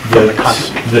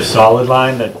 The solid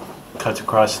line that cuts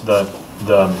across the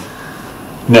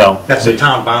no. That's the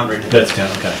town boundary. That's town,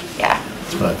 okay. Yeah.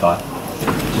 That's what I thought.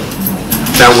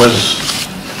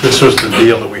 This was the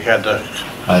deal that we had to...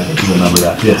 I remember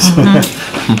that, yes.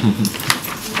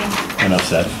 Enough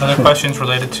said. Other questions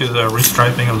related to the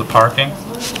restriping of the parking?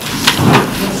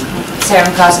 Sarah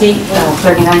McCoskey,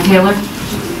 39 Taylor.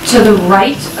 To the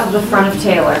right of the front of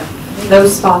Taylor,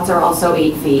 those spots are also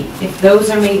 8 feet. If those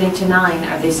are made into 9,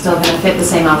 are they still going to fit the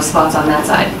same amount of spots on that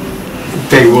side?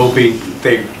 They will be,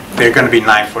 they're going to be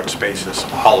 9-foot spaces,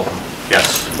 all of them,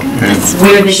 yes.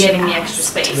 Where are they getting the extra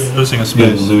space? Losing a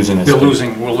space.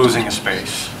 We're losing a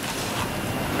space.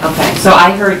 Okay, so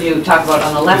I heard you talk about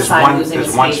on the left side losing a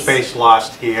space. There's one space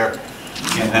lost here,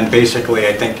 and then basically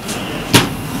I think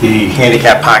the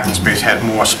handicap parking space had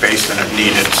more space than it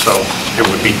needed, so it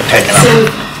would be taken up. So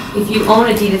if you own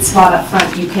a deeded spot up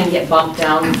front, you can get bumped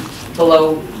down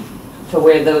below to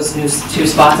where those new 2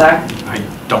 spots are? I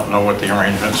don't know what the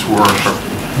arrangements were for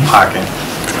parking.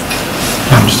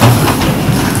 I understand.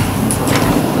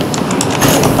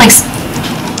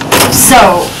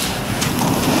 So,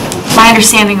 my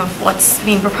understanding of what's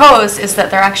being proposed is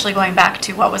that they're actually going back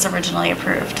to what was originally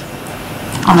approved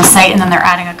on the site, and then they're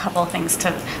adding a couple of things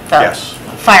to the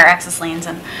fire access lanes.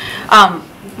 And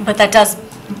but that does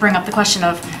bring up the question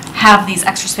of, have these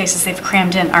extra spaces they've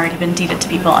crammed in already been deeded to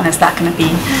people, and is that going to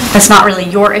be, that's not really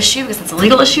your issue because it's a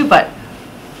legal issue, but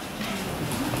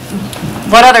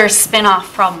what other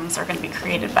spin-off problems are going to be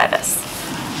created by this?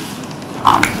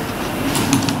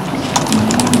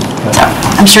 So,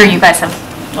 I'm sure you guys have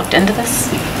looked into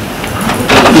this.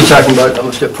 You're talking about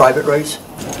almost their private rights?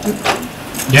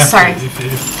 Yeah. Sorry.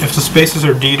 If the spaces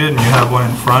are deeded and you have one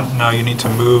in front, now you need to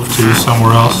move to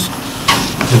somewhere else.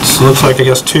 It looks like, I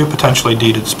guess, 2 potentially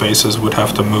deeded spaces would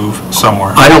have to move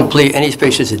somewhere. I don't believe any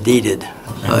spaces are deeded.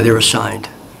 They're assigned.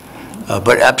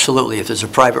 But absolutely, if there's a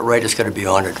private right, it's going to be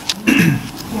honored.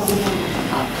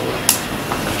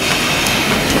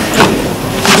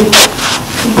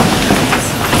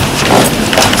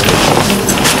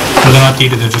 They're not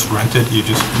deeded, they're just rented, you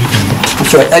can...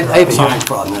 That's right, I have a hearing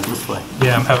problem this way.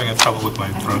 Yeah, I'm having a trouble with my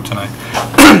throat tonight.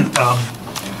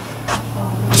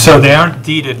 So they aren't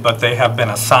deeded, but they have been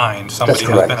assigned. Somebody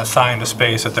has been assigned a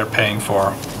space that they're paying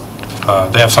for.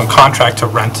 They have some contract to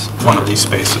rent one of these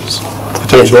spaces.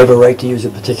 Yes, they have a right to use a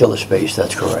particular space,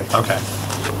 that's correct. Okay.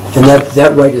 And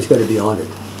that right is going to be honored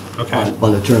Okay.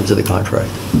 on the terms of the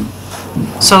contract.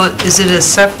 So is it a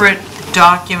separate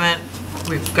document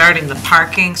regarding the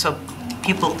parking? So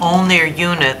people own their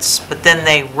units, but then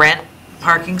they rent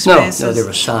parking spaces? No, they're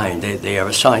assigned. They are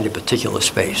assigned a particular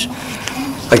space.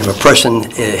 Like if a person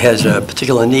has a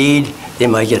particular need, they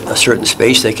might get a certain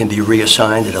space. They can be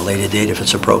reassigned at a later date if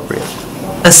it's appropriate.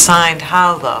 Assigned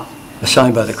how, though?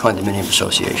 Assigned by the condominium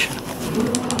association.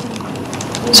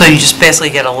 So you just basically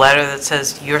get a letter that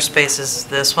says your space is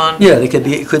this one? Yeah, it could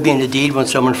be in the deed when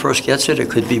someone first gets it. It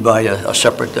could be by a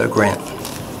separate grant.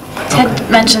 Ted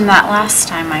mentioned that last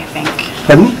time, I think.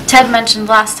 Pardon me? Ted mentioned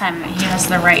last time that he has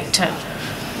the right to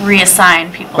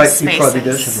reassign people's Right, spaces. he probably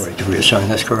does have the right to reassign,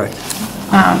 that's correct.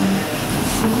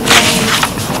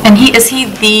 And is he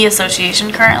the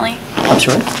association currently? I'm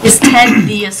sorry? Is Ted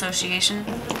the association?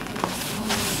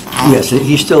 Yes,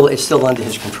 it's still under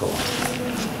his control.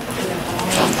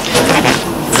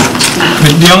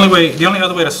 The only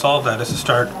other way to solve that is to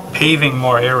start paving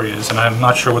more areas, and I'm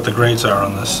not sure what the grades are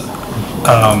on this.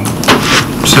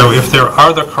 So if there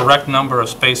are the correct number of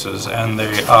spaces and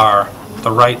they are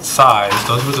the right size,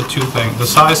 those were the two things. The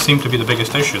size seemed to be the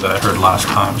biggest issue that I heard last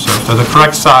time. So if they're the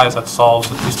correct size, that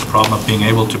solves at least the problem of being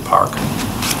able to park.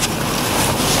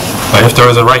 But if there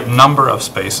is the right number of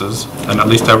spaces, then at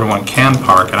least everyone can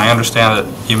park. And I understand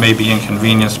that you may be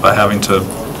inconvenienced by having to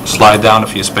slide down a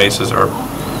few spaces or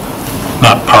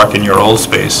not park in your old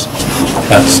space.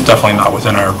 That's definitely not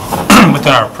within our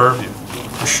within our purview,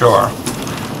 for sure.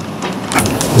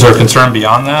 Is there a concern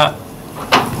beyond that?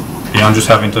 Beyond just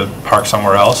having to park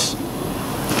somewhere else?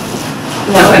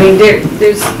 No, I mean,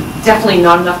 there's definitely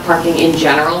not enough parking in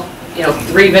general. You know,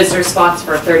 3 visitor spots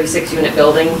for a 36-unit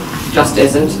building just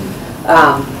isn't.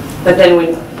 But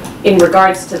then in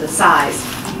regards to the size,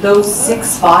 those 6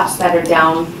 spots that are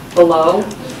down below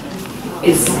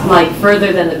is like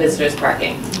further than the visitors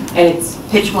parking. And it's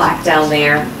pitch black down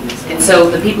there. And so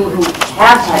the people who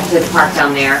have had to park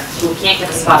down there, who can't get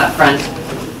a spot up front,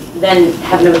 then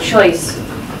have no choice,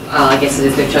 I guess it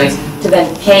is their choice, to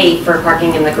then pay for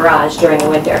parking in the garage during the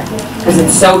winter. Because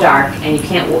it's so dark and you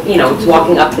can't, you know, it's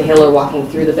walking up the hill or walking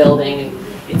through the building.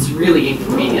 It's really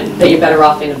inconvenient that you're better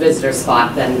off in a visitor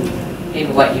spot than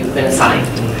in what you've been assigned.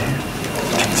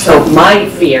 So my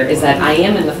fear is that I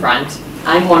am in the front.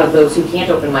 I'm one of those who can't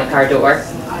open my car door,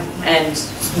 and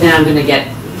then I'm going to get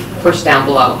pushed down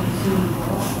below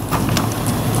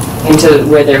into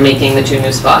where they're making the 2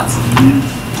 new spots.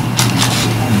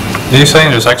 Are you saying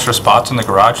there's extra spots in the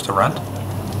garage to rent?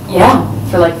 Yeah,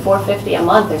 for like $450 a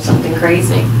month or something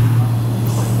crazy.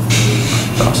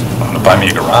 Awesome. I'm going to buy me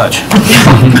a garage.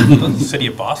 The city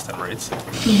of Boston rates.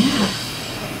 Yeah.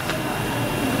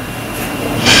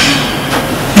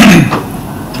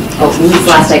 Oh,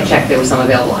 last I checked, there was some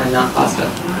available. I'm not positive.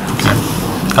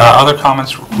 Other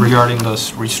comments regarding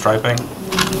this restriping?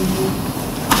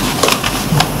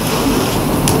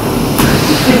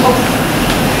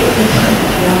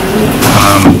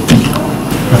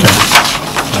 Okay.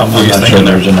 Tell me what you're thinking.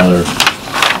 There's another.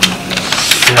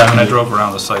 Yeah, I mean, I drove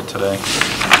around the site today.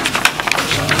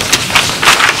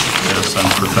 Get a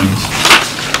sense for things.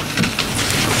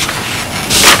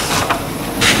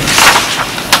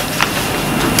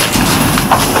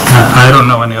 I don't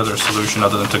know any other solution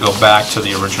other than to go back to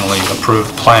the originally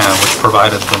approved plan, which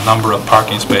provided the number of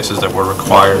parking spaces that were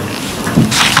required.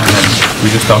 And then we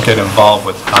just don't get involved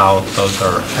with how those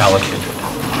are allocated.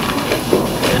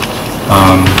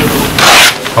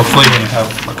 Hopefully when you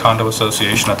have a condo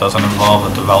association that doesn't involve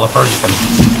a developer, you can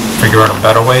figure out a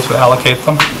better way to allocate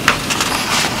them.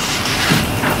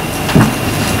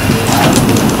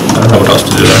 I don't know what else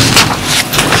to do there.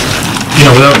 You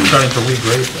know, without starting to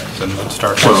regrade things and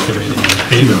start excavating and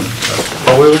paving.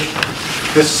 Well,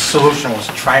 this solution was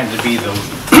trying to be the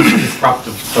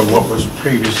disruptive to what was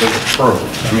previously approved.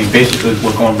 I mean, basically,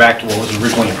 we're going back to what was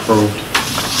originally approved,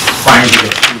 trying to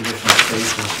get 2 different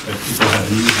spaces that people have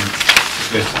been using.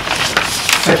 Because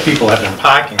 6 people have been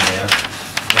parking there.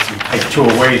 If we take 2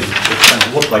 away, it's going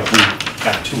to look like we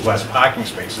got 2 less parking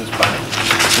spaces, but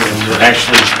we're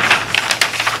actually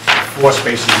 4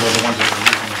 spaces were the ones that were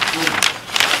originally approved.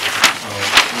 So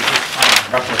we're just trying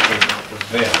to replicate what was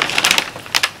there.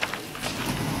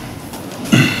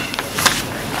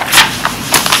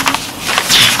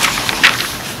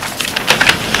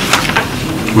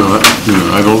 Well, you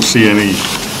know, I don't see any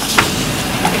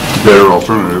better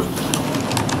alternative.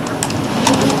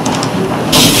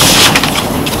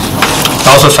 It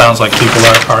also sounds like people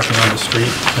are parking on the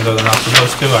street, although they're not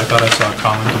supposed to. I thought I saw a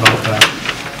comment about that.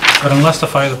 But unless the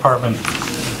fire department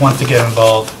wants to get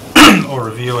involved or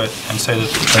review it and say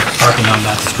that parking on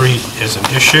that street is an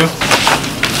issue,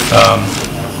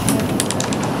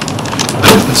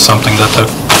 it's something that the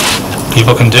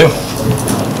people can do.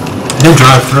 You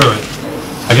drive through it.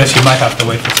 I guess you might have to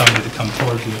wait for somebody to come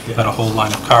towards you if you had a whole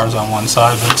line of cars on one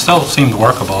side, but it still seemed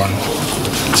workable and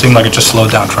it seemed like it just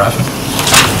slowed down traffic.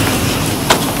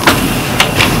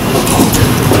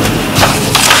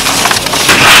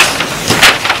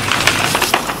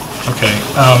 Okay.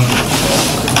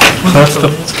 So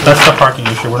that's the parking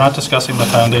issue. We're not discussing the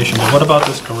foundation, but what about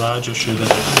this garage issue that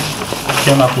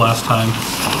came up last time?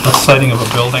 That's siting of a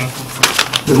building.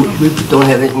 We don't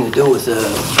have anything to do with,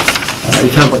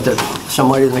 you're talking about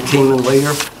somebody that came in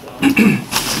later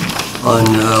on,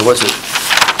 what's it?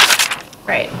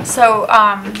 Right, so,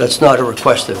 That's not a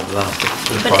request of the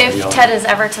but property if owner. Ted is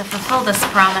ever to fulfill this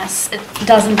promise, it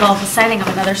does involve the siting of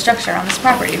another structure on this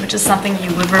property, which is something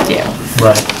you would review.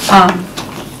 Right.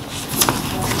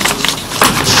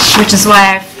 Which is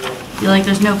why I feel like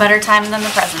there's no better time than the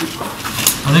present.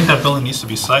 I think that building needs to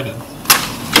be sited.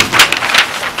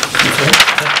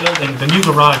 That building, the new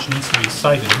garage needs to be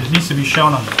sited. It needs to be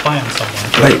shown on the plan somewhere.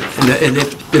 Right, and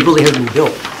the building hasn't been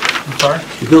built. I'm sorry?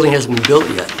 The building hasn't been built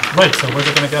yet. Right, so where's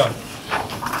it gonna go?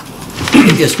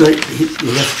 It's going,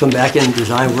 you have to come back and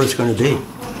design where it's going to be.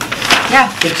 Yeah.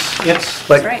 It's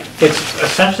But right. It's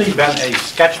essentially been a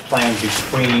sketch plan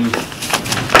between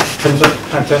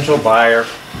potential buyer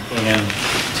and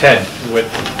Ted,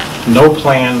 with no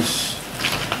plans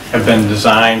have been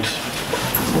designed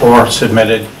or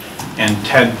submitted, and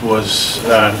Ted was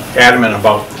adamant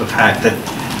about the fact that,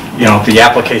 you know, the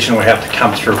application would have to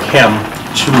come through him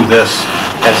to this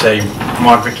as a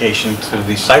modification to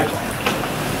the site plan.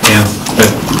 And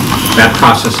that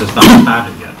process has not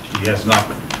started yet. He has not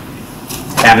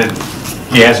added,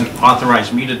 he hasn't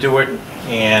authorized me to do it,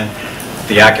 and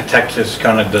the architect is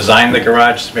going to design the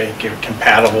garage to make it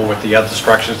compatible with the other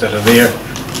structures that are there.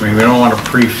 I mean, we don't want a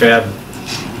prefab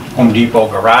Home Depot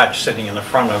garage sitting in the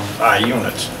front of our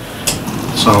units.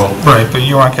 So. Right, but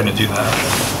you aren't gonna do that.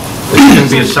 It's going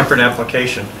to be a separate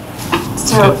application.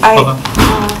 So Hold on.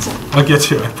 I'll get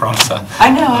to it, I promise that.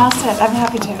 I know, I'll sit, I'm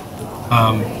happy to.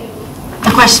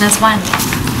 The question is when?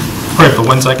 Right, but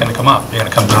when's that gonna come up? You're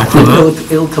gonna come back with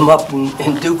it? It'll come up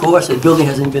in due course. The building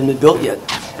hasn't been built yet.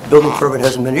 Building permit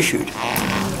hasn't been issued.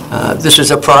 This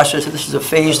is a process, this is a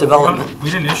phased development. We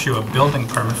didn't issue a building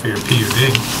permit for your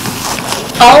PUD.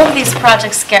 All of these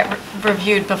projects get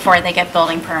reviewed before they get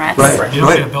building permits. Right. You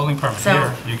don't get a building permit So-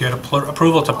 here. You get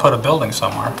approval to put a building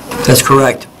somewhere. That's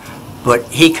correct. But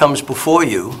he comes before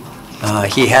you,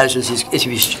 he has, if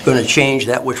he's going to change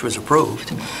that which was approved,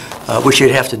 which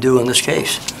he'd have to do in this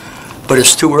case. But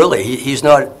it's too early. He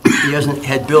hasn't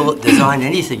had designed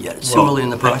anything yet. It's too early in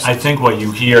the process. I think what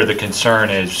you hear, the concern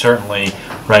is certainly,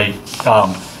 right,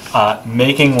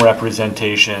 making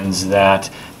representations that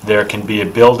there can be a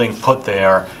building put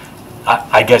there.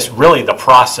 I guess really the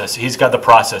process, he's got the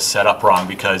process set up wrong,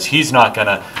 because he's not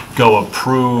gonna go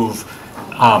approve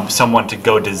someone to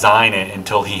go design it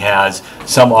until he has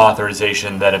some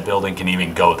authorization that a building can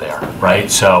even go there, right?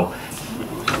 So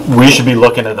we should be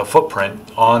looking at the footprint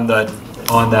on that,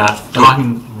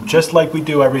 talking just like we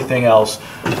do everything else,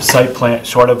 site plan,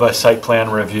 sort of a site plan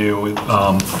review,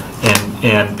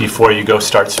 and before you go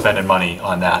start spending money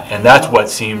on that. And that's what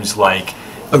seems like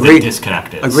the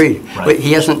disconnect is. Agreed. Right. But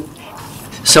he hasn't,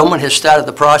 someone has started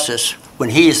the process when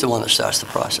he is the one that starts the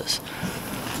process.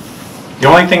 The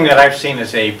only thing that I've seen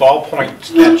is a ballpoint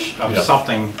sketch of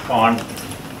something on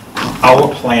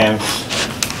our plans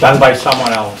done by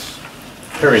someone else,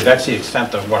 period. That's the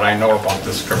extent of what I know about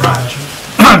this garage.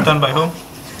 Done by whom?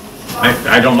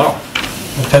 I don't know.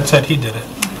 Well, Ted said he did it.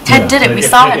 Ted did it, we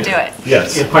saw him do it.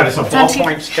 Yes. But it's a It's on TV.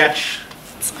 ballpoint sketch,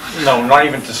 no, not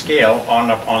even to scale on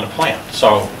the plan.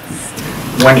 So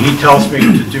when he tells me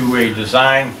to do a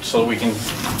design so we can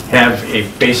have a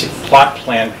basic plot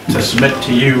plan to submit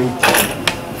to you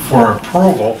for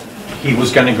approval, he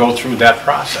was going to go through that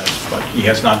process, but he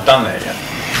has not done that yet.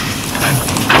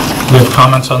 Do you have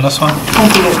comments on this one? I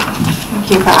do.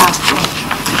 Thank you for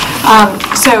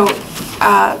asking. So,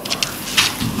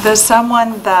 the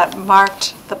someone that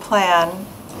marked the plan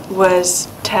was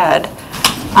Ted,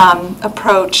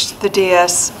 approached the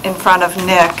DS in front of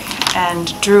Nick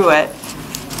and drew it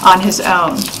on his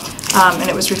own. And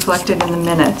it was reflected in the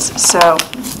minutes, so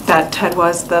that Ted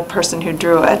was the person who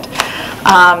drew it.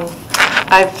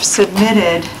 I've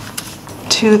submitted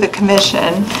to the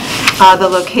commission the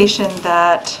location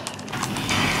that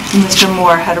Mr.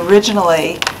 Moore had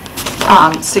originally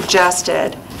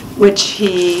suggested, which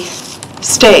he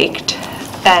staked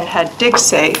and had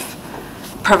DigSafe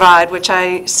provide, which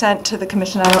I sent to the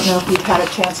commission. I don't know if you've had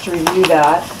a chance to review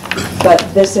that, but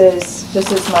this is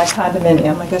my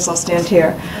condominium. I guess I'll stand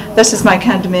here. This is my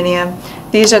condominium.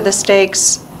 These are the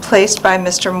stakes placed by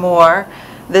Mr. Moore.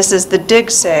 This is the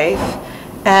DigSafe,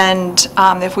 and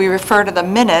if we refer to the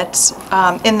minutes,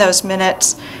 in those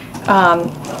minutes,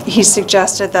 he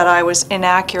suggested that I was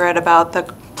inaccurate about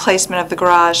the placement of the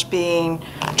garage being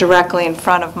directly in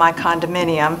front of my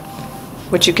condominium,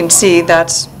 which you can see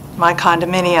that's my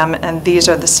condominium, and these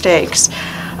are the stakes.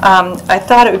 I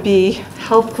thought it would be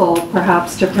helpful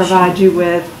perhaps to provide you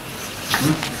with,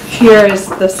 here is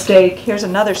the stake, here's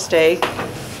another stake.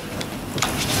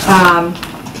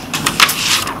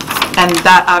 And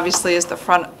that obviously is the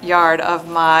front yard of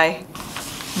my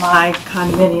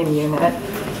condominium unit.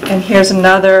 And here's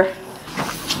another.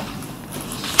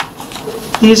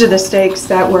 These are the stakes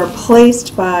that were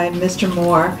placed by Mr.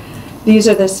 Moore. These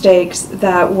are the stakes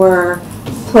that were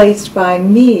placed by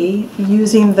me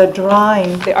using the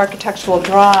drawing, the architectural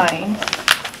drawing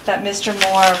that Mr.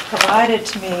 Moore provided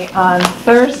to me on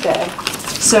Thursday.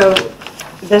 So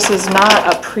this is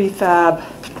not a prefab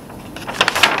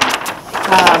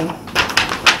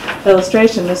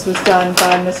illustration. This was done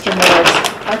by Mr. Moore's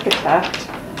architect,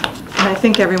 and I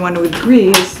think everyone would agree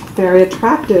is very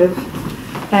attractive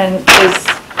and is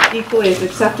equally as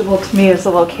acceptable to me as the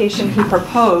location he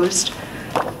proposed.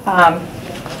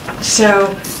 So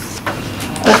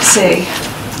let's see.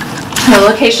 The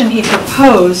location he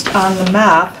proposed on the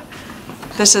map,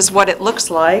 this is what it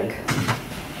looks like.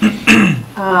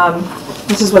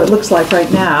 This is what it looks like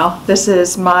right now. This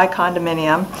is my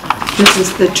condominium. This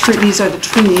is the tree. These are the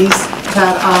trees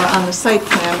that are on the site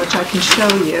plan, which I can show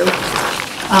you.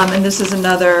 And this is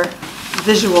another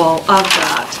visual of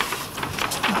that.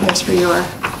 Here's for your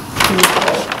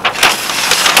poll.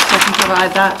 I can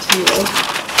provide that to you.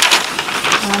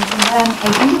 And then I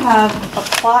do have a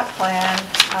plot plan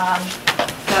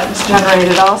that was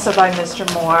generated also by Mr.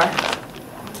 Moore.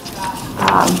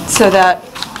 So that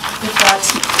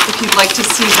if you'd like to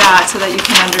see that, so that you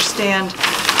can understand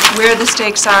where the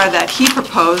stakes are that he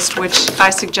proposed, which I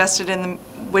suggested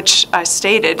which I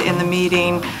stated in the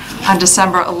meeting on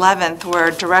December 11th,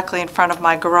 were directly in front of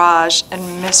my garage, and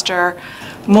Mr.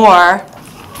 Moore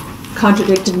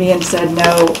contradicted me and said,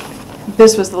 no,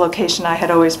 this was the location I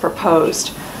had always proposed,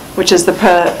 which is the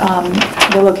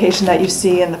location that you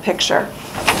see in the picture.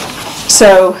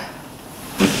 So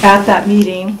at that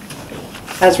meeting,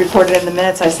 as reported in the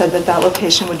minutes, I said that that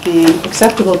location would be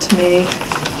acceptable to me.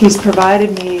 He's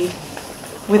provided me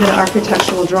with an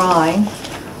architectural drawing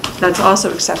that's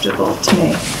also acceptable to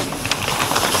me.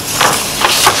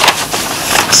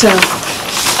 So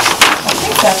I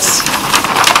think that's...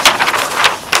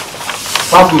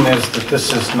 Problem is that this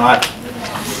has not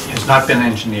been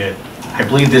engineered. I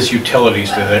believe there's utilities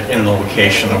that are in the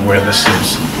location of where this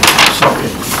is. So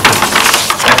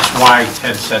that's why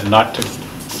Ted said not to.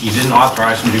 He didn't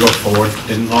authorize him to go forward,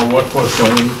 didn't know what was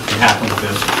going to happen with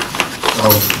this. So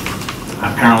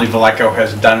apparently Vallejo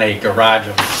has done a garage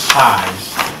of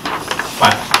size,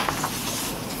 but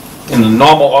in the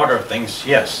normal order of things,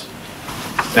 yes.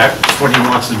 That's what he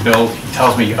wants to build. He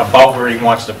tells me about where he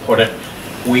wants to put it.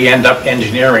 We end up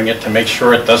engineering it to make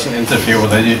sure it doesn't interfere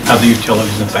with other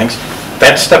utilities and things.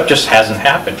 That stuff just hasn't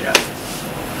happened yet.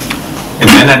 And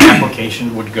then an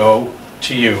application would go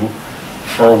to you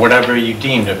for whatever you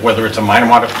deemed it, whether it's a minor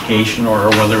modification or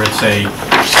whether it's a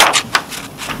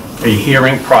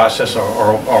hearing process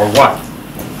or what.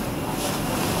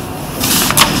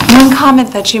 One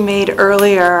comment that you made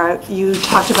earlier, you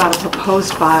talked about a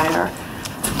proposed buyer.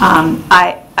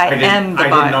 I am the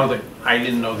buyer. I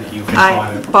didn't know that you had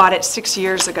bought it. I bought it 6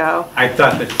 years ago. I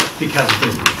thought that because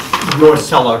your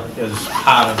seller is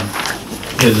part of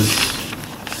his,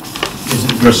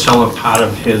 isn't your seller part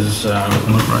of his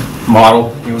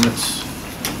model units?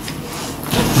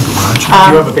 Do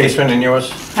you have a basement in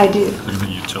yours? I do.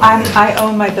 I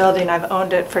own my building. I've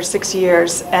owned it for 6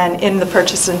 years, and in the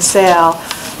purchase and sale,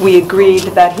 we agreed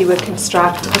that he would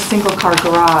construct a single-car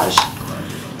garage.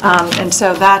 And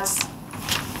so that's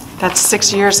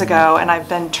 6 years ago, and I've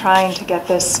been trying to get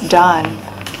this done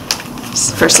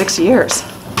for 6 years.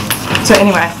 So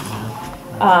anyway,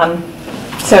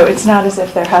 so it's not as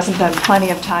if there hasn't been plenty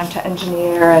of time to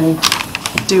engineer and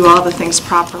do all the things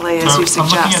properly as you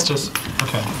suggest. I'm looking at this,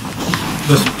 okay.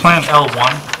 This plan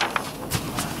L1.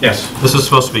 Yes. This is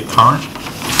supposed to be current?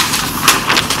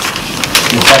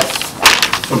 That's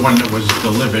the one that was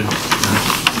delivered.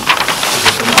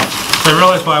 I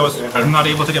realized why I'm not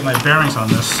able to get my bearings on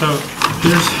this. So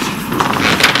there's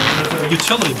a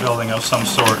utility building of some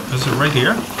sort. Is it right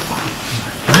here?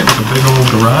 Right, it's a big old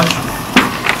garage?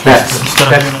 That's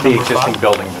the existing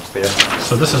building that's there.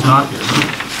 So this is not here?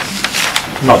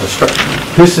 No, the structure.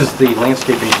 This is the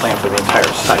landscaping plan for the entire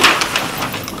site.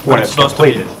 When it's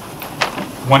completed.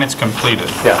 When it's completed?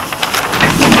 Yeah.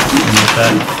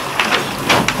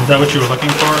 Is that what you were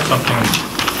looking for? Something,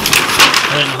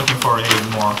 I think you're looking for a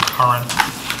more current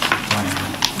plan.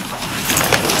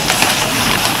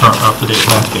 Or up-to-date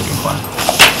landscaping plan.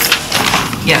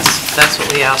 Yes, that's what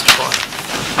we asked for.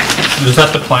 Is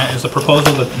that the plan, is the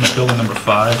proposal that building number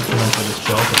 5 is going to this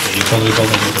build, that the utility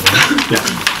building is? Yeah.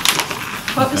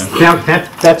 Now,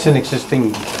 that's an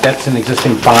existing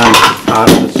barn part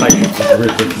of the site that the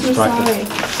roof was constructed.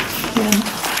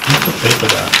 What's the pay for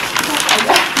that?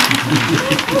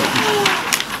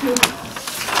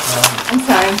 I'm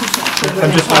sorry. I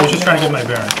was just trying to get my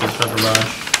bearings with the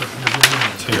garage.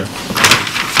 It's here.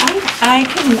 I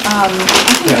can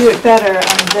do it better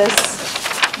on this.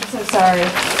 I'm so sorry.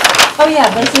 Oh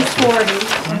yeah, this is 40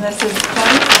 and this is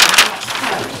 20.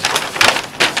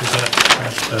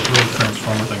 That little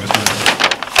transformer thing is there.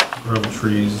 Grove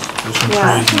trees, there's some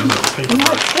Yeah. trees and there's a paper. You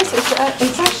know,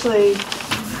 it's actually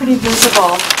pretty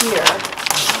visible here.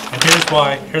 And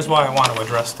here's why I want to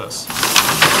address this.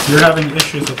 You're having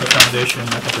issues with the foundation,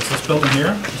 I think it's this building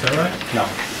here, is that right? No.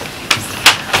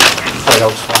 Right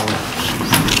outside.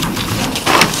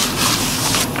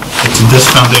 It's this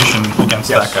foundation against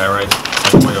that guy, right?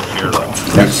 Like way over here though.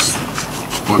 Yes.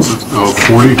 What's it,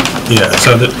 40? Yeah,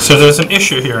 so there's an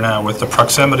issue here now with the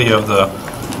proximity of the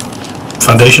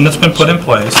foundation that's been put in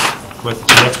place with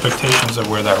the expectations of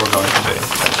where that we're going to be.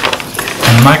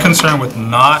 And my concern with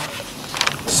not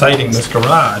citing this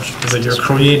garage is that you're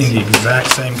creating the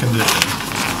exact same condition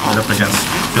right up against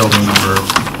building number,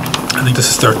 I think this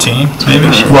is 13, maybe?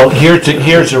 Well,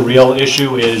 here's a real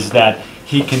issue is that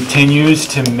he continues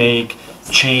to make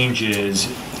changes,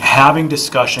 having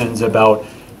discussions about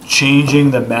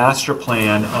changing the master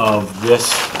plan of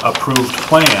this approved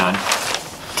plan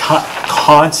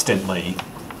constantly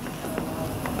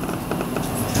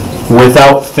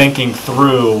without thinking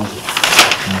through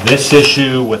this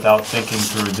issue, without thinking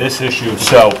through this issue.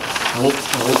 So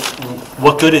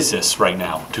what good is this right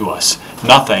now to us?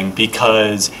 Nothing,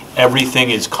 because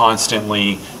everything is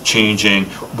constantly changing.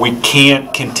 We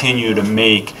can't continue to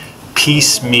make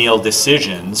piecemeal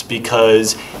decisions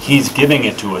because he's giving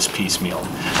it to us piecemeal.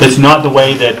 That's not the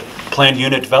way that planned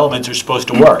unit developments are supposed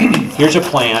to work. Here's a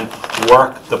plan,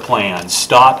 work the plan.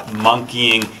 Stop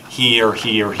monkeying here,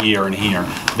 here, here, and here.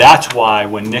 That's why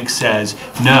when Nick says,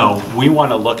 no, we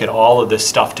want to look at all of this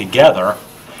stuff together,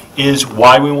 is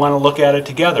why we want to look at it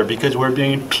together, because we're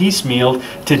being piecemealed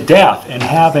to death and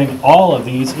having all of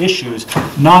these issues,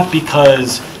 not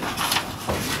because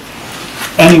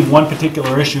any one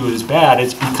particular issue is bad,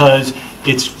 it's because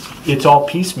it's all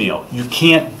piecemeal. You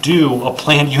can't do a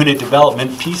planned unit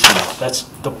development piecemeal. That's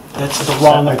the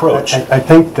wrong approach. I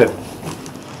think that,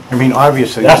 I mean,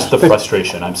 obviously. That's the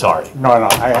frustration, I'm sorry. No,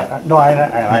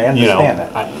 I understand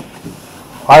that.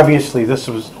 Obviously, this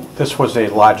was a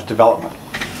large development.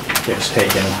 It's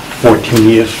taken 14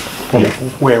 years from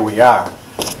where we are.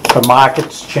 The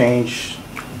market's changed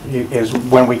is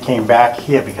when we came back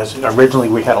here, because originally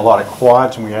we had a lot of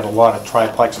quads and we had a lot of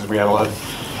triplexes,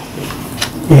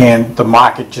 and the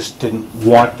market just didn't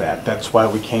want that. That's why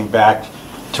we came back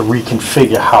to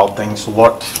reconfigure how things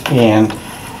looked, and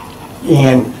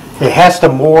it has to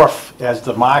morph as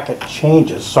the market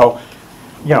changes. So,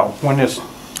 you know, when there's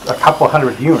a couple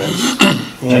hundred units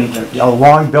in a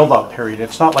long build-up period,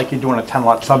 it's not like you're doing a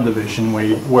 10-lot subdivision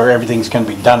where everything's going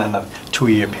to be done in a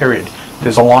 2-year period.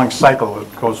 There's a long cycle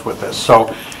that goes with this.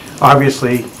 So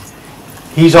obviously,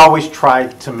 he's always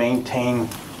tried to maintain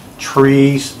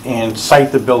trees and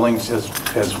site the buildings as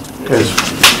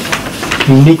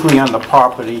uniquely on the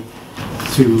property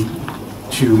to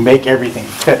make everything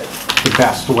fit the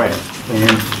best way.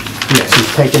 And yes,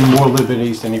 he's taken more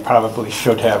liberties than he probably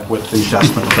should have with the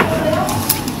adjustment.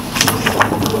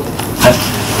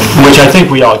 Which I think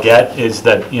we all get is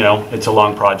that, you know, it's a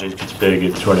long project, it's big,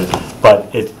 it's sort of, but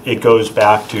it goes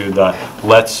back to the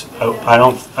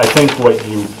I think what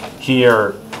you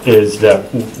hear is that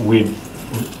we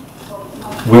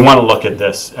want to look at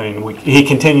this. I mean, he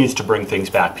continues to bring things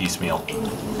back piecemeal.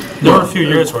 There were a few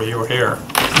years where you were here.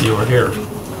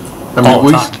 I mean,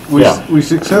 we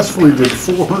successfully did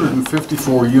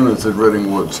 454 units at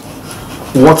Reading Woods.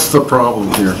 What's the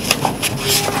problem here?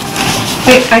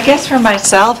 I guess for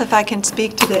myself, if I can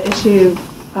speak to the issue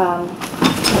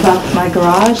about my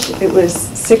garage, it was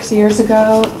 6 years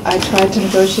ago. I tried to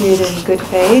negotiate in good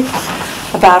faith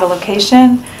about a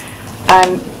location.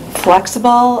 I'm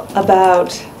flexible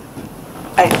about,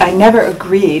 I never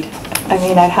agreed. I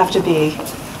mean, I'd have to be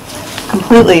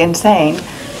completely insane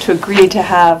to agree to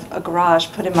have a garage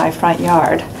put in my front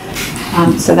yard.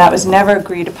 So that was never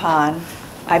agreed upon.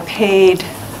 I paid,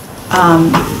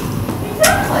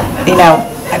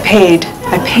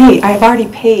 I've already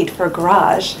paid for a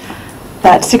garage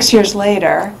that 6 years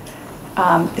later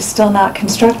is still not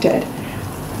constructed.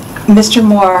 Mr.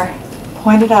 Moore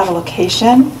pointed out a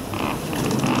location.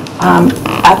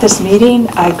 At this meeting,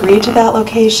 I agreed to that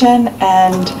location,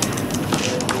 and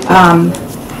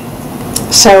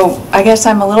So I guess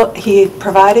I'm a little, he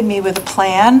provided me with a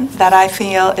plan that I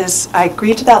feel is, I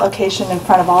agreed to that location in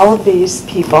front of all of these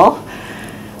people.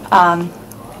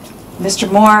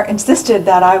 Mr. Moore insisted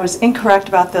that I was incorrect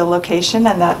about the location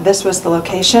and that this was the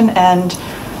location, and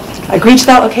I agreed to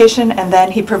that location, and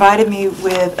then he provided me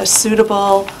with a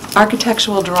suitable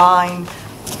architectural drawing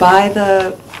by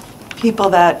the people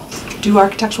that do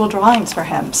architectural drawings for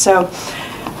him. So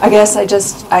I guess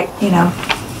you know,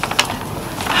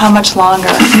 how much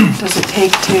longer does it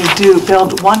take to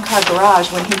build one-car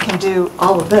garage when he can do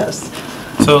all of this?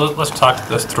 So let's talk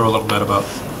this through a little bit about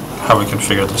how we can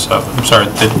figure this out. I'm sorry,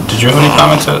 did you have any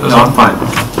comments? No, I'm fine.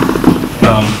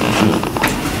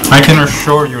 I can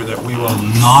assure you that we will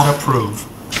not approve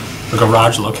the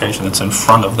garage location that's in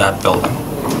front of that building.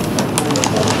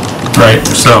 Right,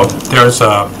 so there's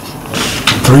a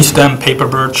 3-stem paper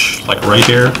birch, like right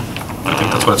here. I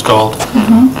think that's what it's called.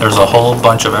 Mm-hmm. There's a whole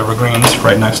bunch of evergreens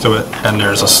right next to it, and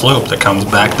there's a slope that comes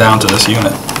back down to this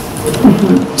unit.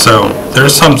 Mm-hmm. So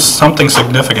there's something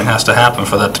significant has to happen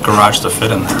for that garage to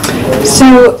fit in there.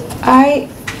 So I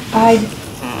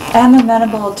am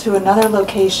amenable to another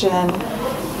location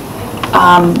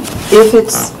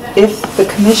if the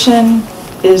commission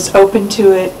is open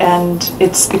to it and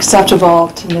it's acceptable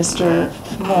to Mr.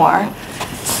 Moore.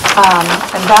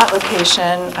 And that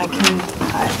location, I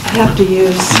have to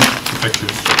use.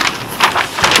 Pictures.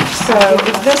 So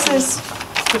if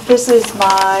this is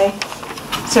my,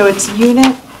 so it's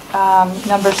unit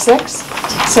number 6.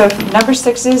 So if number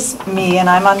 6 is me and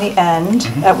I'm on the end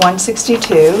at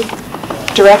 162.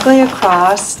 Directly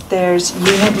across, there's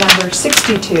unit number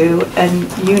 62 and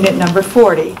unit number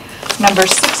 40. Number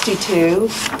 62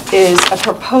 is a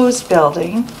proposed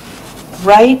building.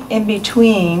 Right in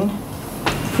between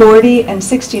 40 and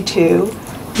 62,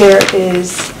 there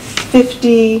is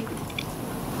 50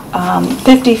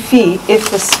 feet if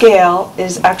the scale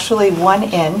is actually 1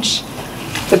 inch.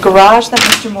 The garage that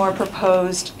Mr. Moore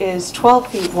proposed is 12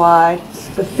 feet wide,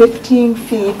 the 15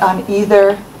 feet on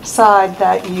either side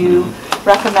that you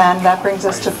recommend, that brings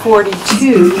us to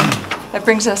 42. That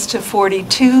brings us to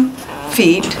 42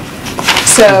 feet.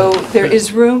 So there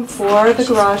is room for the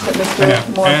garage that Mr.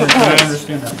 Moore proposed. And I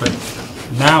understand that, but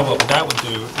now what that would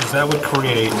do is that would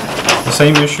create the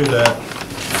same issue that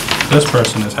this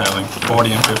person is having,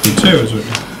 40 and 52, is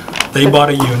they bought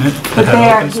a unit But that they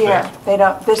had are open here. space. They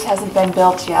don't, this hasn't been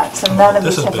built yet, so none of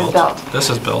This these is have been built. built. This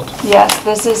is built. Yes,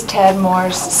 this is Ted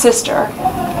Moore's sister.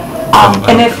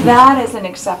 And if that isn't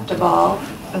acceptable,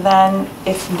 then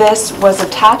if this was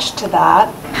attached to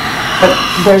that, but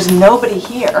there's nobody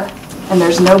here, and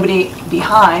there's nobody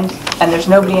behind, and there's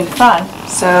nobody in front,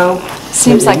 so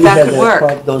seems like that could work. You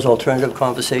had those alternative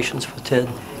conversations with Ted?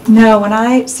 No, when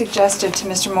I suggested to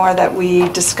Mr. Moore that we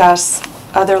discuss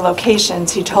other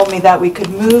locations, he told me that we could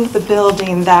move the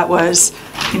building that was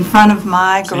in front of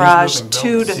my garage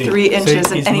 2 to 3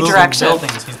 inches in any direction.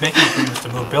 He's making agreements to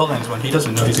move buildings when he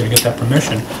doesn't know he's going to get that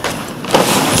permission.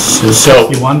 So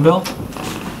you want built?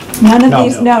 None of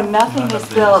these, no, nothing is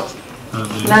built.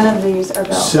 None of these are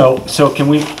built. So can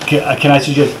I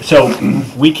suggest, so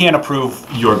we can't approve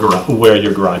your garage, where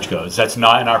your garage goes. That's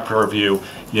not in our purview.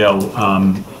 You know,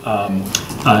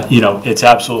 it's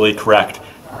absolutely correct.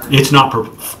 It's not,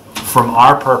 from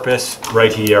our purpose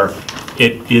right here,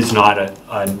 it is not an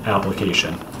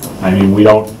application. I mean, we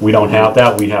don't have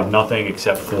that. We have nothing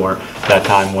except for that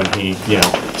time when he, you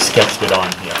know, sketched it on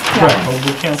here. Right, well,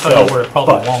 we can't tell you where it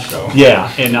probably won't go.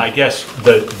 Yeah, and I guess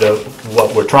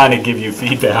what we're trying to give you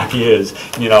feedback is,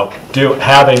 you know,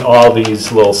 having all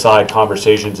these little side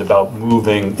conversations about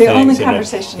moving The things. only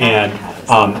conversation I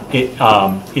And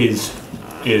is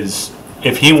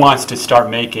if he wants to start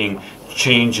making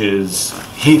changes,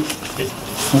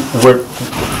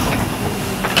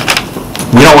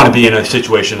 we don't want to be in a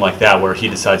situation like that where he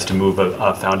decides to move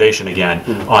a foundation again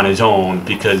on his own,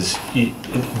 because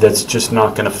that's just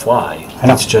not going to fly.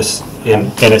 It's just,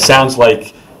 and it sounds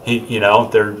like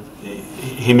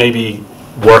he may be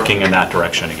working in that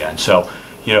direction again. So,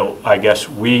 you know, I guess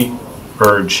we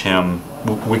urge him.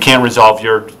 We can't resolve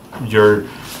your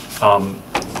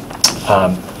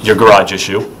garage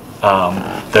issue.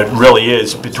 That really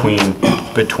is between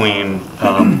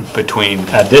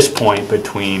at this point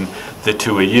between the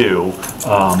two of you.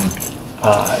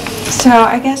 So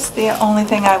I guess the only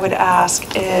thing I would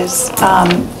ask is,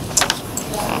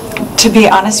 to be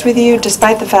honest with you,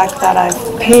 despite the fact that I've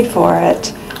paid for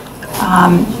it,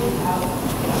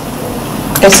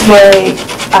 it's very,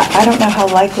 I don't know how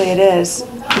likely it is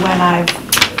when I've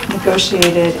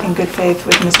negotiated in good faith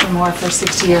with Mr. Moore for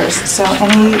 6 years. So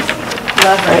any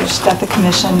leverage that the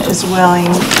commission is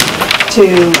willing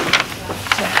to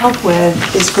help with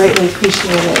is greatly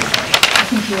appreciated. I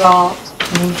think you all, I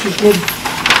mean, you did,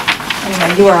 anyway,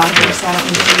 you were on here, so I don't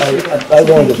need to. I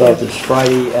learned about this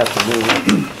Friday afternoon.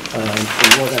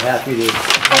 I'm more than happy to...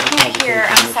 I can't hear,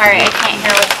 I'm sorry, I can't hear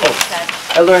what you said.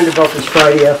 I learned about this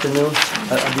Friday afternoon.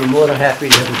 I'd be more than happy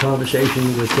to have a conversation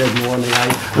with Ted Morley. I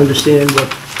understand what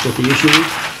the issue is.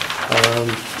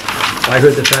 I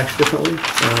heard the facts differently.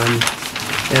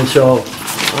 And so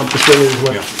I'm persuaded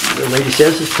what the lady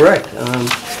says is correct.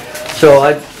 So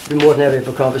I'd be more than happy to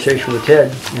have a conversation with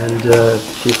Ted and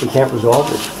see if we can't resolve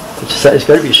this. It's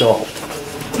got to be solved.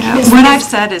 Yeah, what I've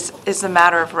said is a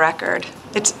matter of record.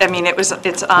 It's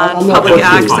on public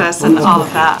access and all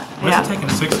of that. Why is it taking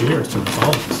 6 years to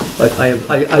resolve this? But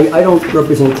I don't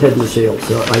represent Ted in the sales,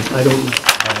 so I have no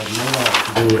knowledge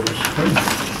to do with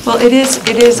this. Well, it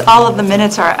is, all of the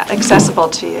minutes are accessible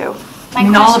to you. I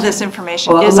mean, all of this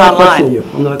information Well, is I'm not online. questioning you.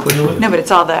 I'm not questioning you. No, but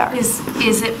it's all there.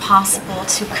 Is it possible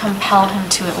to compel him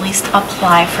to at least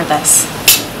apply for this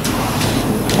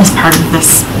as part of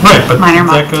this Right, but minor that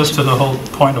modification? goes to the whole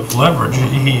point of leverage.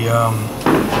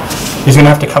 He's going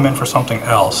to have to come in for something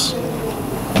else.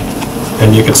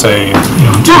 And you could say,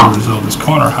 until you resolve this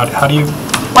corner, how do you...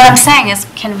 What I'm saying is,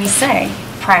 can we say,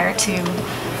 prior to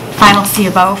final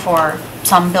CBO for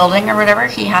some building or whatever,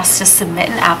 he has to submit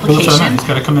an application He's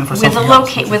got to come in for with something a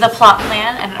else. with a plot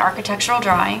plan and an architectural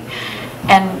drawing,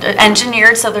 and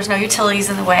engineered so there's no utilities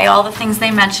in the way, all the things they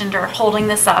mentioned are holding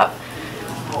this up,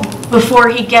 before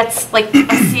he gets like a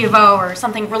CFO or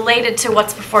something related to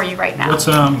what's before you right now.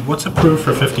 What's approved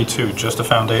for 52? Just a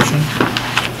foundation?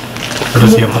 Or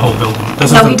does he have the whole building?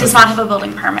 No, he does not have a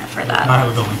building permit for that. Not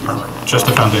have a building permit, just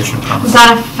a foundation permit. It's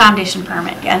not a foundation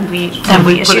permit, and we put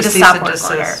issued a cease stop and work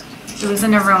desist. order. It was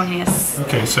an erroneous.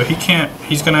 Okay, so you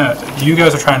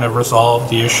guys are trying to resolve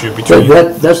the issue But between...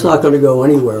 that's not going to go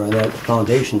anywhere on that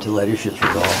foundation till that issue's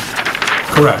resolved.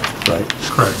 Correct. Right.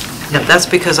 Correct. Yeah, that's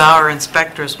because our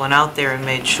inspectors went out there and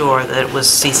made sure that it was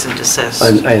cease and desist.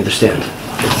 I understand.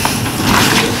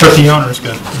 But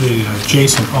the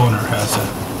adjacent owner has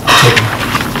taken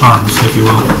arms, if you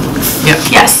will. Yeah.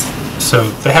 Yes. So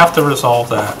they have to resolve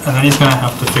that, and then he's going to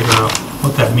have to figure out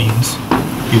what that means.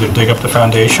 Either dig up the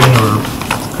foundation or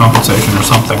compensation or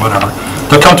something, whatever.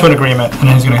 They'll come to an agreement, and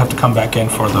then he's going to have to come back in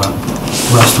for the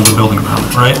rest of the building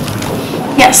permit, right?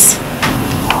 Yes.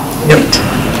 Yep.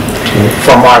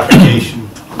 For modification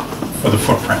for the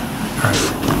footprint. All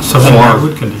right. So then what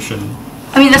would condition?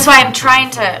 I mean, that's why I'm trying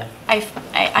to,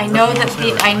 I know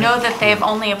that they have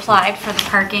only applied for the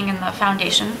parking and the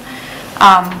foundation.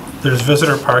 There's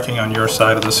visitor parking on your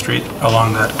side of the street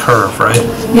along that curve, right?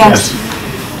 Yes.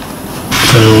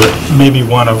 So maybe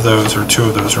one of those or two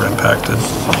of those are impacted.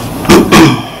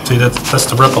 See, that's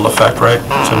the ripple effect, right?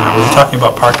 So now we were talking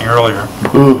about parking earlier.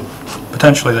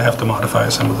 Potentially they have to modify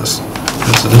some of this.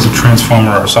 There's a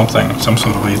transformer or something, some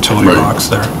sort of a utility box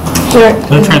there. Is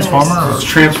there a transformer? There's a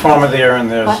transformer there, and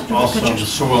there's also the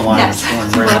sewer line that's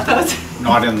going right,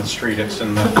 not in the street, it's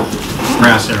in the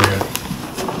grass area.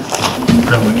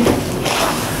 Really?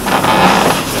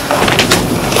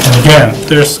 And again,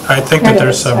 I think that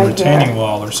there's some retaining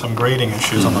wall or some grading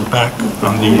issues on the back,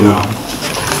 on the...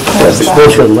 We'll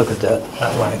should look at that.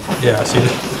 That way. Yeah, see,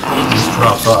 it just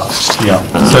drops off. Yeah.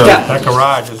 So that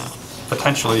garage is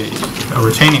potentially a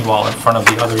retaining wall in front of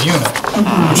the other unit,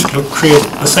 which could create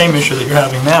the same issue that you're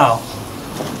having now.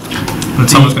 And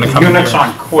someone's going to come in here. Units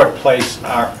on Court Place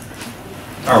are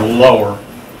lower.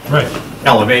 Right.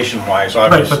 Elevation-wise,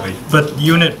 Right, obviously. but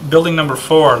building number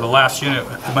 4, the last unit,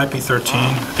 it might be 13,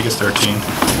 I think it's 13,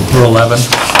 or 11.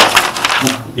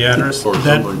 The address,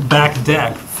 that back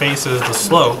deck faces the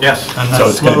slope. Yes. And that So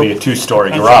it's going to be a slope- two-story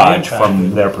that's garage the from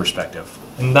impact. their perspective.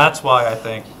 And that's why I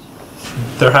think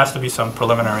there has to be some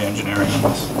preliminary engineering on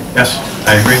this. Yes,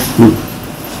 I agree.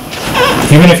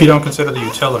 Even if you don't consider the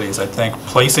utilities, I think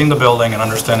placing the building and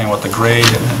understanding what the grade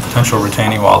and potential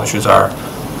retaining wall issues are,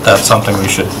 that's something we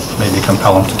should maybe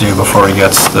compel him to do before he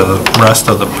gets the rest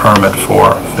of the permit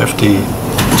for 52.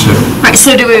 Right,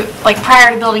 so do we, like prior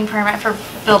to building permit for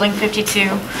building 52,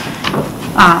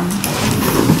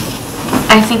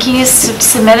 I think he needs to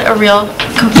submit a real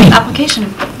complete application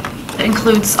that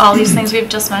includes all these things we've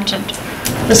just mentioned.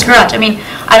 This garage, I mean,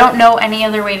 I don't know any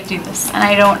other way to do this, and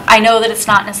I know that it's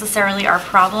not necessarily our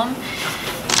problem,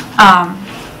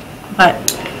 but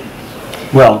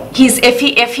Well, if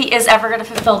he is ever going to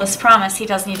fulfill this promise, he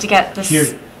does need to get this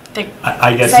thing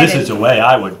I guess this cited. is the way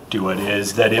I would do it,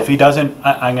 is that if he doesn't,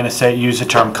 I'm going to say, use the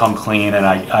term come clean, and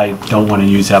I don't want to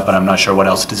use that, but I'm not sure what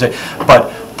else to say, but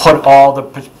put all the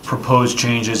proposed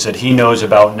changes that he knows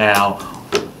about now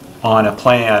on a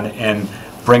plan and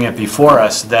bring it before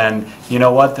us, then, you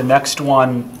know what, the next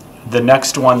one, the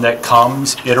next one that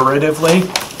comes iteratively,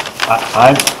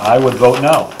 I would vote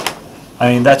no.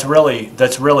 I mean, that's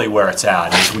really where it's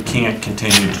at, is we can't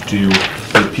continue to do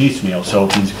it piecemeal. So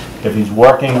if he's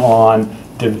working on,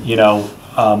 you know,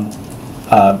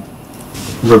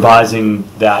 revising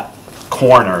that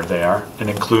corner there, it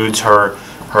includes her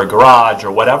garage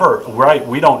or whatever, right?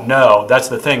 We don't know. That's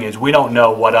the thing, is we don't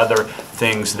know what other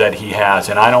things that he has,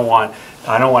 and I don't want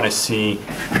to see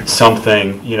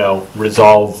something, you know,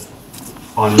 resolve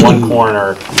on one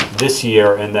corner this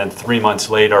year, and then 3 months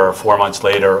later or 4 months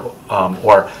later,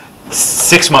 or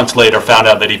 6 months later, found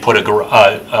out that he put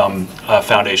a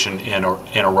foundation in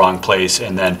a wrong place,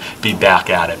 and then be back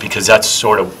at it, because that's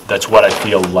what I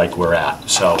feel like we're at.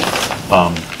 So,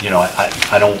 you know,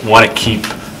 I don't want to keep.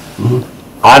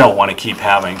 I don't want to keep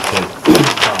having to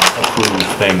approve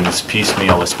things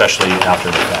piecemeal, especially after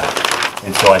the fact.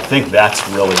 And so I think that's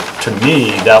really, to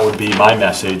me, that would be my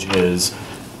message, is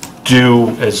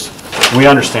as we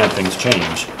understand things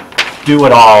change, do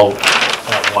it all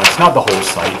at once. Not the whole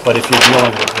site, but if you're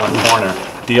dealing with one corner,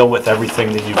 deal with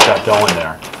everything that you've got going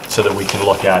there, so that we can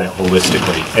look at it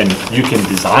holistically. And you can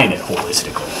design it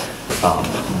holistically,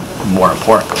 more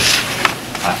importantly.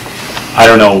 I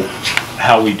don't know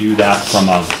how we do that from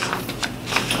a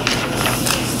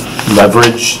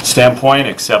leverage standpoint,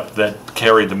 except that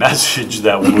carry the message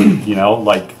that would, you know,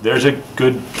 like, there's a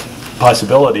good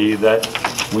possibility that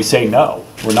we say no.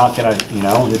 We're not gonna, you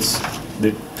know,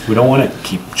 we don't want to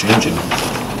keep changing them.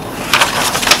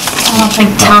 I don't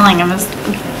think telling him is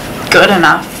good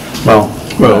enough. Well,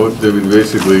 I mean,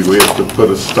 basically, we have to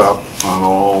put a stop on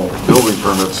all building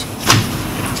permits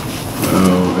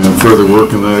and further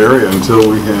work in that area until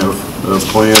we have a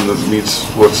plan that meets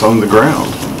what's on the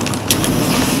ground.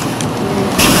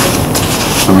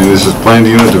 I mean, this is planned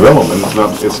unit development.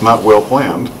 It's not well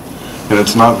planned, and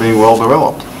it's not being well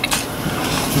developed.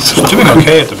 It's doing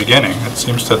okay at the beginning. It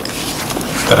seems that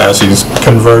as he's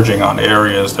converging on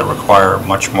areas that require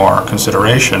much more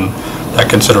consideration, that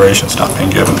consideration's not being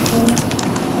given.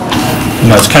 You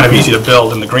know, it's kind of easy to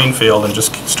build in the green field and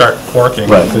just start working,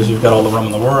 right, because you've got all the room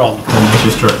in the world. And as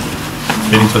you start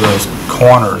getting to those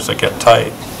corners that get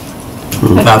tight,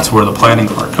 that's where the planning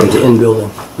part comes in. In building.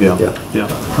 Yeah.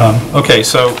 Okay,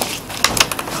 so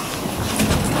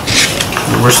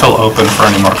we're still open for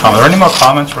any more comments. Are there any more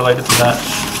comments related to that?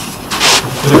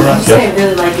 I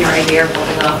really like your idea of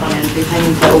holding off on anything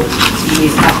until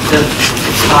these have to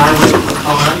expire with the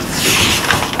columns.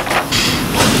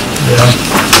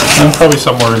 Yeah, I'm probably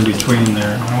somewhere in between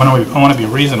there. I want to be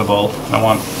reasonable. I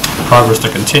want progress to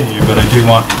continue, but I do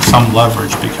want some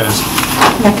leverage, because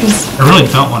I really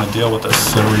don't want to deal with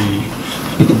this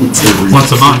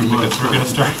once a month, because we're going to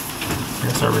start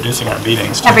reducing our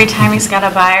meetings. Every time he's got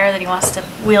a buyer that he wants to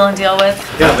wheel and deal with.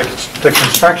 Yeah, the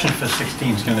construction for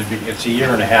 16 is going to be, it's a year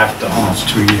and a half to almost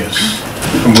 2 years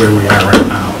from where we are right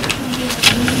now.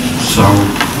 So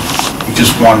we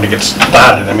just wanted to get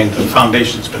started. I mean, the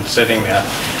foundation's been sitting there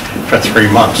for 3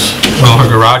 months. Well, her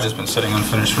garage has been sitting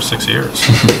unfinished for 6 years.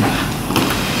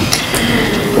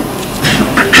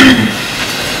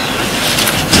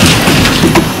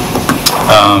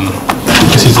 I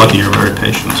guess he's lucky you're very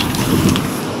patient.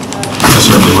 I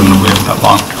certainly wouldn't have waited that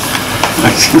long.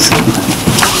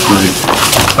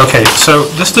 Okay, so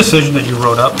this decision that you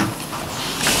wrote up,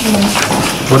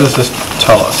 what does this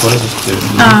tell us? What does this do?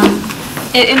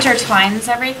 It intertwines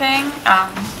everything,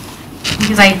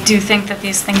 because I do think that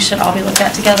these things should all be looked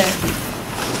at together.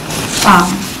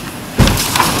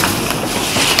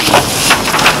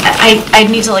 I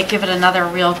need to, like, give it another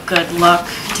real good look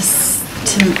to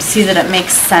see that it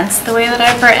makes sense the way that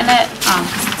I've written it,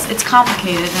 because it's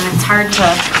complicated and it's hard to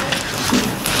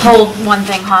hold one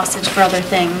thing hostage for other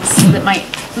things that may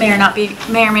or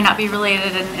may not be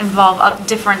related and involve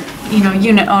different, you know,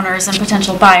 unit owners and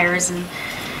potential buyers, and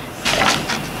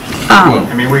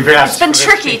I mean, we've asked. It's been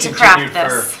tricky to craft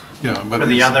this. For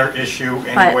the other issue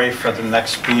anyway, for the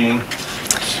next meeting.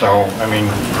 So, I mean,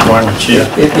 why don't you?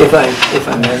 If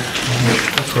I may.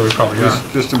 That's where we probably are.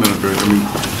 Just a minute, Greg. I mean,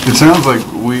 it sounds like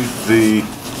the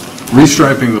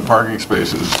restriping the parking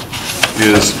spaces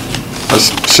is a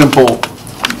simple,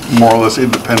 more or less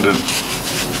independent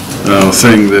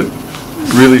thing that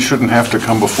really shouldn't have to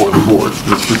come before the board.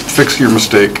 Let's just fix your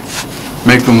mistake,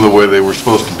 make them the way they were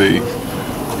supposed to be,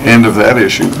 end of that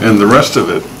issue. And the rest of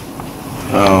it,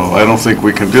 I don't think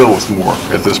we can deal with more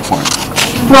at this point.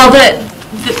 Well, the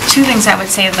two things I would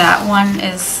say to that. One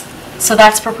is, so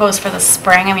that's proposed for the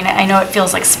spring. I mean, I know it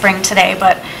feels like spring today,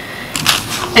 but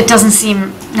it doesn't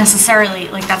seem necessarily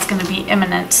like that's going to be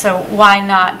imminent. So why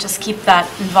not just keep that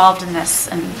involved in this?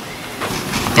 And,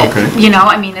 okay. You know,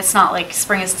 I mean, it's not like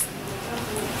spring is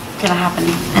gonna happen,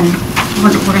 and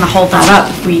we're gonna hold that up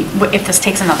if this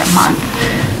takes another month.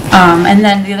 And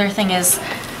then the other thing is,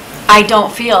 I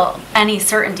don't feel any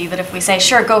certainty that if we say,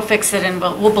 sure, go fix it and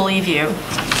we'll believe you,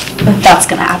 that that's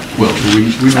gonna happen. Well,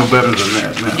 we know better than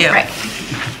that now. Yeah. Right.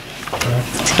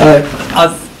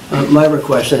 My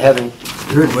request, and having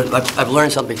heard what, I've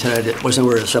learned something tonight that wasn't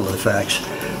aware of some of the facts.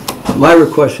 My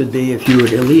request would be if you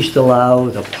would at least allow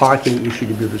the parking issue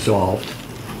to be resolved.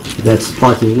 That's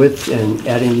parking width and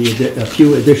adding a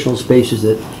few additional spaces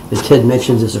that Ted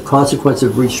mentions as a consequence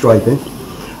of restriping.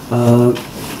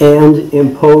 And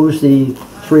impose the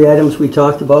 3 items we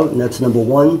talked about, and that's number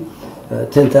 1,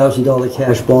 $10,000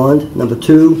 cash bond. Number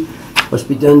 2, must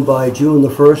be done by June the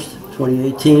 1st,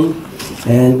 2018,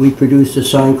 and we produce a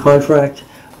signed contract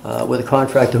with a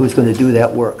contractor who's going to do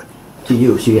that work to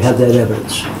you, so you have that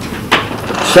evidence.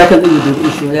 Secondly, we would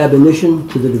issue an admonition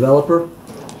to the developer.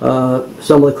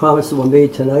 Some of the comments that were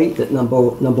made tonight, that number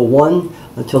 1,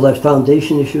 until that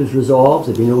foundation issue is resolved,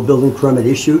 there'll be no building permit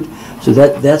issued, so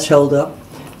that's held up,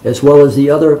 as well as the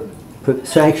other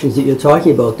sanctions that you're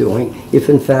talking about doing, if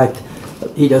in fact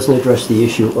he doesn't address the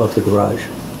issue of the garage.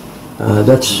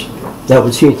 That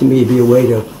would seem to me to be a way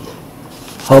to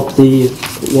help the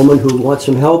woman who wants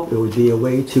some help. It would be a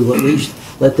way to at least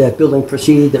let that building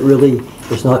proceed that really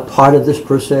is not part of this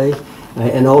per se,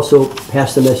 and also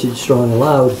pass the message strong and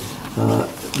loud,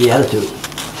 the attitude.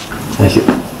 Thank you.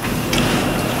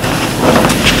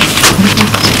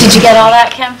 Did you get all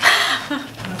that, Kim?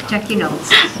 Check your notes.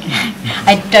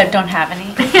 I don't have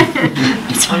any.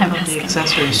 That's what I'm asking. The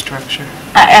accessory structure.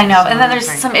 I know, and then there's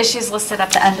some issues listed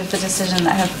at the end of the decision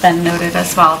that have been noted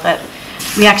as well that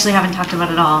we actually haven't talked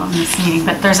about at all in this meeting,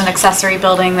 but there's an accessory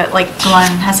building that like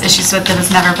Glenn has issues with that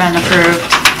has never been approved.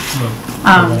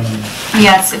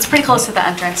 Yeah, it's pretty close to the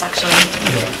entrance actually.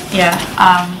 Yeah.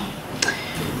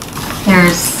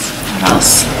 There's, what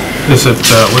else? Is it,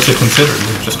 what's it considered?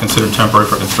 Is it just considered temporary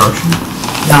for construction?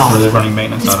 No. Or are they running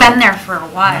maintenance It's on it? been there for a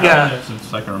while. Yeah.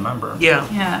 Since I can remember. Yeah.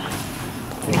 Yeah.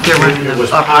 They're running It the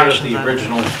was part of operations the on it.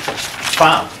 original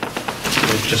farm.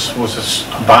 It just was a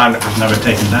bond that was never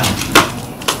taken down.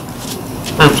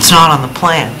 But it's not on the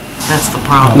plan. That's the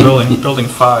problem. Building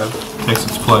 5 takes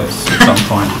its place at some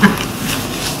point.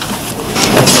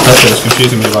 That's what's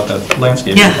confusing me about that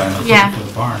landscape Yeah. plan that's Yeah. for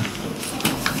the barn.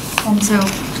 And so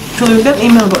Julie, we got an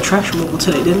email about trash removal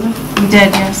today, didn't we? we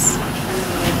did, yes.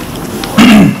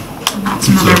 That's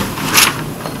another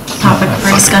topic for It's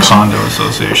like a discussion. condo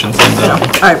association thing.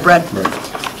 All right, Brad.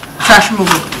 Trash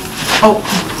removal. Oh,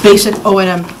 basic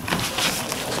O&M.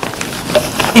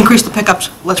 Increase the pickups.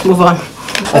 Let's move on.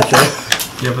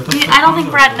 Yeah, but that's I don't think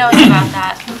Brad knows about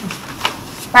that.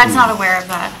 Brad's not aware of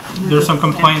that. there's some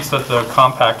complaints that the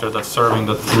compactor that's serving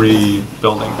the 3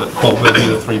 buildings, that will be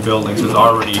the 3 buildings, is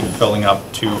already filling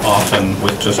up too often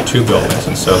with just 2 buildings,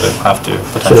 and so they'll have to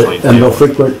potentially So, and no deal,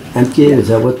 frequent emptying, is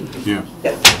that what? Yeah.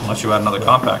 unless you add another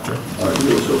compactor.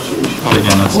 But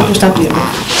again, that's We'll just empty it.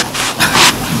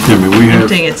 I mean, we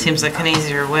Emptying it seems like an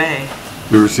easier way.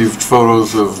 received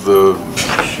photos of the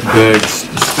bags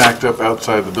stacked up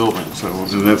outside the building, so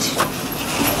that's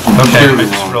Okay, I clearly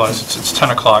just wrong. realized it's 10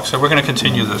 o'clock, so we're going to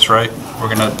continue this, right?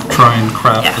 We're going to try and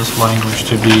craft this language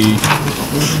to be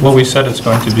what we said it's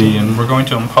going to be, and we're going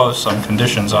to impose some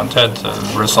conditions on Ted to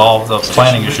resolve the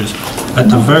planning issues. At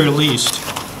the very least,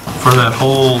 for that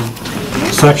whole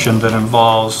section that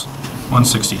involves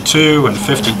 162 and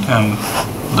 50 and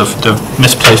the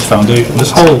misplaced foundation,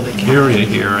 this whole area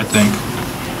here, I think,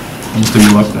 needs to be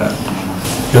looked at.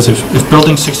 Because if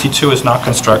building 62 is not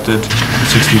constructed,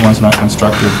 61 is not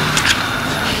constructed,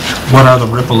 what are the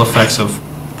ripple effects of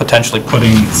potentially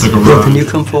putting the garage? Can you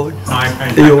come forward?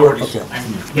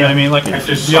 Yeah, I mean, like,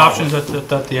 the options that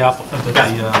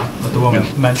the woman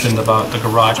mentioned about the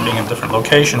garage being in a different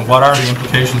location, what are the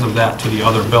implications of that to the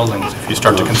other buildings if you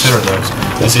start to consider those?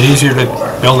 Is it easier to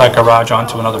build that garage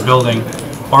onto another building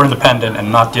or independent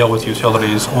and not deal with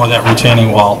utilities or that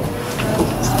retaining wall?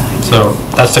 So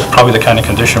that's probably the kind of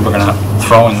condition we're going to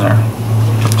throw in there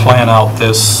to plan out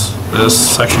this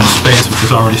section of space, which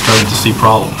is already starting to see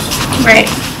problems. Right,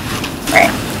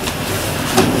 right.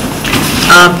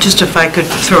 Just if I could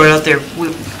throw it out there,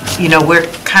 we're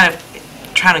kind of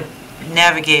trying to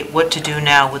navigate what to do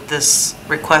now with this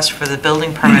request for the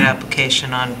building permit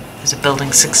application on, is it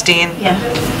building 16? Yeah.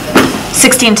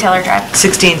 16 Taylor Drive.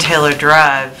 16 Taylor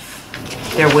Drive.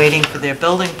 They're waiting for their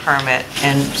building permit,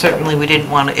 and certainly we didn't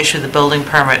want to issue the building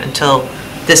permit until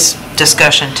this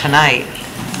discussion tonight.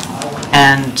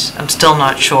 And I'm still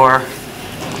not sure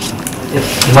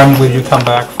if... When will you come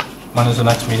back? When is the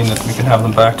next meeting that we can have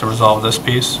them back to resolve this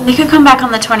piece? They could come back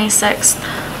on the 26th.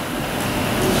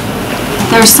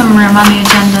 There's some room on the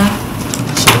agenda.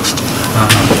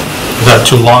 Is that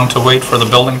too long to wait for the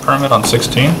building permit on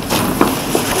 16?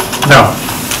 No.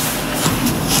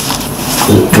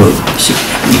 2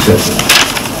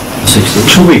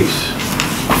 weeks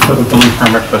for the building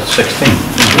permit for 16.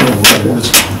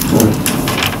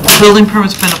 Building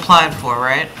permit's been applied for,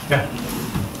 right? Yeah.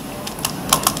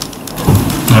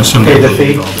 I assume Pay they the will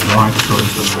fee. need all the drawings to go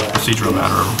into the procedural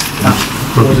matter.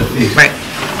 Right.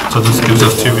 So this gives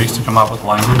us 2 weeks to come up with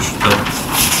language that...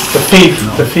 The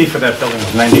fee for that building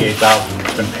was $98,000,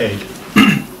 it's been paid.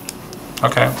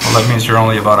 Okay, well, that means you're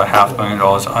only about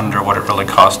 $500,000 under what it really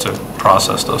costs to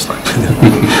process those things.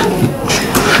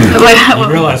 You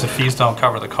realize the fees don't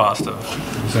cover the cost of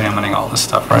examining all this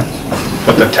stuff, right?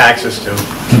 But the taxes do.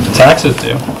 The taxes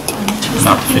do,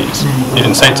 not the fees. You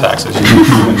didn't say taxes.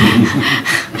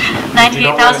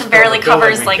 98,000 barely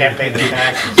covers like Can't pay the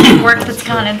taxes. work that's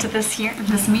gone into this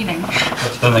meeting.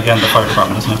 Then again, the fire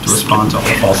department doesn't have to respond to all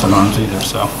the false alarms either,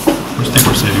 so I think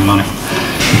we're saving money.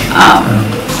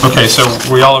 Okay, so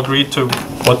we all agreed to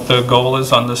what the goal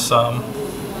is on this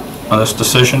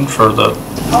decision for the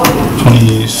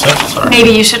 26th, sorry.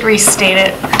 Maybe you should restate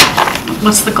it.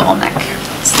 What's the goal, Nick?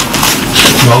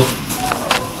 Well,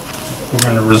 we're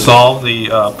going to resolve the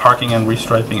parking and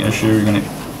restriping issue. You're going to,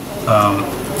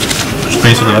 which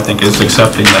basically I think is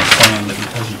accepting that plan that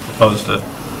as you proposed it.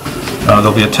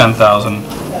 There'll be a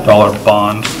 $10,000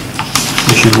 bond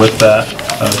issued with that,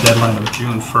 a deadline of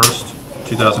June 1st,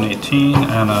 2018,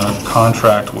 and a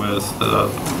contract with the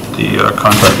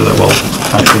contractor that will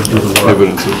actually do the work.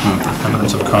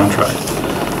 Evidence of contract.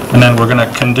 And then we're going to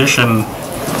condition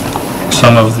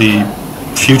some of the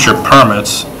future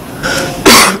permits.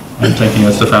 I'm thinking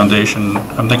it's the foundation,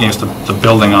 I'm thinking it's the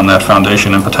building on that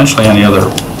foundation and potentially any other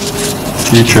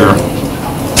future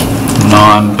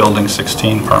non-building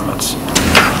 16 permits.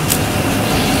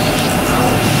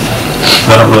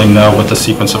 I don't really know what the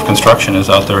sequence of construction is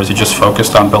out there. Is he just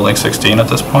focused on building 16 at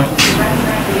this point?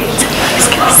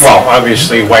 Well,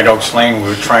 obviously, White Oaks Lane, we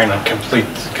were trying to complete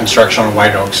the construction on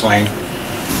White Oaks Lane.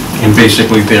 And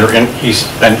basically, he's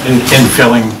been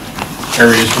infilling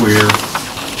areas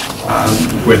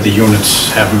where the units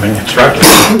haven't been constructed.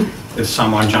 There's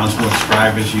some on Johns Woods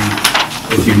Drive, if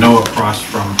you know, across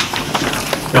from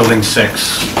Building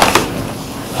 6.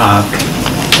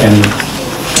 And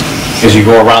as you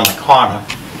go around the corner, I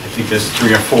think there's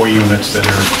 3 or 4 units that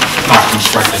are not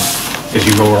constructed as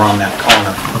you go around that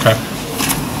corner. Okay.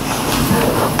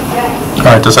 All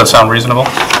right, does that sound reasonable?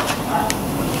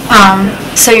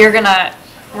 So we're gonna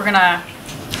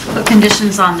put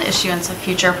conditions on the issuance of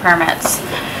future permits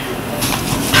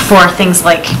for things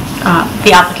like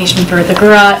the application for the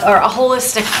garage, or a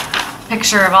holistic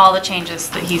picture of all the changes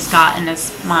that he's got in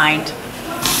his mind,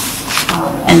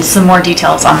 and some more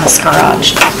details on this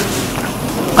garage.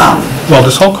 Well,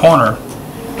 this whole corner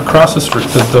across the street,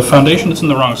 the foundation is in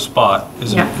the wrong spot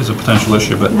is a potential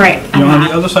issue, but right. You know, on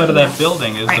the other side of that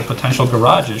building is the potential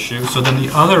garage issue, so then the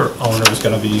other owner is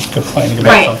going to be complaining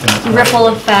about something. That's Ripple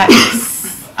effects.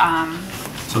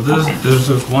 So there's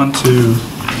 1, 2,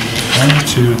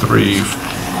 3,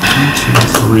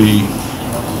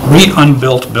 3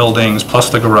 unbuilt buildings plus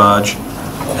the garage,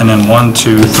 and then 1,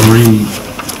 2, 3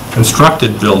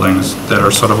 constructed buildings that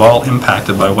are sort of all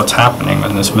impacted by what's happening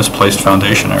in this misplaced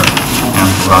foundation area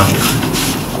and garage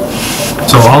area.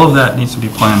 So all of that needs to be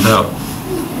planned out.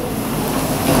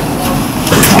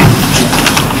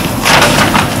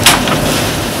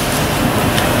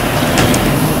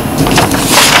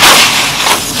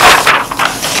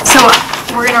 So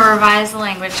we're going to revise the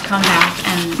language, come back,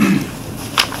 and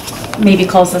maybe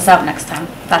close this out next time.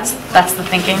 That's the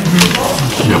thinking.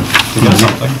 Yeah. You got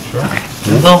something? Sure.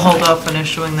 They'll hold up on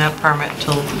issuing that permit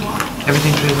till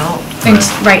everything's resolved.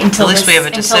 Right, until At least we have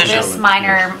a until decision. this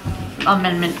minor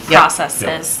amendment process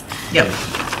is. Yep.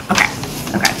 Okay.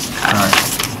 All right.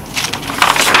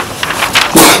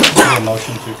 A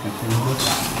motion to continue this?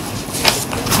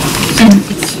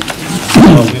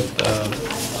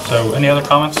 So any other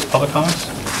comments, public comments?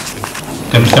 Do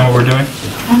you understand what we're doing?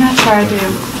 I'm not sure I do.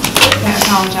 I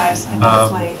apologize. I know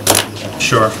it's late.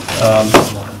 Sure.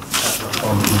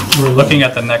 We're looking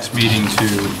at the next meeting to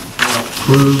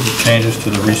approve the changes to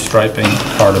the restriping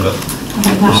part of it.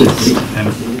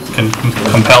 And can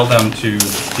compel them to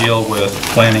deal with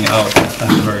planning out, at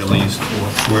the very least,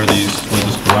 where this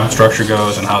garage structure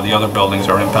goes and how the other buildings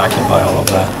are impacted by all of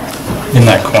that in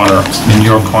that corner, in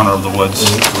your corner of the woods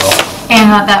as well.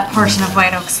 And that portion of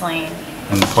White Oaks Lane.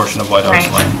 And the portion of White Oaks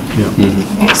Lane.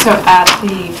 Okay, so at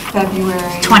the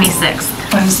February 26th.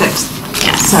 26th.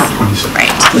 Yes.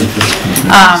 Right.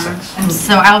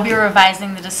 So I'll be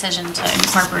revising the decision to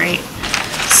incorporate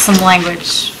some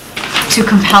language to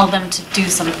compel them to do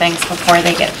some things before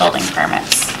they get building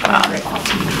permits.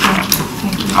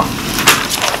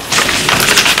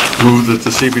 Move that the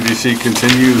CPDC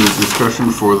continue the discussion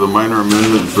for the minor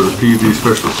amendment for the PUD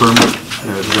special permit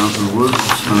at Johnson Woods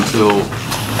until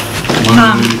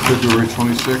Monday, February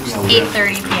 26th.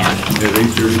 8:30 p.m. At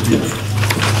 8:30 p.m.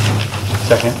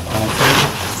 Second.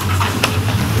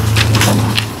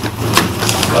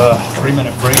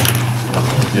 3-minute break.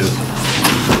 Yes.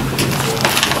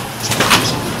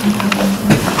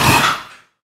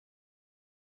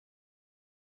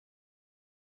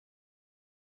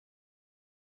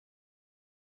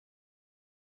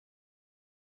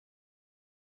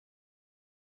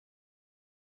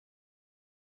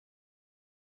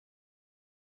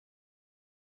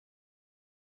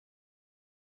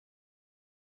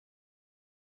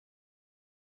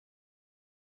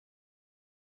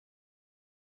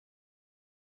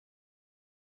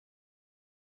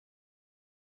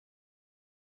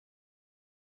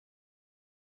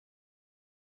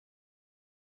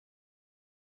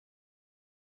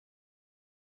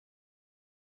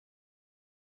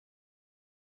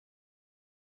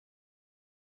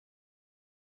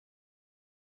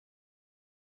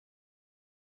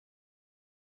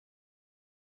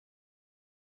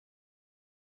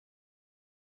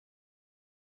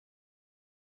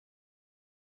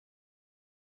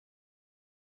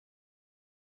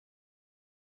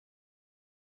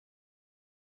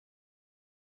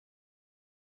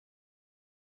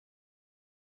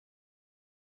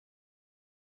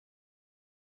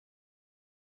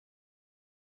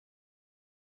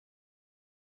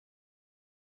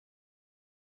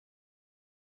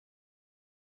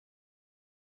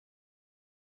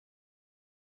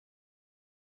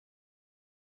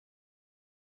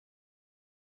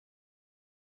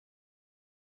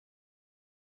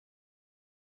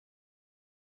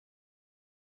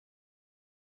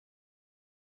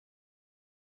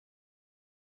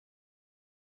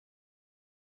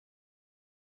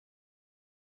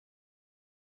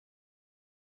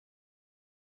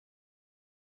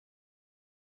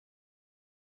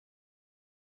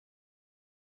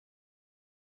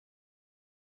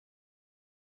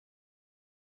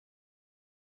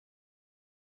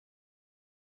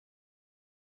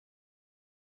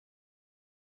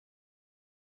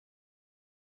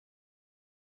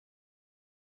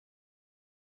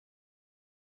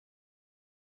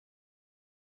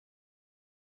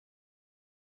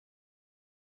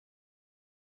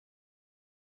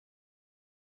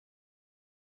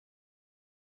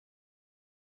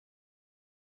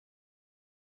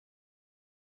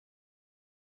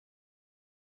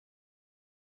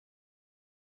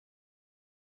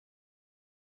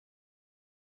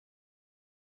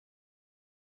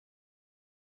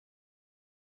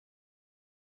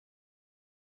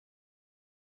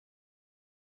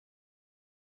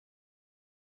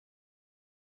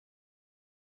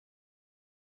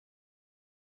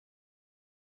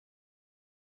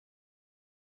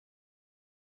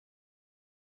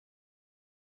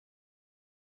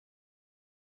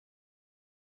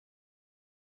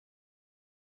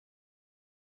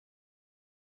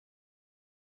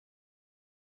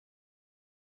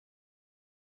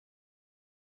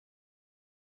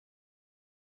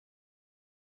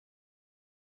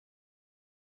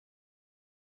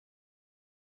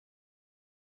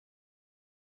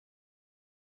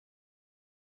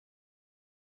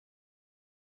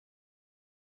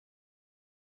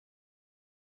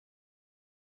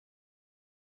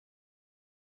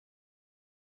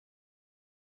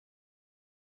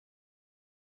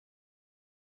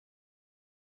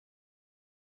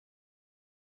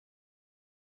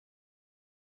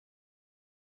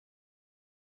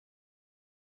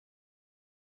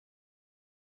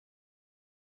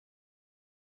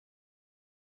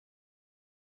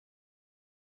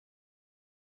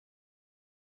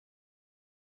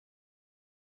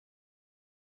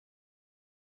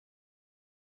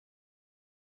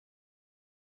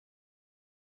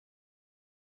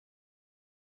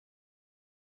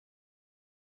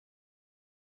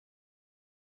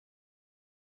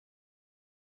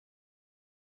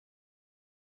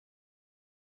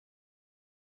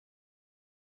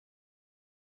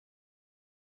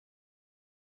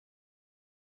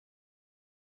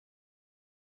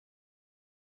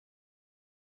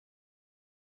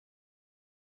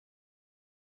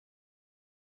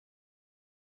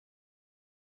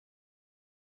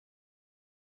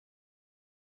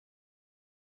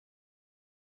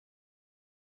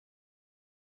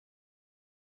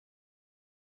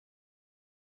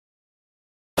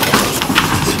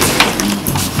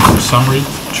 Summary,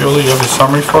 Julie, you have a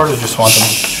summary for it, or just want them to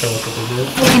show us what they did?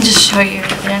 We can just show you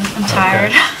then. I'm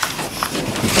tired.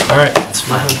 All right. It's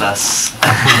fine with us.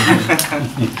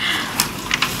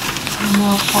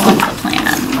 We'll pull up the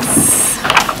plans.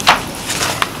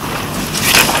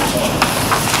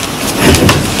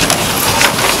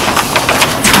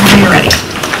 When you're ready.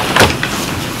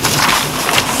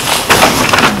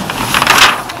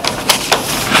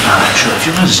 Sure, if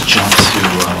you want to just jump to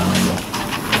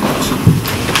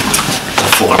the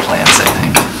floor plans, I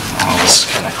think. I'll just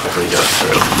kind of quickly go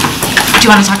through. Do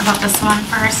you want to talk about this one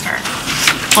first, or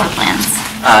floor plans?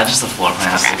 Just the floor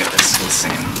plans to get this the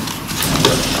same.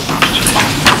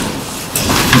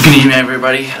 Good evening,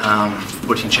 everybody.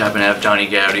 14 Chapman Ave, Donnie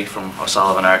Gowdy from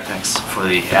O'Sullivan Architects for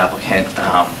the applicant.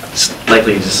 Like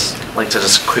to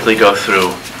just quickly go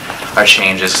through our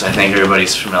changes, because I think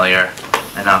everybody's familiar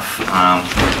enough.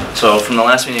 So from the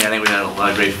last meeting, I think we had a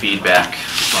lot of great feedback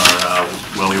for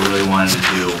what we really wanted to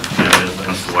do, what we were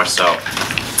looking for. So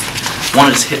I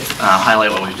want to just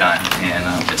highlight what we've done,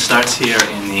 and it starts here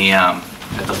in the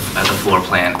at the floor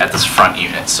plan at this front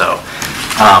unit. So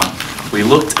we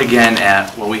looked again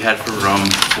at what we had for room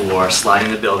for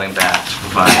sliding the building back to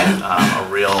provide a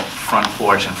real front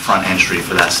porch and front entry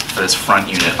for this front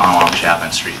unit along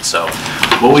Chapman Street. So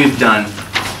what we've done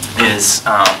is,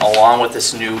 along with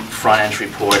this new front entry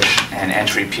porch and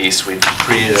entry piece, we've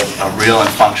created a real and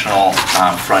functional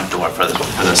front door for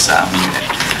this unit.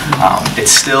 It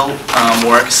still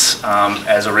works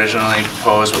as originally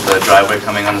proposed, with the driveway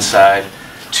coming on the side,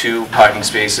 2 parking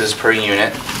spaces per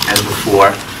unit as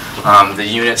before. The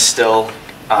units still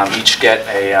each get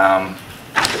a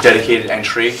dedicated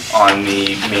entry on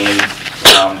the main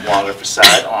longer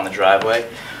facade on the driveway.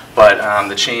 But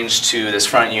the change to this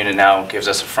front unit now gives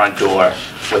us a front door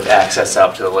with access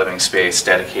up to the living space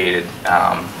dedicated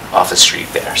off the street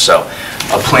there. So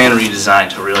a plan redesign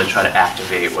to really try to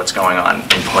activate what's going on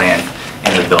in plan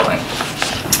in the building.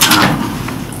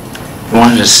 I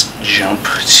want to just jump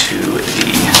to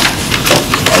the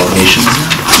elevations now.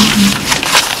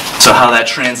 So how that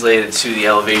translated to the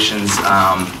elevations,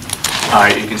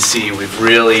 you can see we've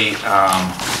really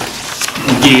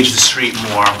engage the street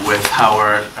more with how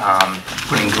we're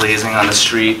putting glazing on the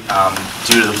street.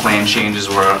 Due to the plan changes,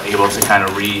 we're able to kind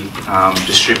of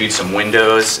redistribute some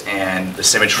windows and the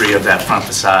symmetry of that front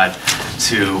facade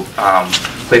to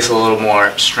place a little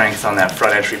more strength on that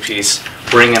front entry piece,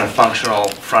 bring in a functional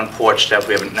front porch step.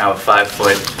 We have now a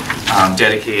 5-foot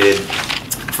dedicated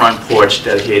front porch,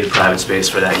 dedicated private space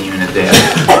for that unit there.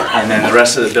 And then the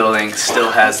rest of the building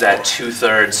still has that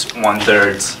 2/3,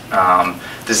 1/3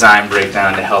 design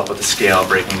breakdown to help with the scale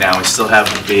breaking down. We still have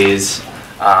the bays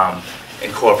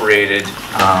incorporated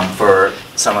for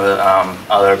some of the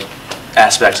other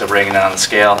aspects of breaking down the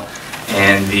scale.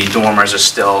 And the dormers are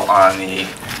still on the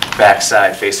back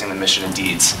side facing the Mission and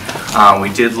Deeds. We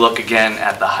did look again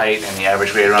at the height and the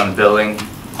average grade around the building.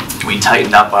 We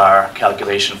tightened up our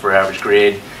calculation for average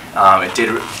grade. It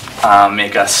did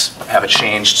make us have a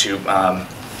change to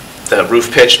the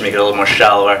roof pitch, make it a little more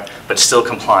shallower, but still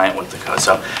compliant with the code.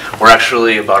 So we're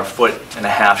actually about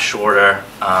 1.5 feet shorter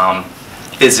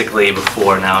physically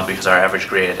before now, because our average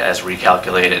grade, as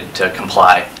recalculated to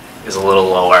comply, is a little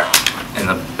lower, and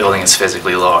the building is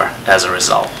physically lower as a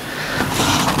result.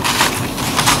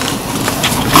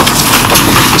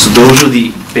 So those are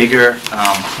the bigger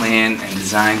plan and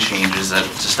design changes that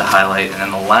just to highlight. And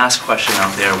then the last question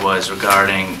out there was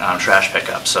regarding trash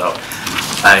pickup. So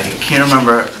I can't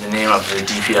remember the name of the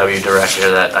DPW director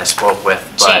that I spoke with,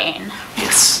 but Jane.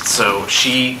 Yes. So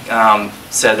she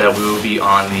said that we will be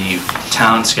on the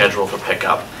town schedule for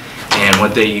pickup, and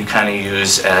what they kind of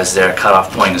use as their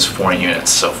cutoff point is 4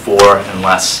 units. So 4 and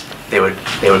less they would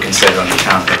consider on the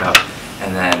town pickup,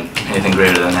 and then anything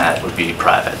greater than that would be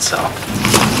private. So.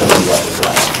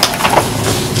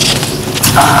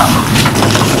 I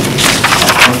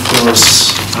think those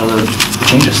are the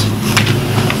changes.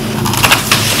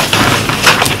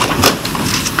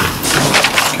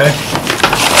 Okay.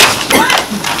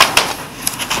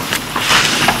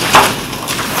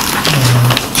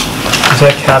 Is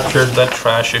that captured, that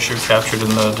trash issue captured in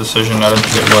the decision? I don't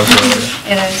think it was earlier.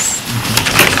 It is.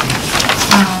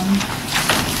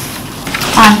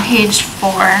 On page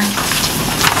 4.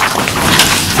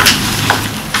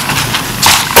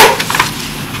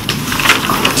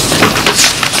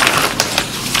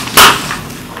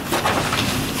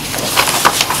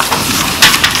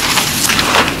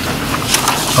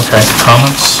 Okay,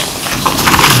 comments?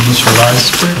 This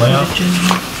revised layout?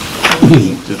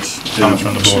 It's Comments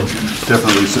from the board?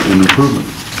 definitely an improvement.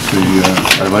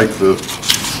 I like the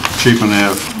Chapman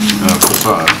Ave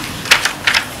facade.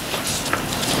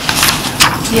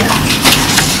 Yeah.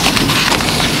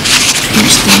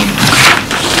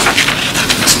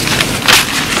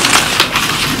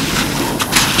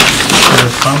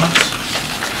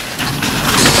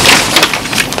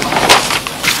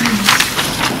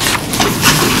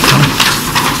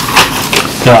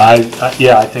 No, I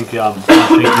think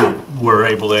we're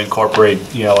able to incorporate,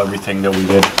 everything that we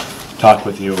did talk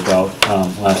with you about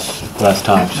last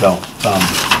time, so,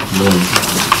 really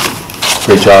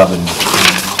great job, and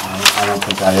I don't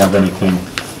think I have anything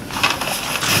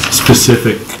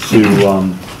specific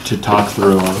to talk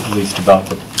through, or at least about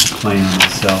the plan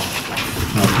itself.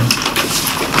 Okay.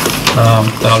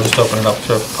 Then I'll just open it up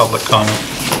to public comment.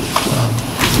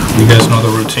 You guys know the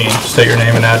routine. State your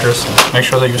name and address. Make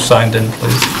sure that you're signed in,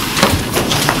 please.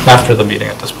 After the meeting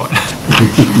at this point.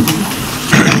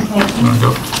 You wanna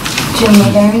go? Jim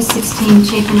Mayberry, 16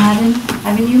 Chapin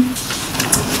Avenue.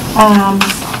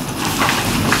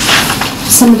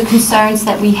 Some of the concerns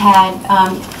that we had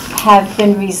have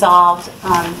been resolved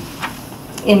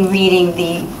in reading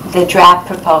the draft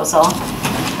proposal.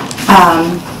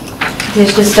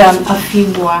 There's just a few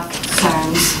more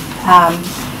concerns.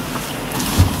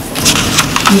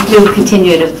 We do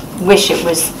continue to wish it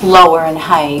was lower in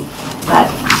height, but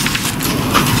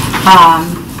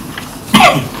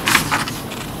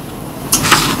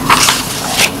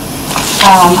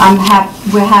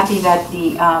we're happy that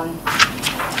the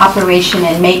operation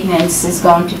and maintenance is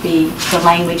going to be, the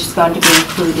language is going to be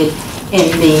included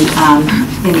in the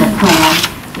plan.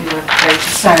 We were very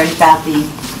concerned about the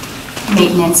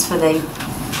maintenance for the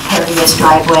pervious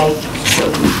driveway, so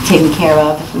it can be taken care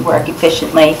of and work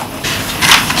efficiently.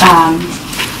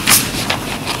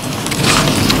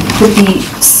 With the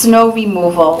snow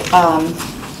removal,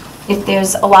 if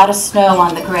there's a lot of snow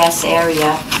on the grass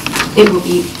area, it will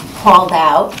be hauled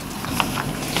out.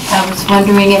 I was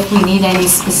wondering if we need any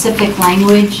specific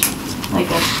language, like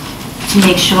to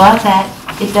make sure that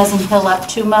it doesn't fill up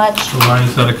too much. So why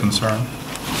is that a concern?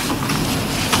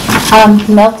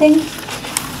 Melting.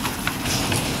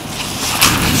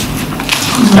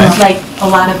 Like a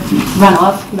lot of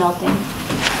runoff melting.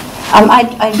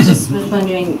 I just was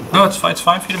wondering. No, it's fine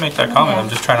for you to make that comment. I'm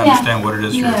just trying to understand what it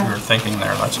is you're thinking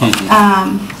there. That's all.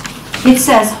 It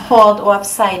says hauled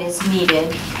off-site as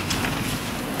needed.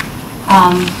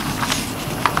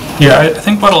 Yeah, I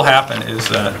think what'll happen is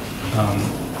that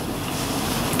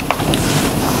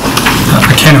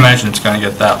I can't imagine it's going to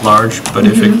get that large, but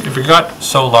if it got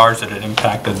so large that it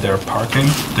impacted their parking,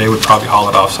 they would probably haul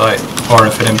it off-site. Or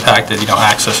if it impacted,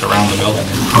 access around the building,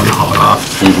 they would probably haul it off.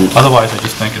 Otherwise, I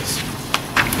just think it's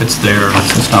there.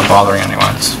 It's not bothering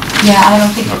anyone. Yeah, I don't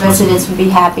think the residents would be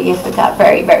happy if it got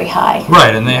very, very high.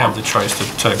 Right, and they have the choice to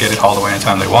get it hauled away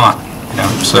anytime they want.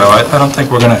 So I don't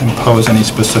think we're going to impose any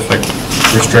specific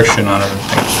restriction on it.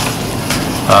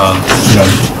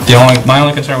 My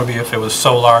only concern would be if it was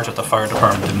so large that the fire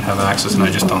department didn't have access, and I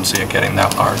just don't see it getting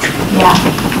that large. Yeah.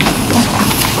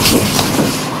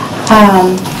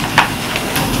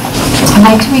 I'd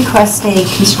like to request a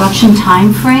construction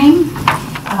time frame.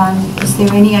 Is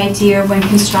there any idea when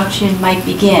construction might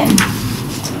begin?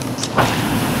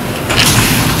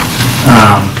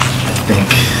 I think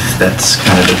that's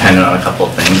kind of dependent on a couple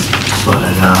of things, but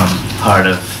part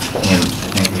of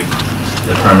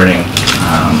the permitting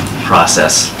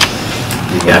process,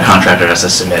 the contractor has to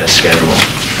submit a schedule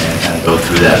and kind of go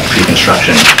through that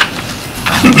pre-construction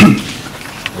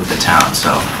with the town,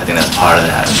 so I think that's part of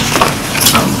that.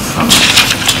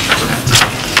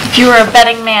 If you were a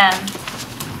betting man,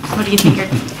 what do you think your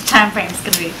time frame is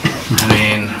going to be? I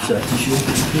mean,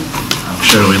 I'm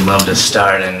sure we'd love to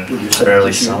start in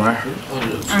early summer.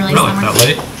 Early Really? summer? That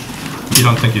late? You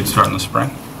don't think you'd start in the spring?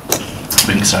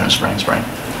 We can start in spring.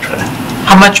 Try to.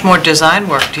 How much more design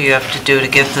work do you have to do to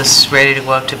get this ready to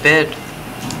go out to bid?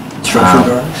 Construction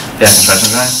drawings? Yeah, construction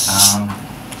drawings.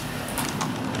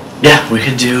 Yeah, we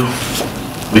could do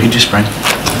spring.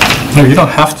 No, you don't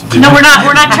have to do. No, we're not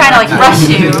trying to rush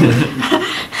you.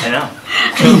 I know.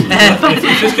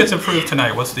 If this gets approved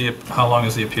tonight, how long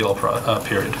is the appeal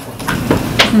period?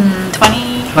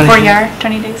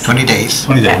 20 days? 20 days.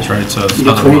 20 days, right? So it's You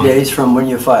get another 20 month. days from when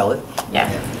you file it. Yeah.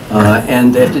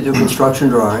 And they have to do construction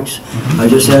drawings. I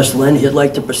just asked Lynn, he'd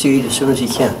like to proceed as soon as he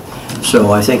can.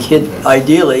 So I think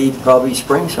ideally, probably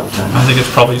spring sometime. I think it's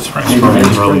probably spring.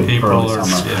 Maybe April or,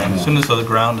 summer. yeah, as soon as the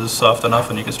ground is soft enough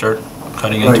and you can start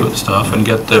cutting into it and stuff and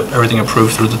get everything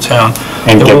approved through the town.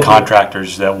 And There will get be-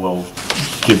 contractors that will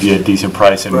give you a decent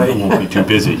price and Right. won't be too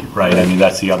busy, right? I mean,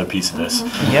 that's the other piece of this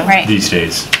Right. these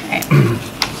days. Right.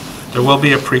 There will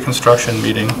be a pre-construction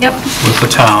meeting Yep. with the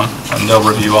town, and they'll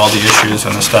review all the issues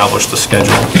and establish the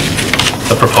schedule,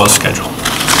 the proposed schedule,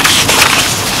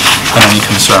 and any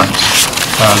concerns.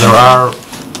 There are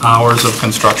hours of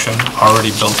construction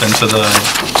already built into the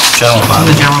general bylaw.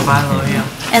 The general bylaw, yeah.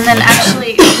 And then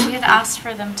actually, we had asked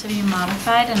for them to be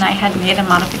modified, and I had made a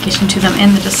modification to them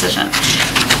in the decision.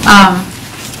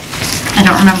 I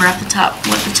don't remember off the top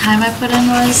what the time I put in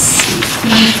was.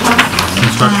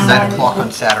 9 o'clock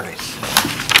on Saturdays.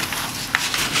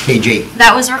 Page 8.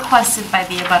 That was requested by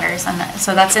the abutters, and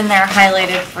so that's in there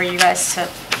highlighted for you guys to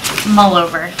mull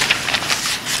over.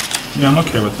 Yeah, I'm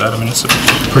okay with that. I mean, it's a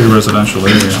pretty residential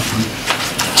area.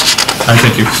 I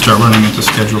think if you start running into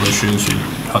schedule issues, you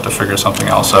have to figure something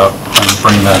else out and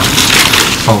bring that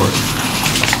forward.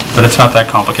 But it's not that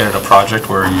complicated a project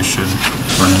where you should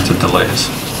run into delays.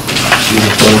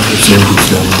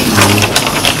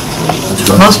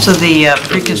 Most of the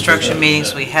pre-construction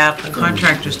meetings we have, the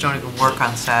contractors don't even work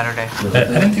on Saturday. I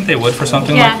didn't think they would for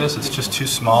something like this. It's just too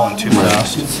small and too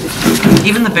fast.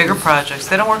 Even the bigger projects,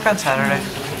 they don't work on Saturday.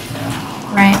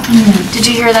 Right. Did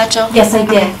you hear that, Jill? Yes, I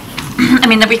did. I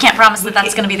mean, that we can't promise that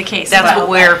that's going to be the case.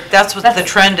 That's what the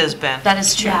trend has been. That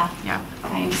is true. Yeah,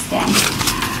 I understand.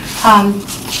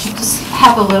 Just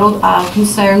have a little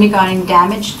concern regarding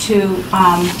damage to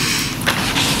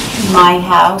my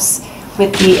house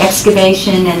with the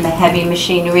excavation and the heavy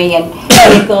machinery and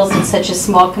vehicles in such a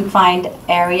small confined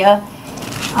area.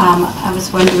 I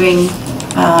was wondering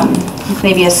if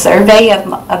maybe a survey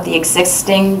of the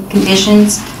existing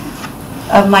conditions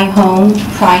of my home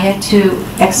prior to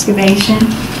excavation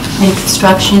and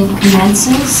construction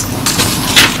commences.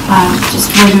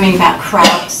 Just wondering about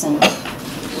cracks and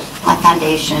my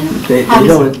foundation. They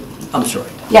don't, I'm sorry.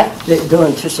 Yeah. They don't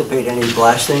anticipate any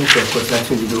blasting, so of course that's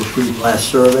going to do a pre-blast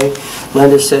survey.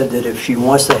 Linda said that if she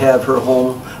wants to have her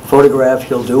home photographed,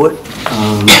 he'll do it.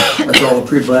 That's all a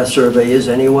pre-blast survey is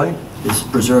anyway, is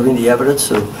preserving the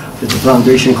evidence of if the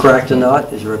foundation cracked or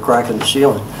not, is there a crack in the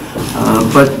ceiling.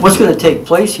 But what's going to take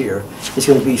place here is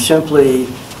going to be simply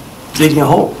digging a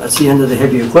hole. That's the end of the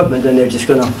heavy equipment, and they're just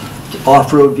going to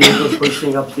off-road vehicles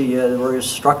pushing up the various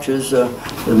structures, the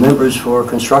members for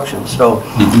construction. So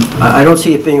I don't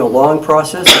see it being a long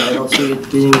process, and I don't see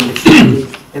it being an extremely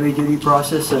heavy-duty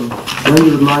process. And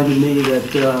Linda reminded me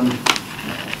that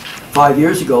 5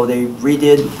 years ago they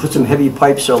put some heavy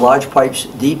pipes, large pipes,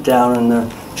 deep down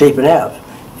in Chapin Ave.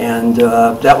 And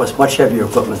that was much heavier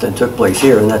equipment than took place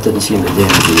here, and that didn't seem to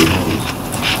damage any homes.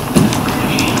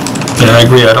 Yeah, I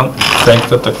agree. I don't think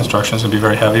that the construction is going to be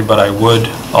very heavy, but I would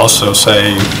also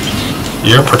say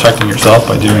you're protecting yourself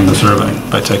by doing the survey,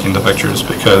 by taking the pictures,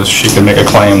 because she could make a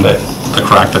claim that the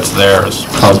crack that's there is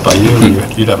caused by you.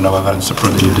 You'd have no evidence to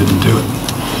prove that you didn't do it.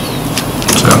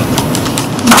 So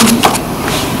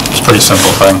it's a pretty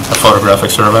simple thing, a photographic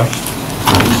survey.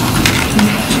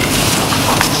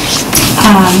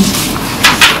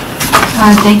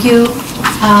 Thank you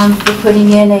for putting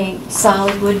in a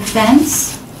solid wood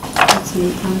fence.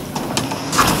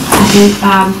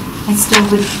 I still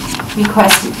would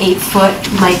request an 8-foot,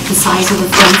 like the size of the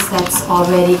fence that's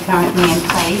already currently in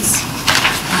place,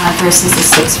 versus a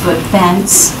 6-foot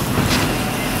fence.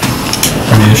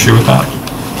 Any issue with that?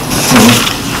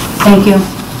 Thank you.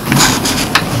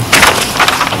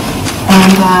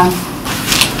 And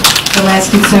the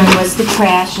last concern was the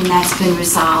trash, and that's been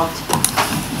resolved.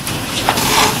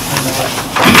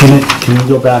 Can we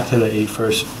go back to the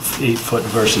 8-foot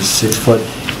versus 6-foot?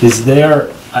 Is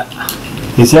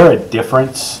there a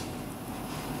difference?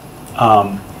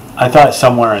 I thought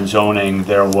somewhere in zoning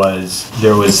there was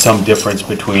some difference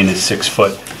between a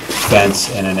 6-foot fence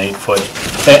and an 8-foot.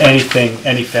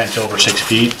 Any fence over 6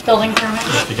 feet. Building permit?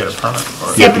 You have to get a permit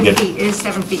for it. 7 feet, it is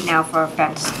 7 feet now for a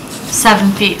fence.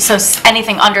 7 feet, so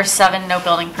anything under 7, no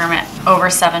building permit, over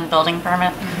 7, building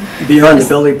permit? Beyond the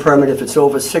building permit, if it's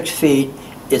over 6 feet,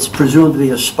 it's presumed to be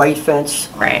a spite fence.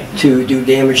 Right. To do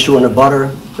damage to an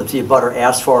abutter. If the abutter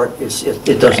asks for it,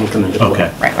 it doesn't come into play.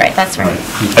 Okay. Right, that's right.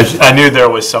 I knew there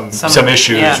was some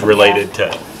issues related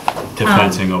to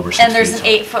fencing over 6 feet. And there's an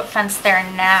 8-foot fence there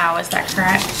now, is that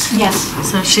correct? Yes.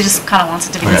 So she just kind of wants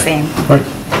it to be the same.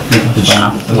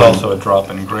 There's also a drop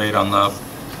in grade on the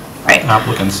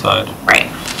applicant's side. Right.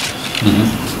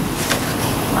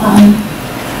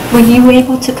 Were you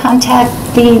able to contact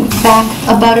the back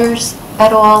abutters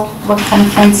at all? What kind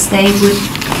of fence they would?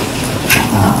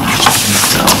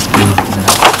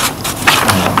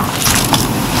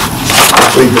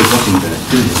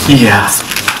 Yeah.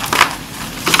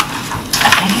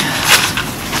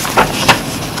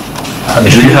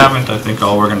 If you haven't, I think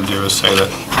all we're going to do is say that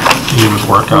you would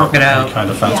work out any kind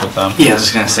of fence with them. Yeah, I was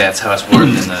just gonna say that's how it's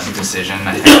worded in the decision.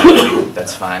 I think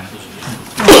that's fine.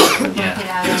 Yeah,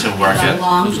 to work it.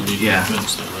 Yeah.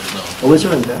 What was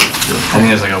there in that? I think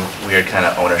there's like a weird kind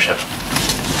of ownership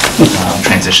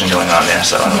transition going on there,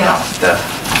 so I don't know if the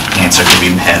answer could be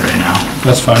in my head right now.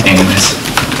 That's fine. Anyways.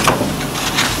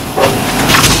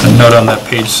 A note on that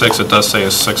page 6, it does say a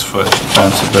 6-foot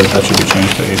fence, but that should be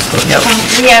changed to 8 foot.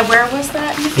 Yeah, where was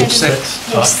that? Page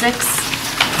 6. Page 6.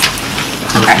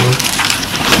 Okay.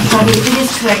 But it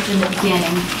is correct in the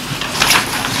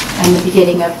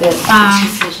beginning of the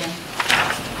decision.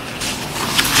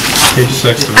 Page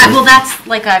 6. Well, that's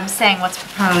like I'm saying what's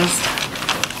proposed.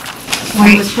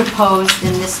 One was proposed,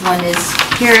 and this one is,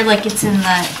 Here, like it's in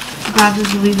the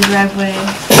garages, you leave the driveway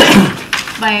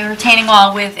by a retaining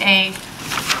wall with a,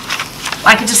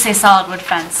 I could just say solid wood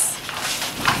fence.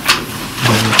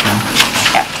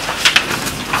 Yeah.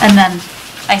 And then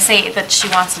I say that she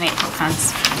wants an 8-foot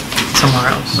fence.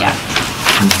 Somewhere else. Yeah.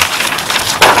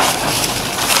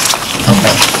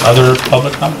 Okay. Other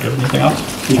public comment? Do you have anything else?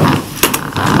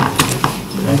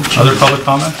 Okay. Other public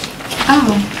comments?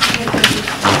 Oh.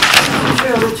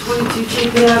 Over 22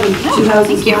 Chapin Avenue, 2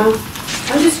 houses down.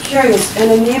 I'm just curious, in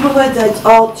a neighborhood that's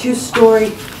all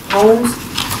 2-story homes,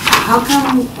 how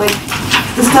come, like,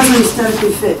 this doesn't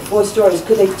aesthetically fit 4 stories?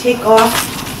 Could they take off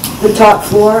the top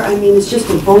floor? I mean, it's just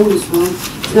a bonus room.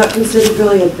 It's not considered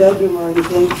really a bedroom or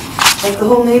anything. Like, the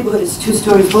whole neighborhood is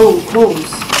 2-story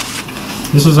homes.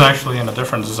 This is actually in a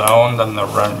different zone than the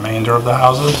remainder of the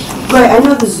houses. Right, I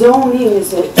know the zoning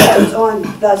is that it's on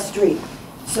that street.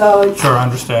 So it's... Sure, I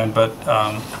understand, but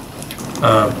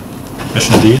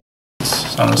Mission Deeds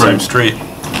is on the same street.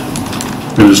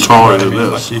 It is taller than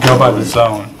this. You go by the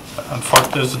zone.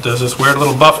 Unfortunately, there's this weird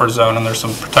little buffer zone, and there's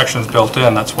some protections built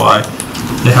in. That's why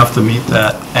they have to meet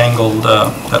that angled,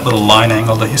 that little line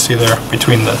angle that you see there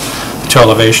between the two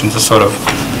elevations. It sort of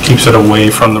keeps it away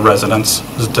from the residence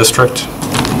district.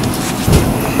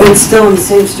 But it's still on the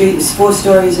same street, it's 4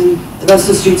 stories, and the rest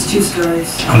of the street's 2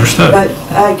 stories. Understood. But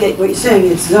I get what you're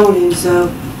saying, it's zoning,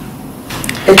 so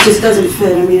it just doesn't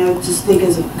fit. I mean, I just think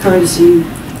as a courtesy,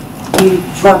 you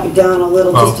drop it down a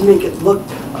little just to make it look...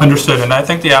 Understood, and I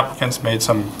think the applicants made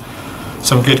some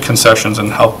good concessions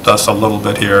and helped us a little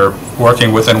bit here,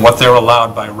 working within what they're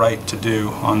allowed by right to do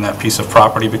on that piece of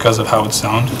property because of how it's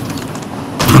zoned.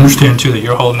 Understand too that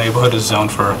your whole neighborhood is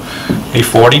zoned for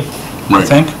A40, I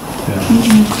think.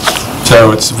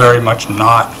 So it's very much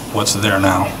not what's there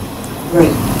now.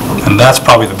 Right. And that's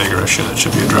probably the bigger issue that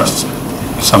should be addressed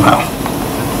somehow.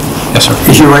 Yes, sir.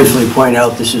 As you rightfully point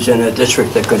out, this is in a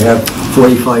district that could have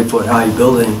 45-foot high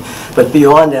building, but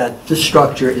beyond that, this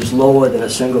structure is lower than a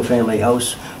single-family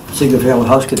house. A single-family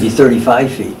house could be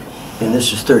 35 feet, and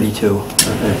this is 32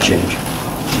 and change.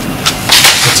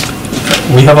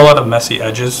 We have a lot of messy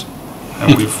edges,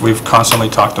 and we've constantly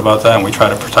talked about that, and we try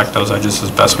to protect those edges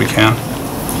as best we can.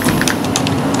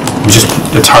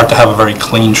 It's hard to have a very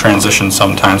clean transition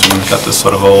sometimes when we've got this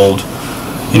sort of old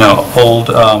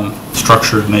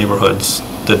structured neighborhoods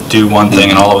that do one thing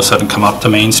and all of a sudden come up to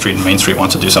Main Street, and Main Street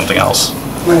wants to do something else.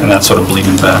 And that's sort of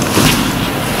bleeding back.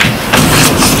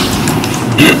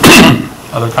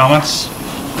 Other comments?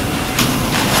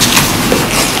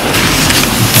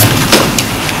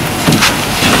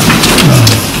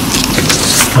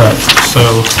 Right,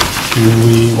 so do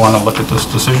we want to look at this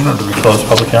decision, or do we close the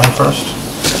public hearing first?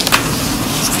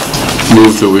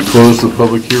 Move that we close the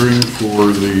public hearing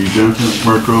for the downtown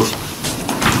smart growth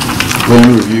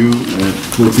plan review at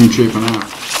 14 Chapin Ave.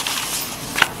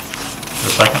 A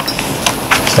second?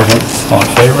 Second. All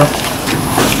in favor?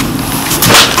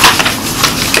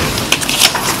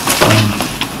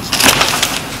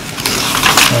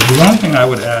 The only thing I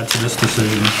would add to this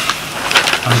decision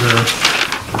under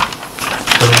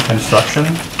building construction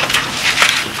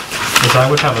is I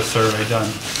would have a survey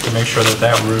done to make sure that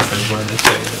that roof is where they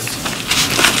say it is.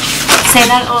 Say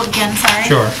that all again, sorry?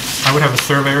 Sure. I would have a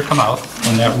surveyor come out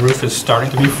when that roof is starting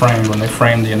to be framed, when they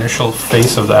frame the initial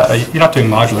face of that. You're not doing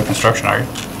modular construction, are you?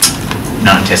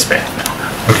 Not anticipated, no.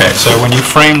 Okay, so when you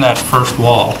frame that first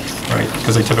wall, right,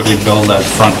 because they typically build that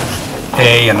front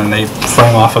A and then they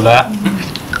frame off of that.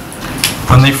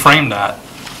 When they frame that,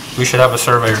 we should have a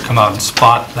surveyor come out and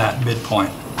spot that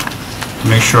midpoint to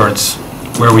make sure it's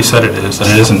where we said it is,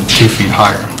 and it isn't 2 feet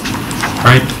higher,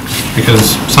 right?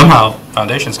 Because somehow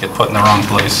foundations get put in the wrong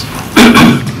place.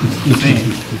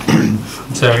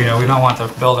 So, we don't want the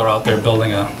builder out there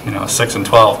building a, 6 and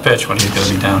 12 pitch when he's going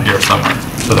to be down here somewhere,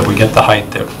 so that we get the height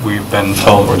that we've been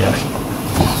told we're getting.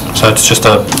 So it's just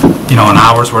an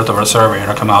hour's worth of a surveyor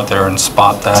to come out there and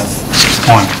spot that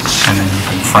point, and then you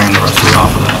can frame the rest of it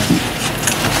off of that.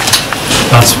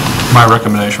 That's my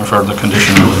recommendation for the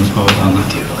condition I would impose on that.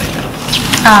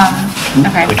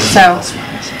 Okay, so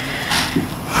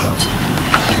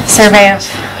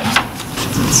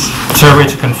survey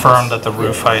to confirm that the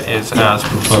roof height is as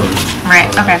proposed. Right,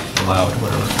 okay. Allowed,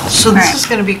 whatever. So this is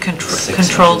going to be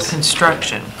controlled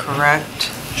construction,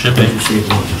 correct? Should be.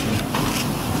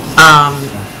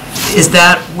 Is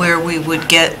that where we would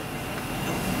get,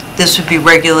 this would be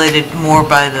regulated more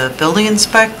by the building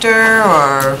inspector,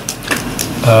 or?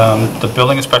 The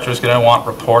building inspector is going to want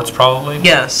reports probably.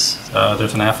 Yes.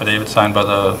 There's an affidavit signed by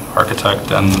the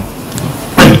architect, and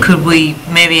Could we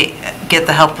maybe get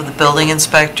the help of the building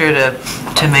inspector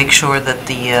to make sure that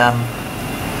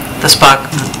the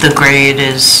spot, the grade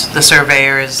is, the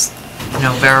surveyor is,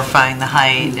 verifying the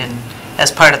height, and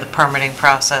as part of the permitting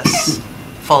process,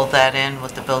 fold that in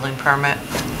with the building permit?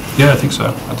 yeah, I think so.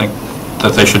 I think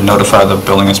that they should notify the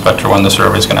building inspector when the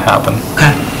survey is going to happen.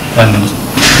 Okay. And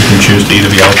you can choose to either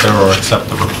be out there or accept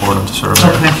the report of the survey.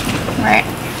 Okay. Right.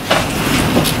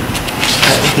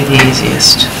 That would be the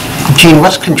easiest. Gene,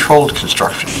 what's controlled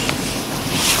construction?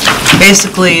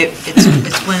 Basically, it's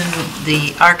when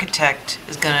the architect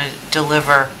is going to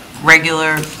deliver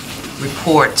regular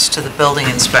reports to the building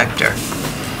inspector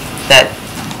that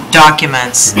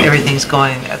documents everything's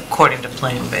going according to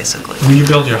plan, basically. When you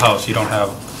build your house, you don't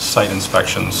have site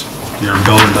inspections. Your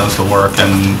builder does the work,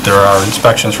 and there are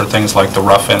inspections for things like the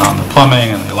rough-in on the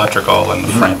plumbing and the electrical and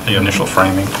the initial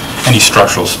framing, any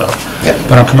structural stuff.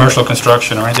 But on commercial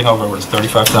construction or anything over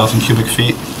 35,000 cubic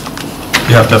feet,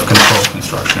 you have to have controlled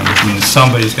construction, which means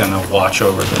somebody's going to watch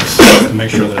over this to make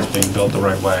sure that it's being built the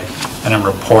right way, and then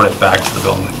report it back to the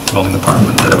building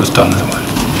department that it was done that way.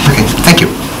 Okay, thank you.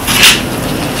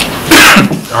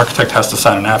 The architect has to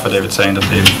sign an affidavit saying that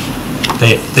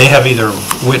they have either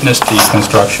witnessed the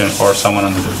construction or someone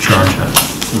under their charge has.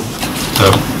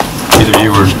 So either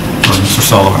you or Mr.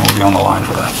 Sullivan will be on the line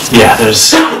for that. Yeah,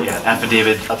 there's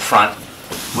affidavit up front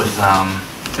with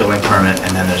building permit,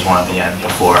 and then there's one at the end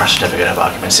before certificate of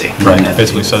occupancy. Right, it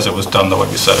basically says it was done the way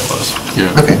you said it was.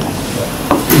 Yeah. Okay.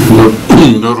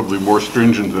 Notably more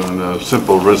stringent than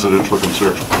simple residential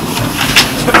construction.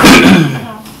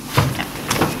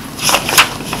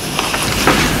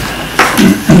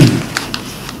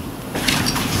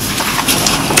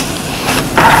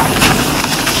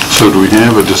 So do we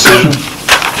have a decision?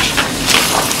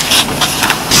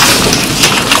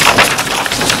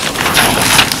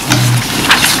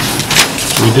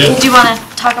 We did. Do you want to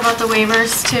talk about the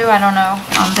waivers too? I don't know.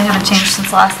 They haven't changed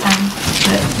since last time.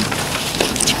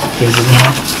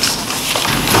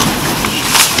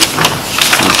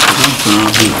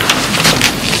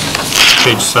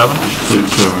 Page 7? Page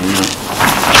 7, yeah.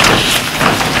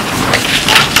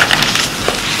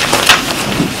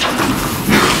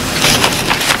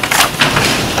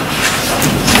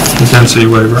 The density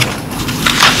waiver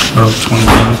of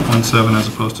 29.7 as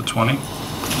opposed to 20.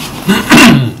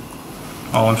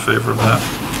 All in favor of that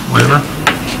waiver?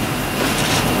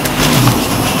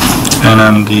 And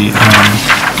then the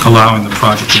allowing the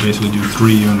project to basically do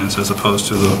 3 units as opposed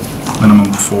to the minimum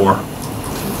of 4.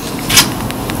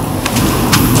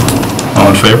 All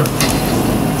in favor?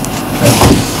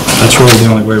 Okay. That's really the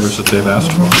only waivers that they've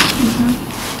asked for.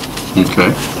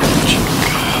 Okay.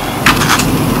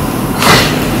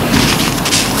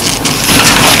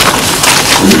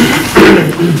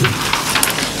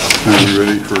 Are you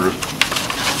ready for?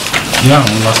 Yeah,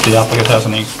 unless the applicant has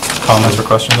any comments or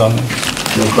questions on them.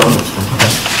 No comments. Okay.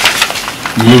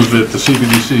 Move that the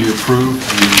Cpdc approve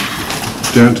the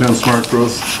downtown smart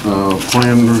growth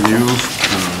plan review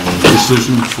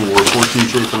decision for 14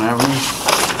 Chapin Avenue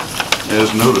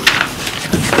as noted.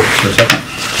 For a second?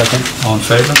 Second. All in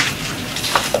favor?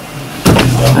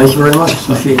 Thank you very much.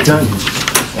 Appreciate your time.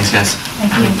 Thanks, guys.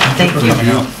 Thank you. Thank you.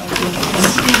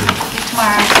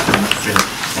 Tomorrow.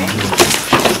 Thank you.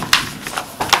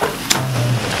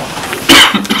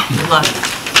 Good luck.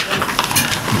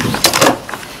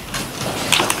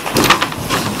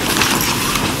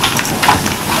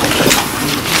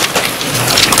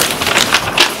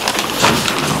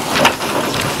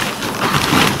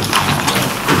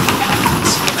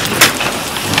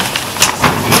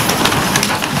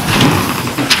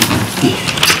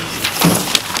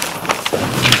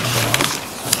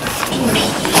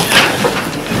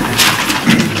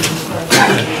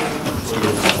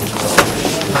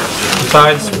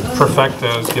 Besides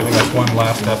Perfecto's giving us one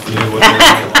last FU with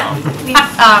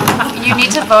You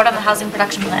need to vote on the housing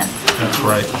production plan. That's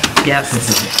right. Yes.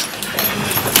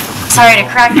 Sorry to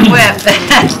crack the whip,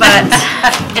 but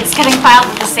it's getting filed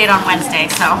with the state on Wednesday,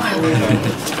 so.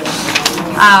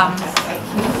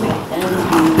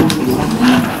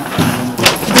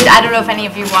 I don't know if any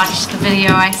of you watched the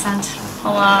video I sent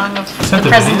along of the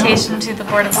presentation to the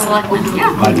Board of Selectmen.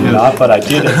 Yeah. I did not, but I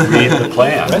did read the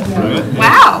plan.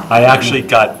 Wow. I actually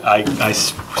got, I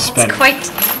spent,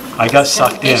 I got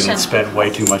sucked in and spent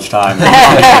way too much time.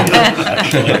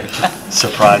 Actually,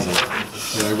 surprising.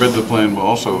 Yeah, I read the plan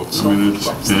also. I mean,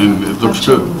 and it looks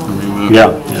good. I mean,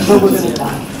 Yeah.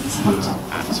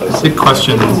 Big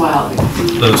question,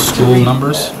 the school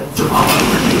numbers,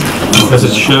 because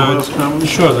it showed,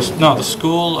 sure, the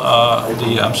school,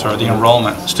 the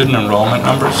enrollment, student enrollment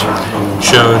numbers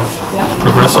showed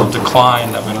progressive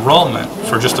decline of enrollment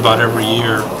for just about every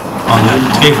year on that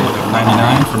table, like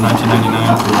 99 from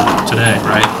 1999 to today,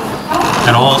 right?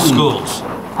 At all schools.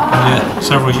 And yet,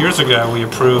 several years ago, we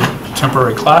approved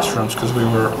temporary classrooms because we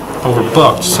were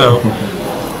overbooked. So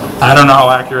I don't know how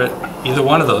accurate either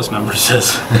one of those numbers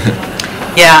is.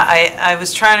 Yeah, I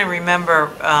was trying to remember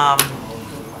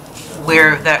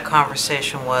where that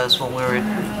conversation was when we were,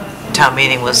 town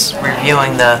meeting was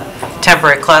reviewing the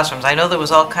temporary classrooms. I know there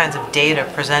was all kinds of data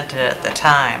presented at the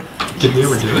time. Did we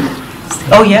ever do it?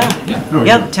 Oh, yeah.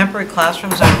 Yeah, the temporary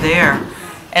classrooms are there.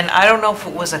 And I don't know if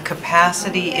it was a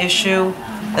capacity issue,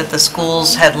 that the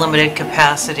schools had limited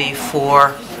capacity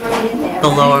for the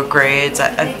lower grades.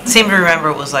 I seem to remember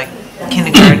it was like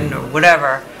kindergarten or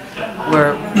whatever,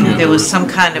 where there was some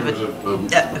kind of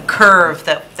a curve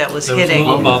that was hitting.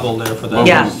 There was a bubble there for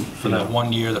that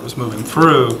one year that was moving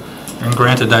through, and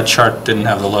granted that chart didn't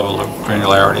have the level of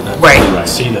granularity that you would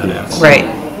see that in. Right.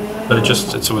 But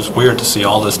it was weird to see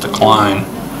all this decline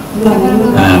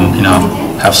and,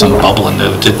 have some bubble in there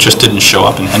that just didn't show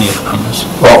up in any of the numbers.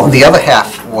 Well, the other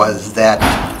half was that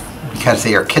because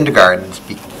they are kindergartens,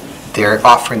 they're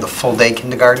offering the full-day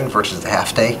kindergarten versus the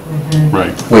half-day.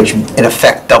 Right. Which, in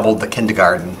effect, doubled the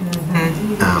kindergarten.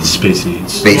 Space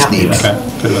needs. Space needs. Okay,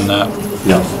 good on that.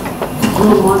 Yeah.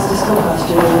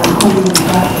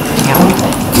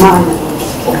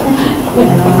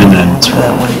 And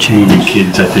then changing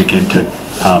kids, I think, into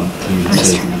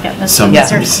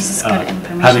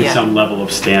having some level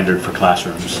of standard for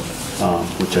classrooms,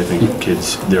 which I think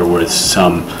kids, there was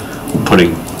some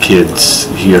putting kids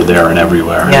here, there, and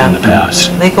everywhere in the past.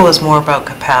 I think it was more about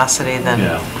capacity than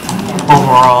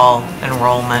overall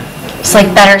enrollment. It's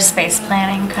like better space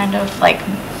planning, kind of, like,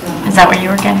 is that what you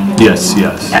were getting? Yes,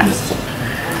 yes.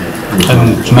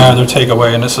 And my other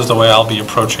takeaway, and this is the way I'll be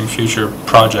approaching future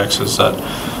projects, is that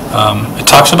it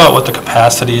talks about what the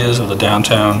capacity is of the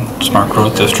downtown smart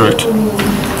growth district,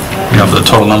 the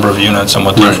total number of units and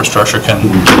what the infrastructure can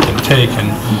take, and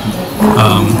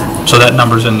so that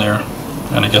number's in there,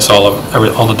 and I guess all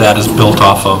the data is built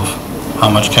off of how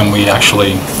much can we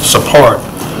actually support,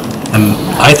 and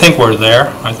I think we're there.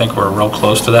 I think we're real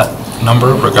close to that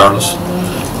number, regardless.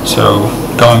 So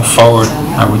going forward,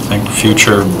 I would think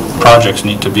future projects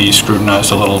need to be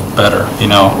scrutinized a little better.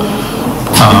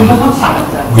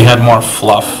 We had more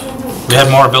fluff. We had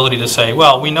more ability to say,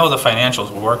 well, we know the financials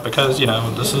will work because,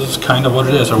 this is kind of what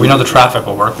it is, or we know the traffic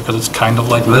will work because it's kind of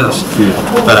like this.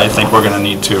 But I think we're going to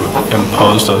need to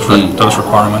impose those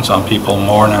requirements on people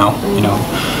more now.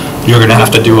 You're going to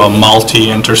have to do a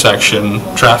multi-intersection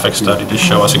traffic study to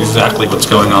show us exactly what's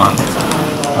going on.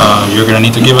 You're going to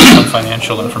need to give us some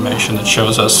financial information that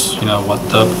shows us, what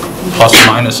the plus and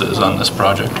minus is on this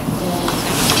project.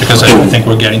 Because I think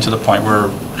we're getting to the point where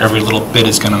every little bit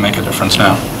is going to make a difference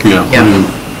now. Yeah.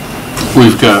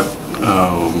 We've got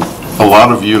a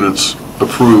lot of units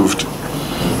approved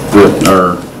that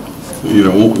are,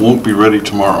 won't be ready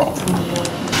tomorrow.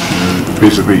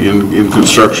 Basically in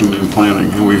construction and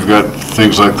planning. And we've got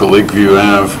things like the Lakeview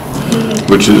Ave,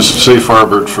 which is safe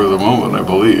harbored for the moment, I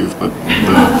believe. But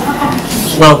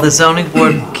well, the zoning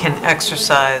board can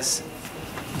exercise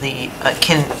the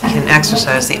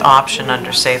option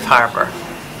under safe harbor,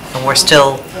 and we're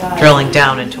still drilling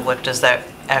down into what does that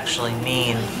actually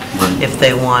mean if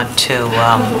they want to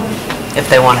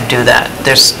do that.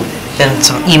 There's been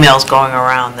some emails going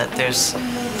around that there's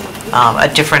a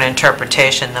different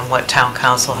interpretation than what town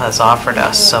council has offered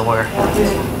us, so we're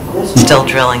still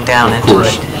drilling down into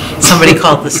it. Somebody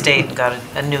called the state and got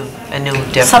a new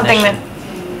definition. Something that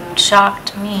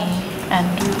shocked me, and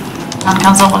town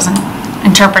council wasn't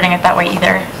interpreting it that way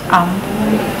either.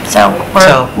 So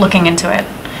we're looking into it.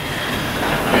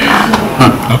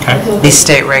 Okay. These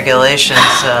state regulations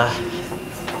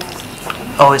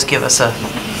always give us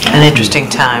an interesting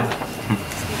time.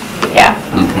 Yeah.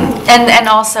 And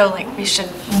also, like, we should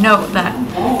note that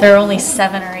there are only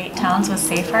 7 or 8 towns with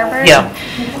safe harbor. Yeah.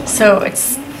 So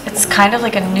it's kind of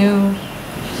like a new.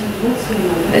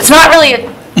 It's not really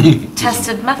a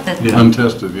tested method. Yeah.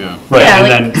 Untested, yeah. Right,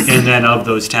 and then of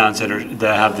those towns that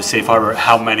have the safe harbor,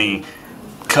 how many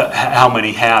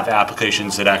have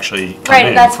applications that actually come in?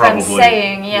 Right, that's probably. what I'm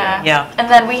saying, yeah. Yeah. And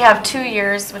then we have 2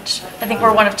 years, which I think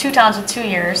we're one of 2 towns with 2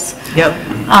 years. Yep.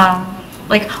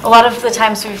 Like, a lot of the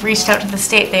times we've reached out to the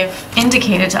state, they've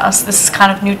indicated to us this is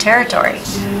kind of new territory.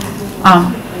 So.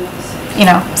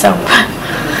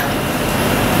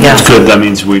 Yeah. It's good, that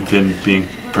means we've been being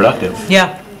productive.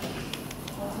 Yeah.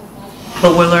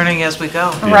 But we're learning as we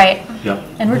go. Right. Yeah.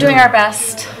 And we're doing our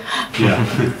best. Yeah.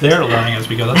 They're learning as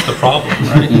we go, that's the problem,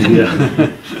 right?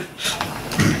 Yeah.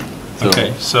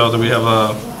 Okay, so do we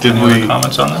have Did any we- other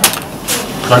comments on that?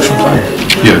 Production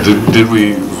plan? Yeah, did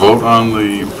we vote on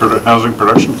the housing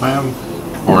production plan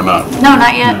or not? No,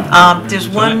 not yet. There's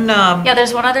one Yeah,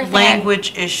 there's one other thing.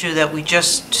 language issue that we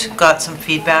just got some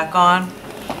feedback on,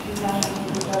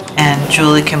 and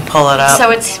Julie can pull it up.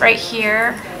 So it's right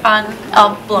here on,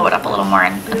 I'll blow it up a little more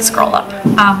and scroll up.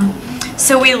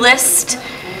 So we list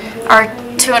our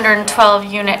 212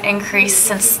 unit increase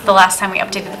since the last time we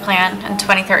updated the plan in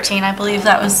 2013. I believe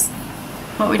that was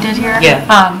what we did here.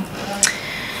 Yeah.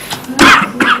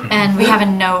 And we have a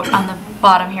note on the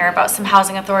bottom here about some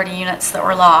housing authority units that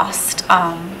were lost.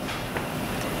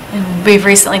 And we've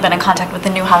recently been in contact with the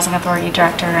new housing authority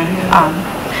director, and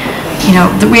you know,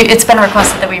 it's been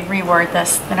requested that we reword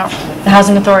this. You know, the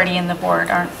housing authority and the board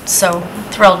aren't so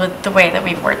thrilled with the way that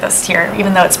we've worded this here,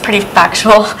 even though it's pretty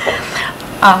factual.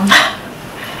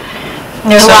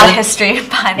 There's a lot of history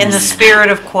behind this. In the spirit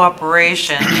of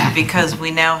cooperation, because we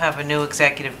now have a new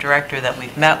executive director that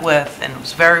we've met with and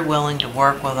was very willing to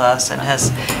work with us and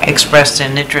has expressed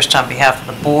an interest on behalf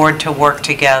of the board to work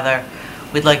together,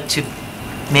 we'd like to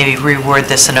maybe reword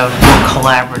this in a more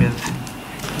collaborative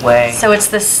way. So it's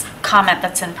this comment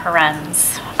that's in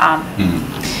parens.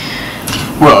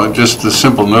 Well, just the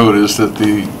simple note is that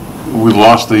we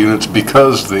lost the units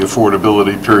because the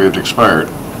affordability period expired.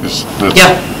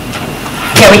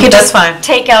 Yeah, we could just fine.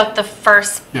 take out the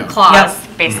first Yeah. clause,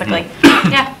 basically.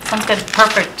 Yeah, sounds good.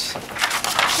 Perfect.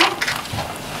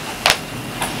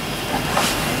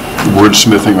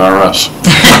 Wordsmithing are us.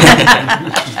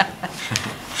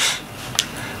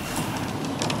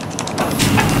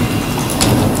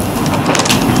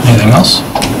 Anything else?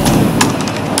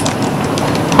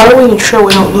 How do we ensure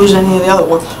we don't lose any of the other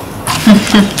ones?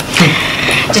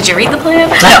 Did you read the plan?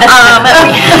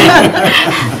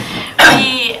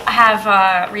 We have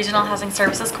a regional housing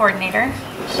services coordinator.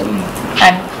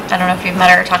 I don't know if you've met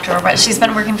her or talked to her, but she's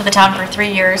been working for the town for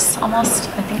 3 years, almost,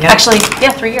 I think. Yeah. Actually,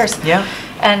 yeah, 3 years. Yeah.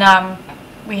 And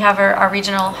we have our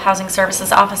regional housing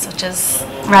services office, which is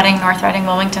Reading, North Reading,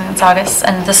 Wilmington, and Saugus.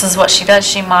 And this is what she does.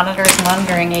 She monitors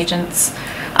monitoring agents.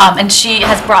 And she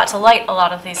has brought to light a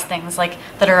lot of these things like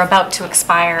that are about to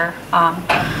expire.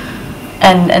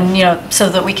 And you know, so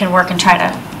that we can work and try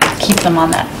to keep them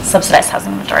on that subsidized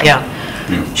housing inventory. Yeah.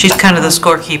 She's kind of the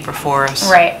scorekeeper for us.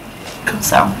 Right.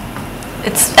 So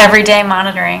it's everyday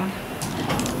monitoring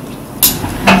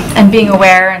and being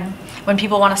aware, and when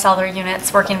people want to sell their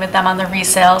units, working with them on the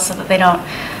resale so that they don't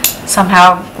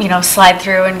somehow, you know, slide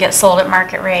through and get sold at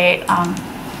market rate.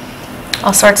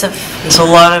 All sorts of... There's a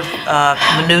lot of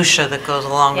minutia that goes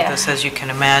along with Yeah. this, as you can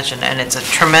imagine, and it's a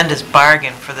tremendous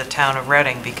bargain for the town of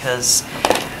Reading because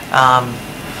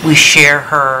we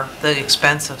share the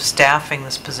expense of staffing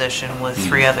this position with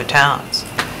 3 other towns.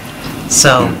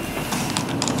 So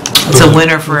it's a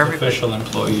winner for everybody. Official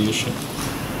employee issue.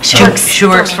 She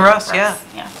works for us, me, yeah.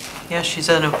 Yeah, she's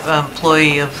an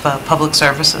employee of Public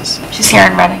Services. She's here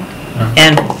in Reading.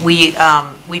 And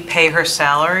we pay her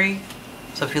salary.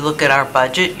 So if you look at our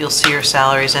budget, you'll see her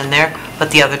salaries in there, but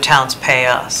the other towns pay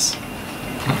us.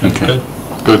 Okay,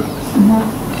 good.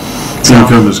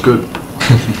 Income is good.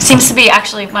 Seems to be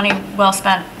actually money well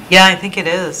spent. Yeah, I think it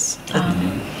is.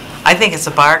 I think it's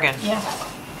a bargain. Yeah.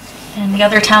 And the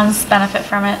other towns benefit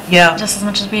from it Yeah. just as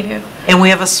much as we do. And we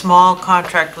have a small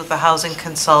contract with a housing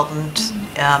consultant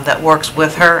that works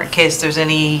with her in case there's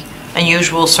any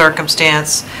unusual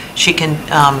circumstance. She can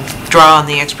draw on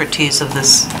the expertise of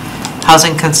this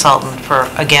housing consultant for,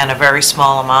 again, a very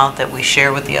small amount that we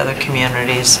share with the other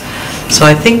communities. So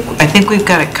I think we've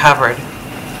got it covered.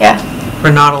 Yeah.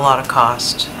 For not a lot of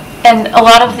cost. And a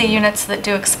lot of the units that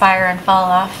do expire and fall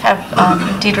off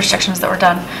have deed restrictions that were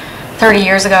done 30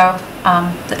 years ago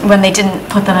when they didn't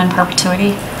put them in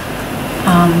perpetuity.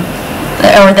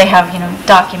 Or they have, you know,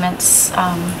 documents,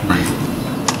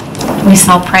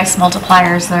 resale price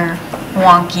multipliers that are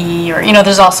wonky, or, you know,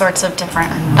 there's all sorts of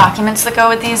different documents that go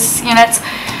with these units.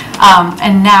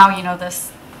 And now, you know,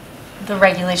 the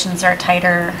regulations are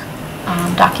tighter,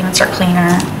 documents are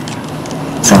cleaner.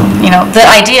 So, you know, the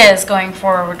idea is going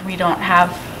forward, we don't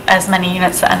have as many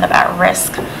units that end up at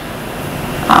risk.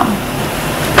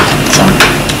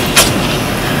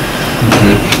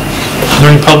 Are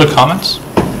there any public comments?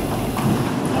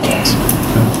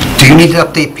 Do you need to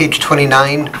update page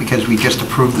 29 because we just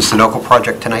approved the Sunoco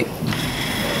project tonight?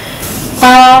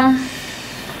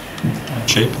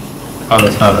 Cheap? Oh,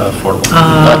 that's not affordable.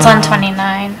 Well, it's on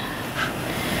 29.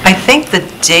 I think the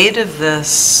date of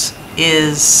this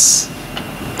is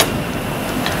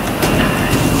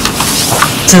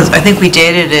since, I think we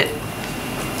dated it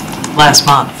last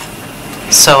month,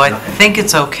 so I think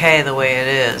it's okay the way it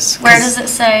is. Where does it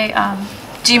say,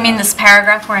 do you mean this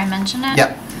paragraph where I mention it?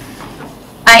 Yep.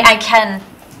 I can,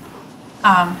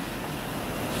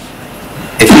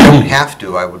 If you don't have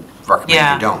to, I would recommend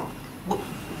Yeah. you don't.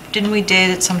 Didn't we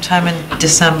date it sometime in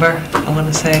December, I want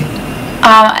to say?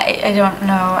 I don't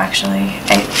know, actually.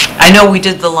 I know we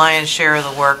did the lion's share of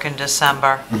the work in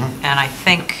December, and I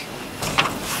think,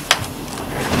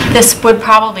 This would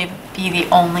probably be the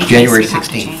only case January we'd have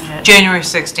to 16th. change it. January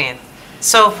 16th.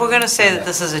 So if we're going to say that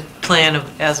this is a plan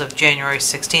of, as of January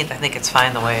 16th, I think it's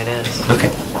fine the way it is.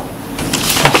 Okay.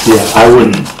 Yeah,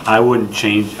 I wouldn't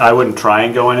change, I wouldn't try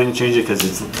and go in and change it,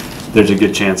 because there's a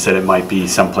good chance that it might be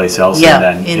someplace else, Yeah, and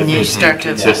then and if you it's start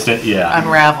to inconsistent, yeah.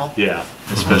 unravel. Yeah,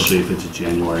 especially if it's a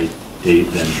January date,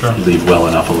 then leave well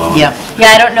enough alone. Yep. Yeah,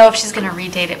 I don't know if she's gonna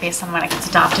redate it based on when it gets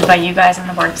adopted by you guys and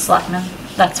the Board of Selectmen.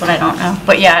 That's what I don't know.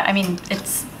 But yeah, I mean,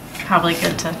 it's probably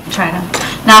good to try to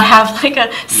not have like a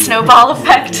snowball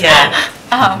effect. Yeah.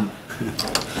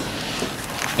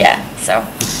 Yeah, so.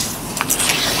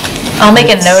 I'll make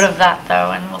a note of that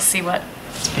though, and we'll see what.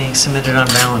 It's being submitted on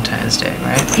Valentine's Day,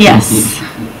 right? Yes.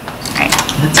 Right.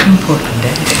 That's an important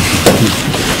day.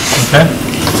 Okay.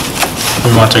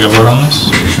 We want to take a vote on this?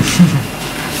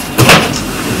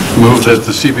 Move that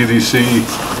the CPDC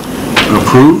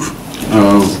approve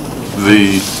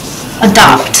the...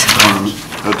 Adopt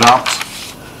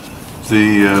the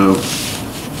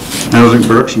housing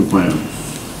production plan.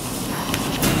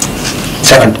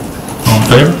 Second. All in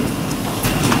favor?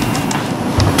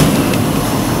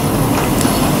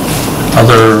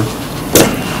 Other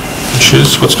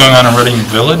issues? What's going on in Reading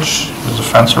Village? There's a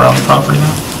fence around the property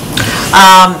now?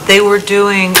 They were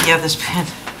doing, yeah, there's been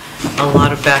a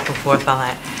lot of back and forth on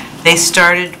that. They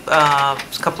started a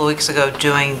couple of weeks ago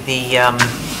doing the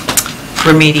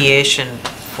remediation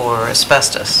for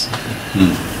asbestos.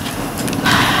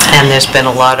 And there's been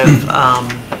a lot of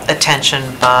attention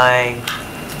by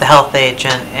the health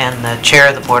agent, and the chair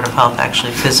of the Board of Health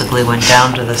actually physically went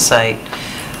down to the site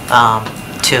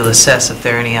to assess if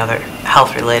there are any other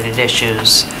health-related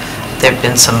issues. There have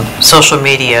been some social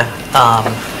media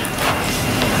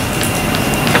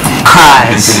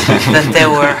cries that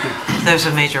there's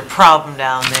a major problem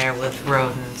down there with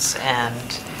rodents,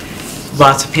 and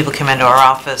lots of people came into our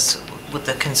office with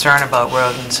the concern about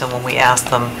rodents, and when we asked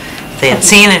them if they had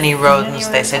seen any rodents,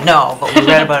 they said no, but we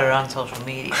read about it on social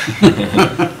media.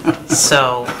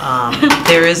 So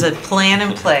there is a plan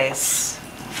in place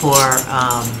for,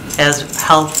 as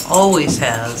health always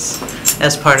has,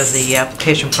 as part of the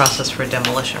application process for a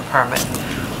demolition permit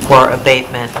or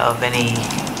abatement of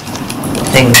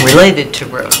anything related to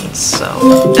rodents.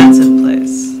 So that's in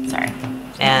place. Sorry.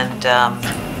 And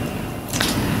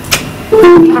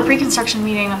We have a pre-construction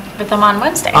meeting with them on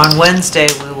Wednesday. on Wednesday,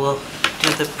 we will do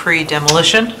the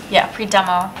pre-demolition. Yeah,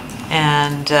 pre-demo.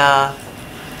 And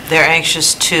they're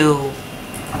anxious to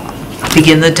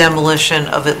begin the demolition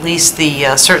of at least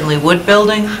the certainly wood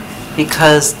building,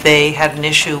 because they had an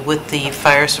issue with the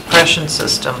fire suppression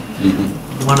system.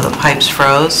 One of the pipes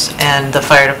froze, and the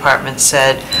fire department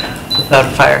said, without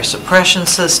a fire suppression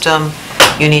system,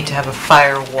 you need to have a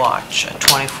fire watch, a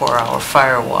 24-hour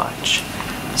fire watch.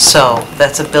 So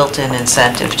that's a built-in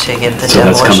incentive to get the So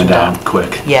that's demolition coming done. down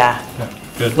quick. Yeah.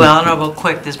 Good. Well, I don't know about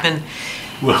quick, there's been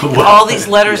all these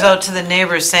letters out to the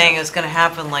neighbors saying it's going to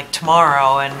happen like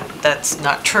tomorrow, and that's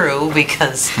not true,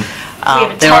 because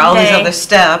have a there are all these 10-day other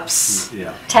steps.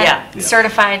 Yeah. Yeah.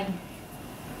 Certified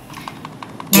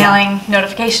mailing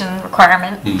notification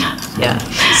requirement. Yeah,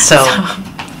 so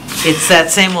it's that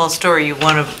same old story. You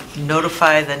want to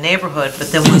notify the neighborhood,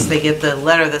 but then once they get the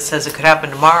letter that says it could happen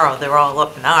tomorrow, they're all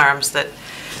up in arms that,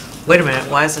 wait a minute,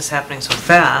 why is this happening so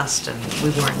fast? And we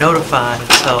weren't notified,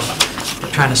 so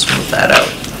we're trying to smooth that out.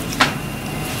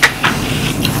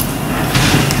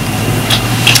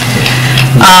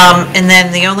 And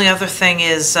then the only other thing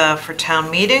is for town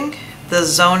meeting, the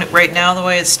zone, right now, the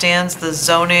way it stands, the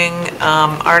zoning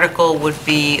article would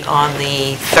be on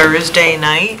the Thursday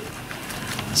night.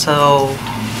 So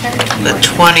the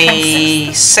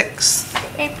 26th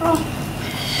April.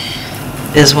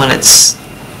 is when it's,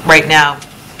 right now,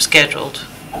 scheduled.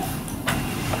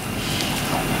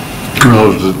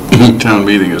 Well, the town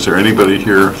meeting, is there anybody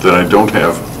here that I don't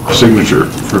have a signature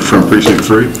from precinct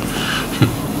 3?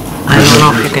 I don't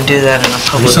know if you can do that in a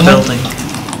public building.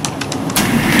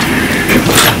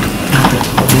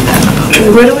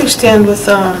 Where do we stand with,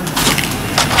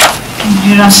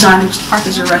 signage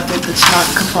is erected that's not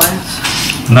in compliance?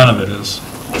 None of it is.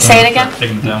 Say it again?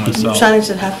 Taking it down myself. Signage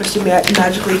that happens to be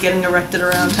magically getting erected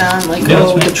around town, like, Yeah,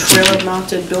 that's oh, me. the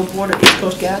trailer-mounted billboard at East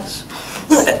Coast Gas?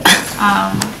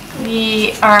 it?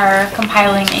 We are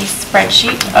compiling a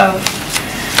spreadsheet of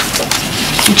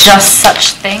just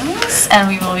such things, and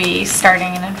we will be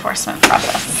starting an enforcement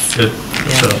process. Good.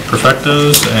 So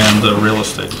Perfectos and the real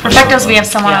estate. Perfectos, we have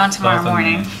someone on tomorrow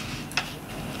morning.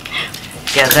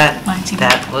 Yeah, that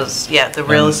was, the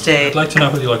real And estate. I'd like to know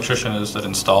who the electrician is that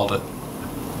installed it,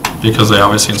 because they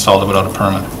obviously installed it without a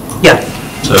permit. Yeah.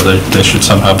 So they should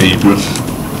somehow be,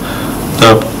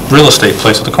 the real estate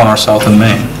place at the corner of South and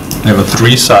Main, they have a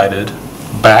 3-sided,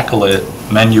 backlit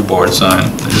menu board sign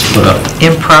they just put up.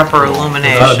 Improper Without a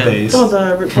illumination. base. Oh,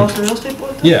 the Boston real estate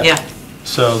board? Yeah. Yeah.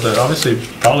 So that obviously,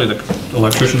 probably the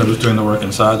electrician that was doing the work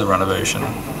inside the renovation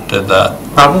did that.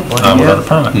 Probably, Without a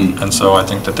permit. And so I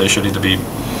think that they should either be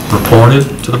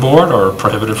reported to the board or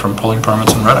prohibited from pulling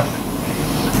permits in Reading.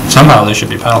 Somehow they should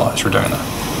be penalized for doing that.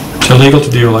 It's illegal to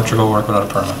do electrical work without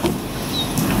a permit.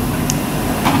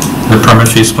 The permit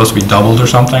fee is supposed to be doubled or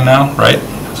something now, right?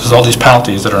 There's all these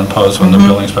penalties that are imposed when the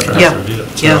building inspector has to review it.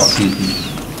 So- Yes. I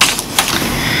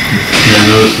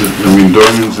mean,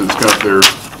 Doyens has got their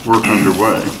work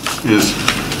underway. Is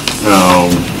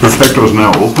Perfecto's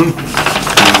now open?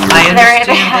 I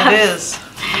understand it is.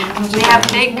 They have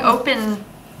big open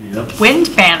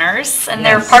wind banners, and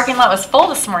their parking lot was full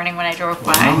this morning when I drove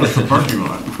by. That's the parking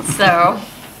lot. So,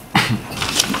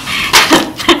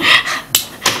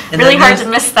 And really then hard to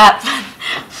miss that.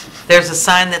 There's a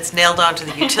sign that's nailed onto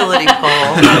the utility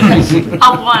pole.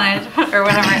 Unwanted, or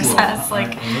whatever it says,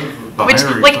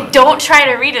 don't try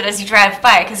to read it as you drive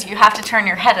by, because you have to turn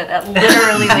your head at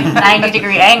literally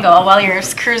 90-degree angle while you're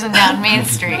cruising down Main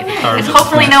Street. And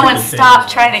hopefully no one stopped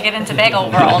trying to get into Bagel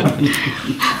World. All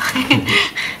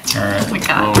right. Oh my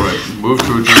God. All right, move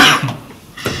to adjourn.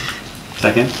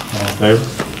 Second? All in favor?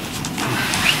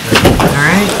 All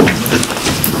right.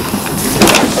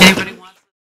 Anybody